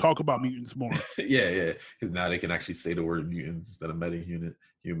 You can talk about mutants more. yeah. Because now they can actually say the word mutants instead of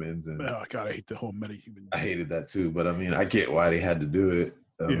humans. And oh God, I hate the whole metahuman. I hated that too, but I mean, I get why they had to do it.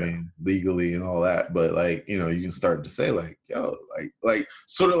 I mean, legally and all that, but like, you can start to say like, yo, like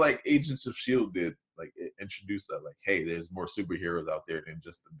sort of like Agents of S.H.I.E.L.D. did, like it introduced that, like, hey, there's more superheroes out there than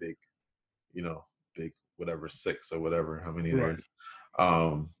just the big, big whatever 6 or whatever, how many there's.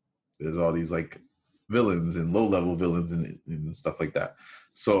 There's all these like villains and low-level villains and stuff like that.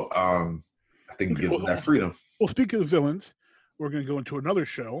 So I think it gives them that freedom. Well, speaking of villains, we're going to go into another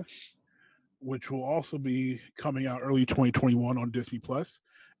show, which will also be coming out early 2021 on Disney Plus,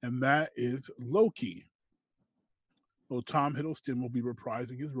 and that is Loki. So Tom Hiddleston will be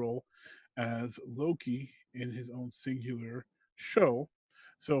reprising his role as Loki in his own singular show.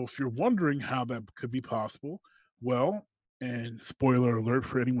 So if you're wondering how that could be possible, well, and spoiler alert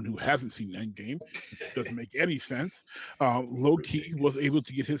for anyone who hasn't seen Endgame, it doesn't make any sense. Loki was able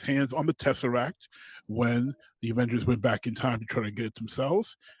to get his hands on the Tesseract when the Avengers went back in time to try to get it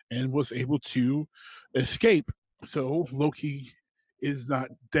themselves, and was able to escape. So Loki is not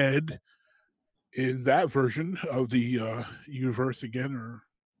dead in that version of the universe again, or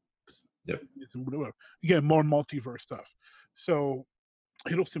whatever. Again, more multiverse stuff. So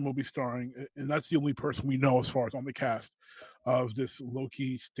Hiddleston will be starring, and that's the only person we know as far as on the cast of this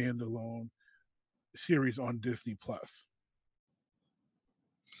Loki standalone series on Disney Plus.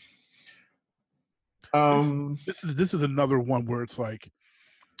 This is another one where it's like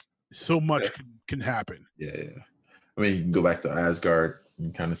so much can happen. Yeah. I mean, you can go back to Asgard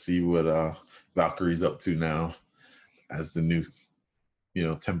and kind of see what Valkyrie's up to now as the new,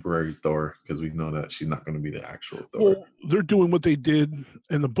 temporary Thor, because we know that she's not going to be the actual Thor. Well, they're doing what they did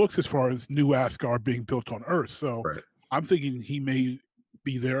in the books as far as new Asgard being built on Earth. So I'm thinking he may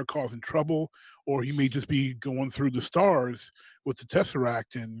be there causing trouble, or he may just be going through the stars with the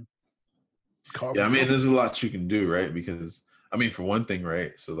Tesseract and causing trouble. There's a lot you can do, right? Because, for one thing,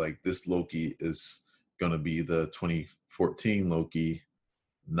 right? So, like, this Loki is going to be the 2014 Loki,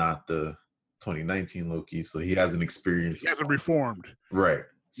 not the 2019 Loki. So he hasn't experienced. He hasn't reformed. Right.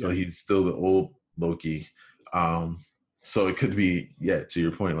 So he's still the old Loki. So it could be, to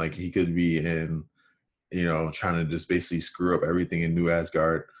your point, like he could be in, trying to just basically screw up everything in New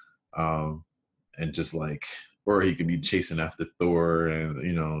Asgard. And just like, or he could be chasing after Thor and,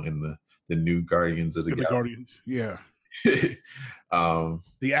 in the new Guardians of the Galaxy. Guardians, yeah. The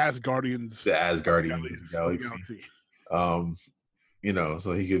Asgardians. The Asgardians of the Galaxy.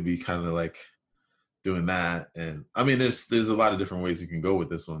 So he could be kind of like doing that. And there's a lot of different ways you can go with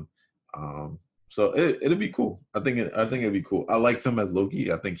this one. So it'll be cool. I think it'd be cool. I liked him as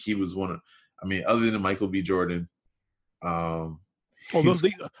Loki. I think he was one of, other than Michael B. Jordan. I'm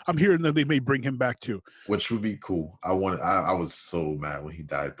hearing that they may bring him back too, which would be cool. I was so mad when he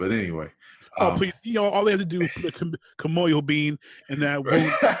died, but anyway. Please! All they had to do was put a Kamoyo bean in that.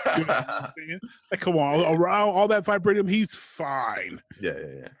 Like, come on, around all that vibranium, he's fine. Yeah.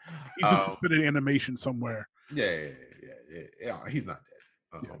 He's just suspended animation somewhere. Yeah. He's not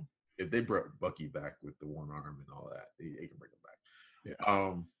dead. If they brought Bucky back with the one arm and all that, they can bring him back.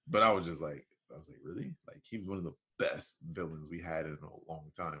 Yeah. But I was like, really? Like, he was one of the best villains we had in a long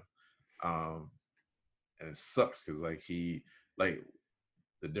time. And it sucks because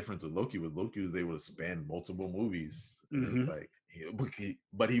the difference with Loki was able to span multiple movies. Mm-hmm.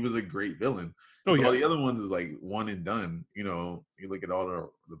 But he was a great villain. All the other ones is like one and done. You look at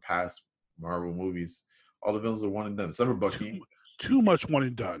all the past Marvel movies, all the villains are one and done. Except for Bucky. Too much one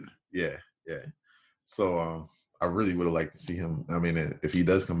and done. Yeah. So I really would have liked to see him. If he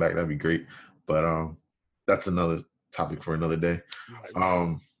does come back, that'd be great. But that's another topic for another day.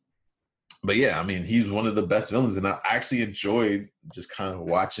 But yeah, he's one of the best villains, and I actually enjoyed just kind of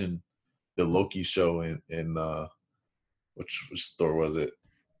watching the Loki show in which Thor was it?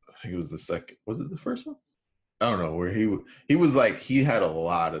 I think it was the second. Was it the first one? I don't know, where he was like, he had a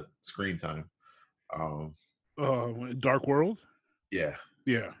lot of screen time. Dark World? Yeah.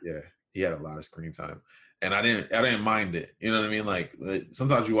 He had a lot of screen time. And I didn't mind it. You know what I mean? Like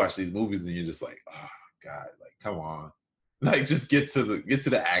sometimes you watch these movies and you're just like, oh God, like come on. Like just get to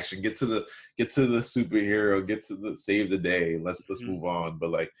the action, get to the superhero, get to the save the day. Let's move on.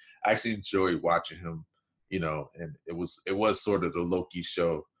 But like I actually enjoyed watching him, you know, and it was sort of the Loki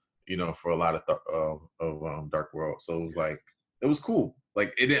show, you know, for a lot of Dark World. So it was like, it was cool.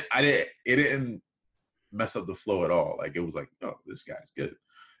 Like it didn't mess up the flow at all. Like it was like, oh, this guy's good.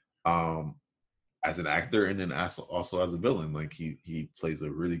 As an actor, and then also as a villain, like he plays a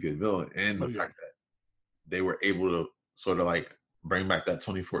really good villain. And the fact that they were able to sort of like bring back that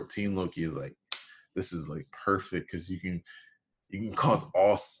 2014 Loki is like, this is like perfect, because you can cause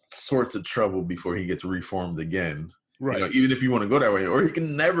all sorts of trouble before he gets reformed again. Right. You know, even if you want to go that way, or he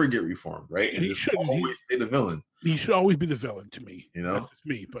can never get reformed, right? And he should always stay the villain. He should always be the villain to me. You know, that's just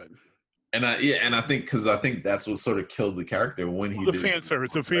me, but. And I think that's what sort of killed the character when he the fan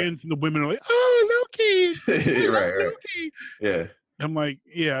service. The fans and the women are like, "Oh, Loki!" right. Loki. Yeah. I'm like,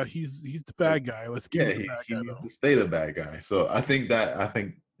 yeah, he's the bad guy. Let's get him the bad guy. He needs to stay the bad guy. So I think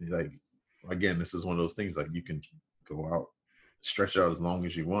like, again, this is one of those things, like you can go out, stretch out as long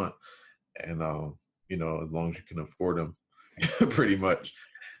as you want, and you know, as long as you can afford him, pretty much.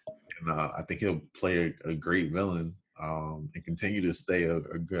 And I think he'll play a great villain. And continue to stay a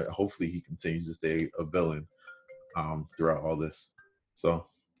good. Hopefully, he continues to stay a villain throughout all this. So,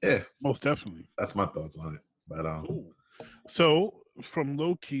 yeah, most definitely. That's my thoughts on it. But so from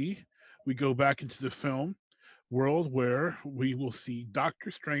Loki, we go back into the film world where we will see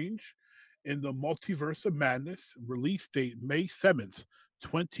Doctor Strange in the Multiverse of Madness. Release date May 7th,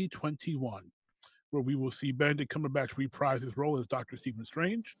 2021. Where we will see Benedict Cumberbatch reprise his role as Doctor Stephen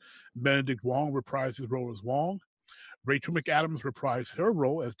Strange. Benedict Wong reprise his role as Wong. Rachel McAdams reprised her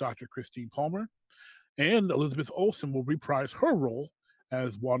role as Dr. Christine Palmer, and Elizabeth Olsen will reprise her role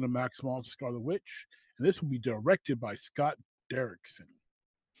as Wanda Maximoff, Scarlet Witch, and this will be directed by Scott Derrickson.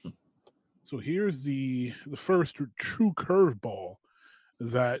 So here's the first true curveball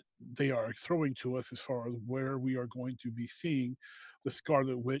that they are throwing to us as far as where we are going to be seeing the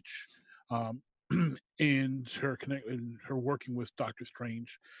Scarlet Witch and her working with Doctor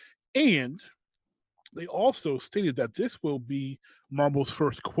Strange, and they also stated that this will be Marvel's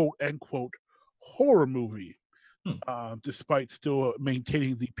first quote-unquote horror movie, despite still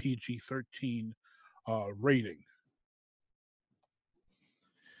maintaining the PG-13 rating.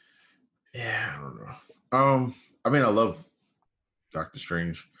 Yeah, I don't know. I mean, I love Doctor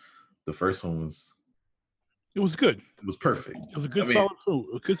Strange. The first one was... It was good. It was perfect. It was a good solid food.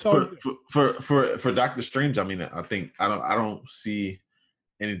 A good solid for Doctor Strange, I mean, I don't see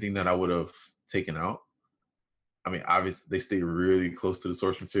anything that I would have taken out. I mean, obviously they stayed really close to the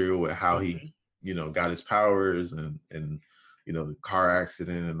source material with how he, you know, got his powers and you know, the car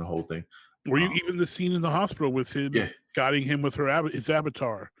accident and the whole thing. Were you even the scene in the hospital with him guiding him with his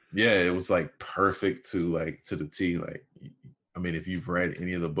avatar? Yeah, it was like perfect to the T. Like, I mean, if you've read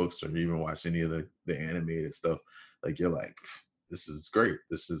any of the books or even watched any of the animated stuff, like you're like, this is great.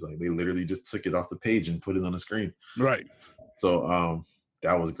 This is like, they literally just took it off the page and put it on the screen. Right. So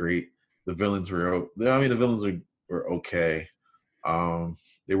that was great. The villains were okay.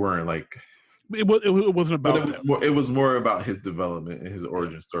 They weren't like, it wasn't about it was more about his development and his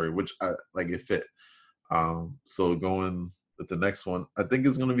origin story, which it fit. So going with the next one, I think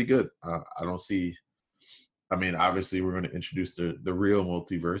it's going to be good. I don't see, I mean, obviously we're going to introduce the real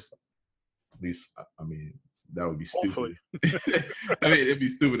multiverse. At least, I mean, that would be stupid. I mean, it'd be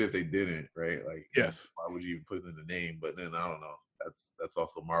stupid if they didn't, right? Like, yes. Why would you even put it in the name? But then I don't know. That's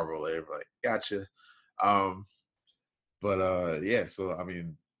also Marvel. They're like, gotcha. Yeah. So I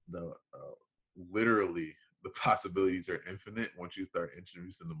mean, literally the possibilities are infinite once you start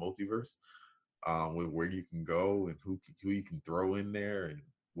introducing the multiverse, with where you can go and who you can throw in there and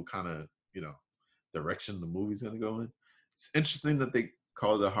what kind of, you know, direction the movie's gonna go in. It's interesting that they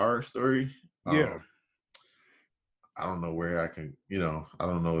call it a horror story. Yeah. I don't know where I can, you know, I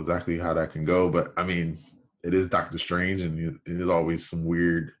don't know exactly how that can go, but I mean, it is Doctor Strange, and it is always some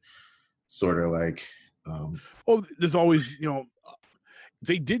weird sort of like. There's always, you know,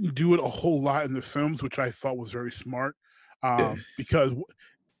 they didn't do it a whole lot in the films, which I thought was very smart, because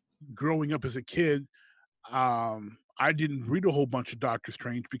growing up as a kid, I didn't read a whole bunch of Doctor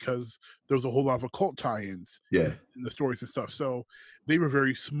Strange because there was a whole lot of occult tie-ins in the stories and stuff. So they were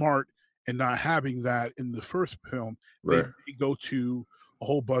very smart in not having that in the first film. Right. They go to a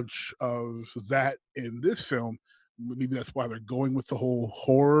whole bunch of that in this film. Maybe that's why they're going with the whole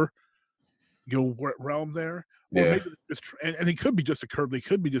horror, you know, realm there. Or maybe and it could be just a curve. They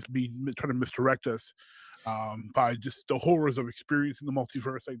could be just trying to misdirect us by just the horrors of experiencing the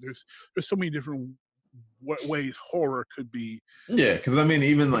multiverse. Like there's so many different ways horror could be. Yeah, because I mean,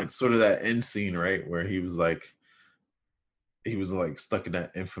 even like sort of that end scene, right, where he was like stuck in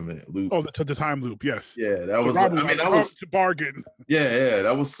that infinite loop. Oh, the time loop. Yes. Yeah, that was. I mean, that was to bargain. Yeah,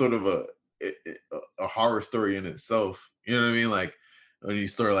 that was sort of a a horror story in itself. You know what I mean? Like when you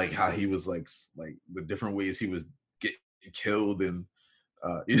start like how he was like the different ways he was getting killed and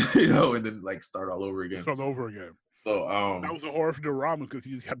you know, and then like start all over again. Start over again. So that was a horror drama because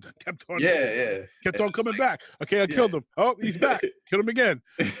he just kept on kept on coming back. Okay, I killed him. Oh, he's back. Killed him again.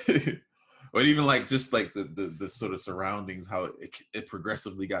 But even like just like the sort of surroundings, how it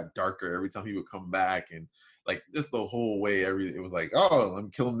progressively got darker every time he would come back, and like just the whole way it was like, oh, I'm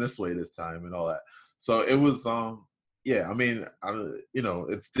killing this way this time and all that. So it was yeah, I mean, you know,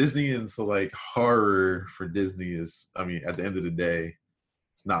 it's Disney, and so like horror for Disney is, I mean, at the end of the day,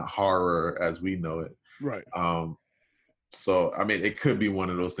 it's not horror as we know it. Right. So I mean, it could be one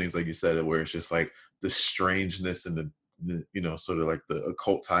of those things like you said, where it's just like the strangeness and the you know, sort of like the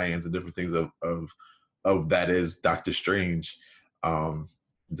occult tie-ins and different things of that is Doctor Strange.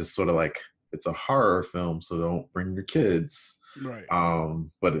 Just sort of like it's a horror film, so don't bring your kids. Right.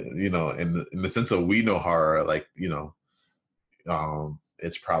 But you know, in the sense of we know horror, like, you know,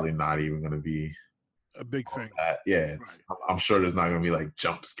 it's probably not even going to be a big thing. Yeah, it's, right. I'm sure there's not going to be like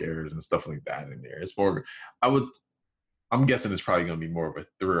jump scares and stuff like that in there. It's more, I'm guessing it's probably going to be more of a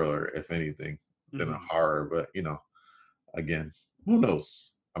thriller, if anything, than a horror. But you know, again, who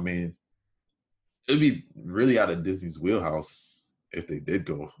knows? I mean, it'd be really out of Disney's wheelhouse if they did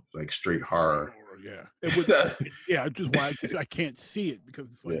go like straight horror. Yeah, it would. Yeah, just why I can't see it, because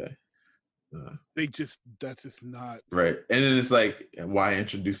it's like that's just not right. And then it's like, why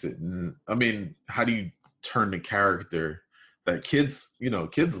introduce it? I mean, how do you turn the character that kids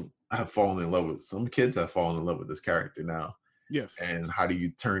have fallen in love with? Some kids have fallen in love with this character now. Yes. And how do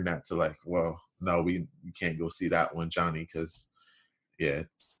you turn that to like, well, no, you can't go see that one, Johnny, because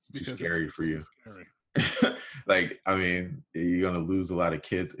it's too scary for you. Scary. Like, I mean, you're gonna lose a lot of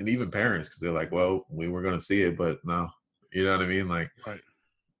kids and even parents, because they're like, well, we were gonna see it, but no, you know what I mean? Like, right.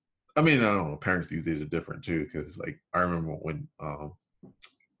 I mean, I don't know. Parents these days are different too, because like I remember when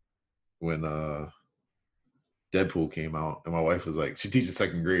Deadpool came out, and my wife was like, she teaches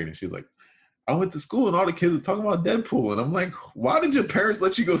second grade, and she's like, I went to school and all the kids are talking about Deadpool, and I'm like, why did your parents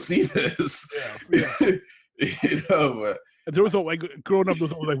let you go see this? Yeah. You know, but there was like growing up, there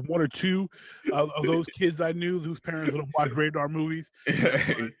was only like one or two of those kids I knew whose parents would watch radar movies.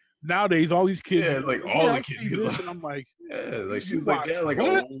 Nowadays, all these kids, like all the kids, and I'm like, like she's like, like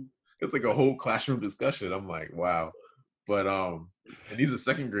it's like a whole classroom discussion. I'm like, wow, but and these are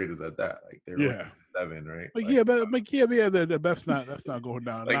second graders at that, like they're 7, right? Like, that's not going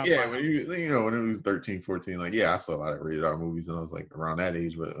down. Like when it was 13, 14, like I saw a lot of rated R movies, and I was like around that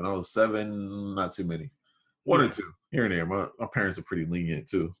age, but when I was 7, not too many. One or two here and there. My parents are pretty lenient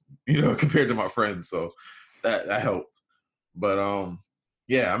too, you know, compared to my friends, so that helped. But I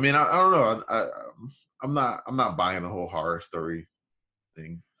mean, I don't know. I'm not buying the whole horror story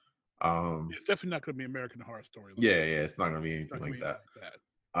thing. It's definitely not going to be American Horror Story. It's not going to be anything like that.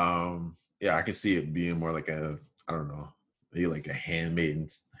 I can see it being more like a, I don't know, maybe like a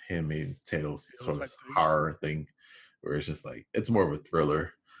Handmaid's Tale sort of horror thing, where it's just like, it's more of a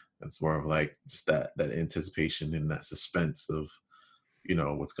thriller. It's more of like just that anticipation and that suspense of, you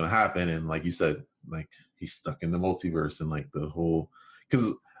know, what's going to happen. And like you said, like he's stuck in the multiverse and like the whole,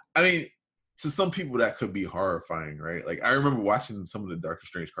 because I mean, to some people that could be horrifying, right? Like I remember watching some of the Doctor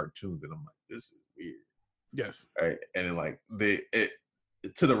Strange cartoons and I'm like, this is weird. Yes. Right. And then like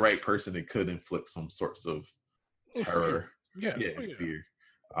to the right person, it could inflict some sorts of terror. Fear.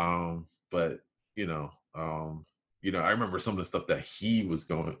 But I remember some of the stuff that he was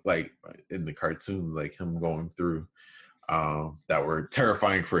going, like in the cartoons, like him going through, that were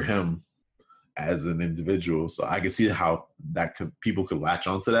terrifying for him as an individual. So I can see how people could latch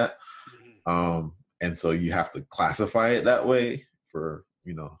onto that. And so you have to classify it that way for,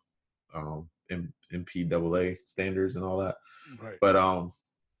 MPAA standards and all that. Right. But I don't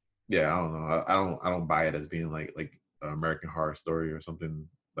know. I don't buy it as being like American Horror Story or something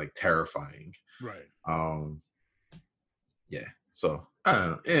like terrifying. Right. So I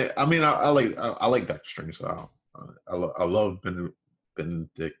don't know. Yeah, I mean, I like Doctor Strange. So I love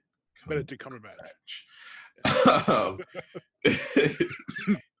Benedict Cumberbatch.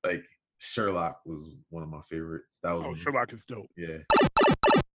 Like Sherlock was one of my favorites. Sherlock is dope. Yeah.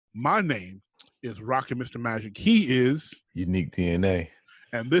 My name is Rockinmrmagic. He is UniqDNA.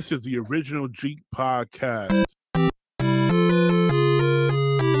 And this is the original Jeek podcast.